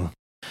something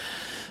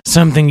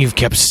you've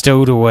kept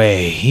stowed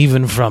away,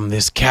 even from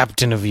this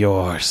captain of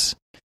yours.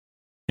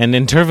 And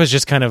then Turva's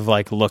just kind of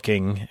like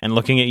looking at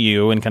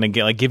you and kind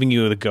of giving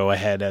you the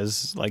go-ahead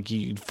as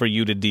for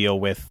you to deal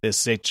with this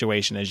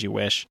situation as you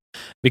wish.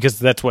 Because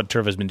that's what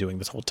Turva's been doing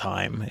this whole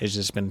time. It's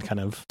just been kind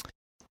of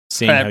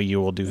seeing how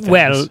you will do things.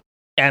 Well,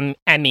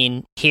 I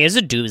mean, here's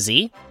a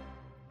doozy.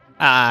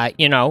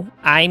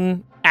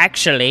 I'm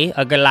actually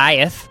a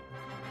Goliath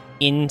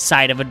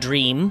inside of a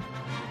dream.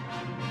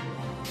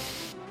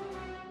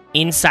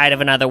 Inside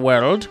of another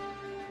world.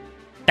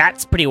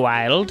 That's pretty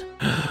wild.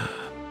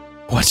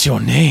 What's your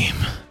name?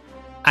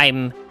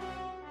 I'm...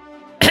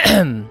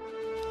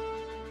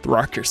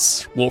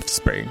 Thrakis,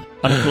 Wolfsbane,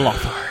 and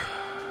Glothar.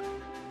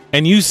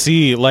 And you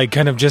see,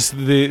 kind of just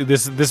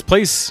this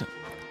place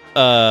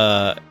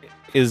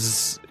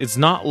it's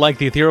not like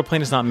the ethereal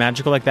plane, it's not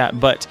magical like that,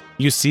 but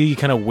you see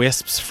kind of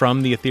wisps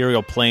from the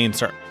ethereal plane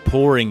start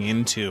pouring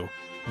into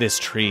this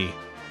tree.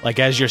 Like,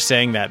 as you're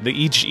saying that,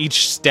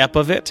 each step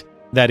of it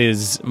that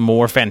is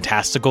more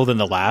fantastical than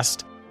the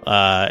last,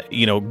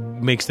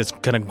 makes this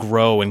kind of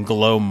grow and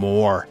glow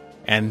more.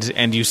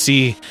 And you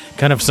see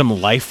kind of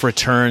some life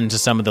return to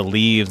some of the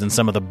leaves and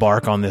some of the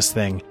bark on this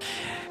thing.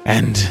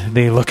 And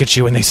they look at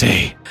you and they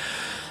say,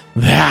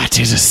 "That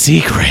is a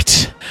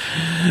secret.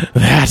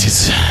 That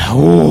is...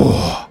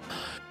 Oh,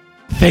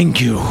 thank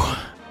you."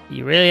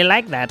 You really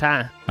like that,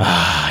 huh?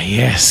 Ah,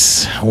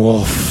 yes,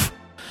 Wolf.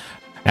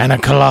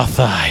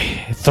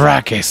 Anakalothai,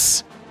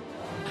 Thrakis.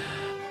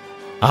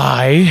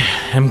 I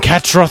am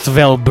Katroth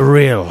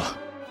Velbril.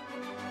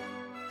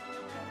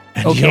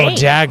 And Okay. your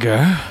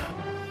dagger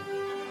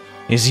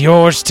is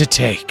yours to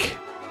take.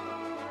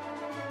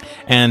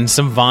 And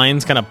some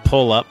vines kind of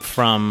pull up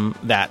from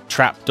that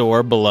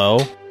trapdoor below.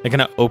 They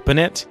kind of open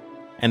it,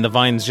 and the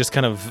vines just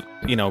kind of,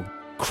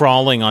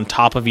 crawling on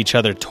top of each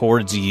other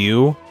towards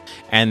you.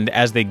 And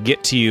as they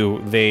get to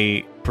you,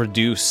 they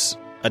produce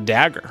a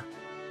dagger.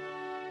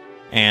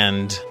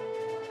 And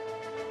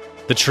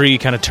the tree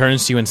kind of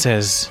turns to you and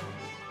says,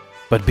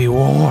 "But be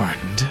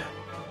warned.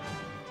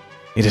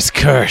 It is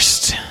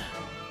cursed.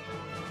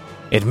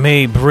 It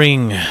may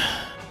bring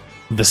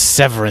the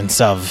severance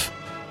of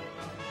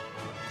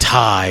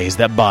ties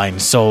that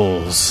bind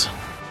souls.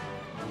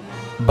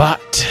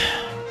 But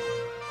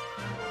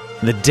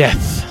the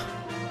death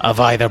of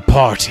either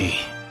party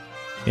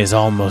is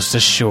almost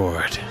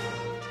assured."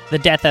 The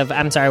death of...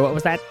 I'm sorry, what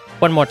was that?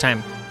 One more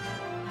time.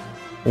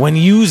 When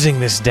using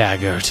this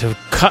dagger to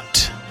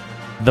cut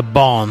the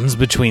bonds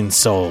between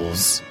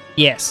souls,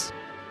 Yes.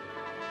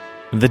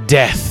 the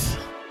death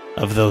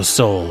of those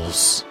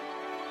souls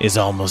is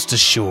almost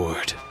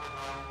assured.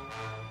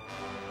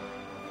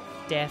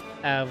 Death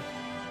of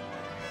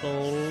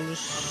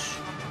souls.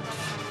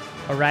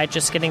 Alright,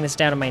 just getting this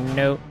down in my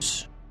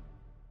notes.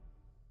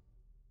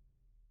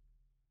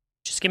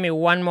 Just give me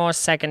one more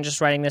second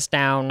just writing this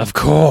down. Of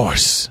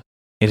course.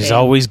 It is Okay.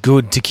 always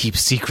good to keep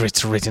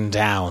secrets written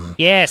down.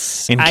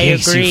 Yes, In I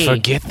case agree. you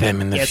forget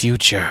them in the Yes.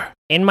 future.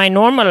 In my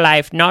normal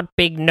life, not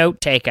big note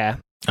taker,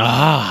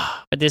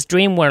 Ah, but this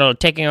dream world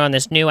taking on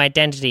this new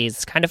identity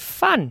is kind of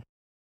fun.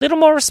 Little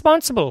more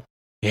responsible.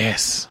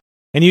 yes.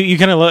 And you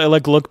kind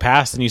of look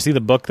past and you see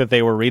the book that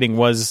they were reading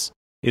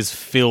is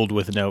filled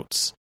with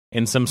notes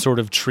in some sort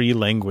of tree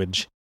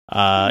language.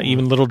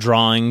 Even little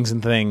drawings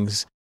and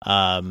things.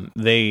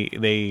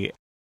 They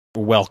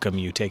welcome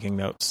you taking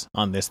notes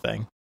on this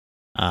thing.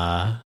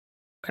 And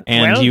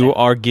Well, you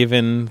are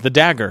given the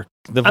dagger.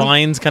 The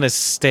vines kind of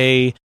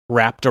stay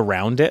wrapped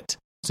around it,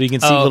 so you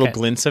can see Oh, little okay.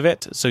 glints of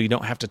it, so you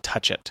don't have to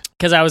touch it.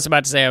 because I was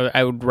about to say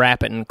I would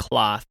wrap it in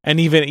cloth. And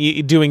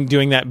even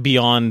doing that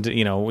beyond,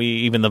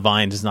 even the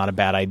vines is not a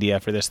bad idea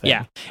for this thing.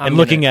 Yeah, And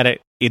looking at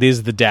it, it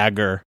is the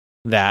dagger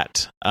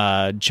that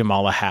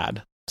Jamala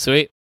had.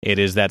 Sweet. It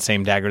is that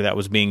same dagger that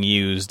was being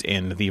used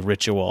in the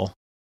ritual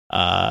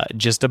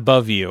just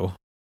above you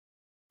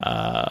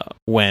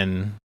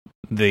when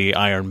the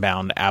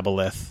ironbound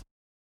aboleth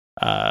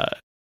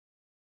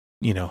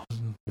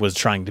was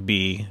trying to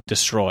be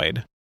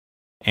destroyed.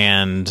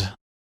 And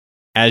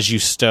as you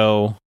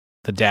stow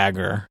the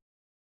dagger,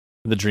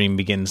 the dream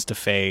begins to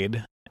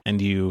fade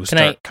and you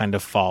start kind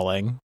of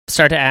falling.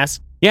 Start to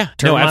ask Yeah,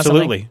 no, Tervamar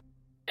absolutely.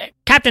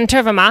 Captain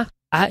Tervamar.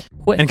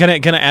 And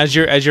kind of as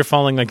you're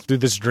falling like through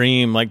this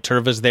dream, like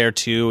Turva's there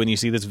too, and you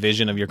see this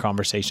vision of your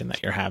conversation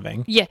that you're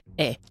having. Yeah,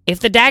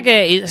 if the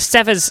dagger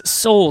severs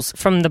souls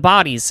from the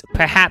bodies,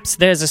 perhaps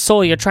there's a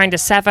soul you're trying to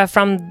sever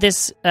from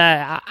this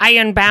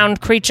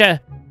iron-bound creature.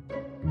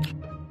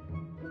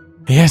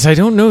 Yes, I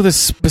don't know the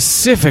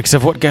specifics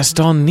of what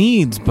Gaston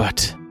needs,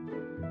 but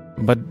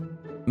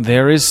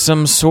there is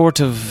some sort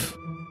of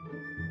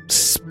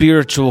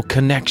spiritual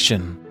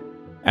connection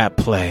at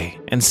play,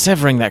 and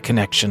severing that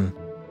connection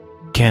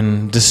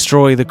can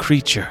destroy the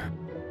creature.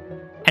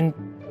 And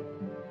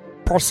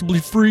Possibly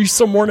free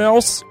someone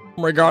else?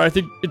 Oh my god, I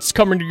think it's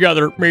coming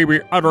together.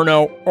 Maybe. I don't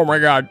know. Oh my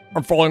god,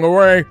 I'm falling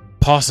away.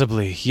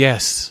 Possibly,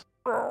 yes.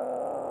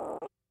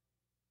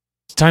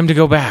 It's time to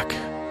go back.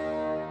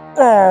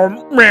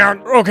 Oh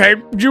man, okay.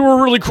 You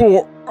were really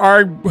cool.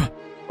 Are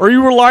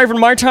you alive in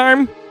my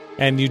time?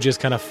 And you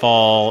just kind of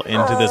fall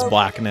into this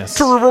blackness.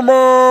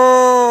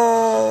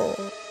 Tervamar!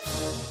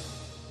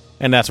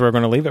 And that's where we're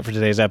going to leave it for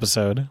today's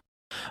episode.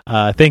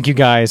 Thank you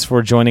guys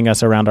for joining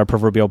us around our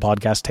proverbial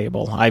podcast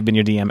table. I've been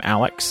your DM,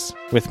 Alex.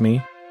 With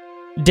me,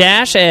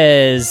 Dash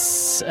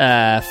as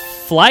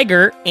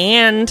Fliger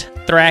and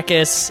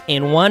Thrakis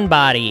in one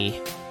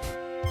body.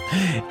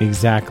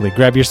 exactly.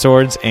 Grab your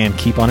swords and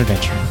keep on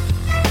adventuring.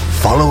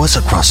 Follow us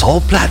across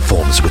all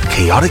platforms with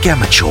Chaotic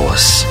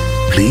Amateurs.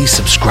 Please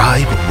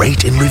subscribe,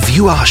 rate, and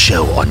review our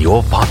show on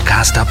your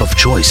podcast app of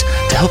choice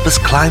to help us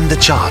climb the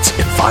charts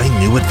and find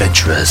new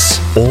adventurers.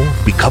 Or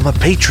become a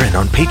patron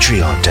on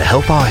Patreon to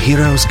help our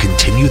heroes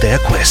continue their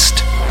quest.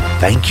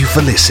 Thank you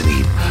for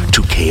listening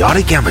to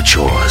Chaotic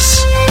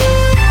Amateurs.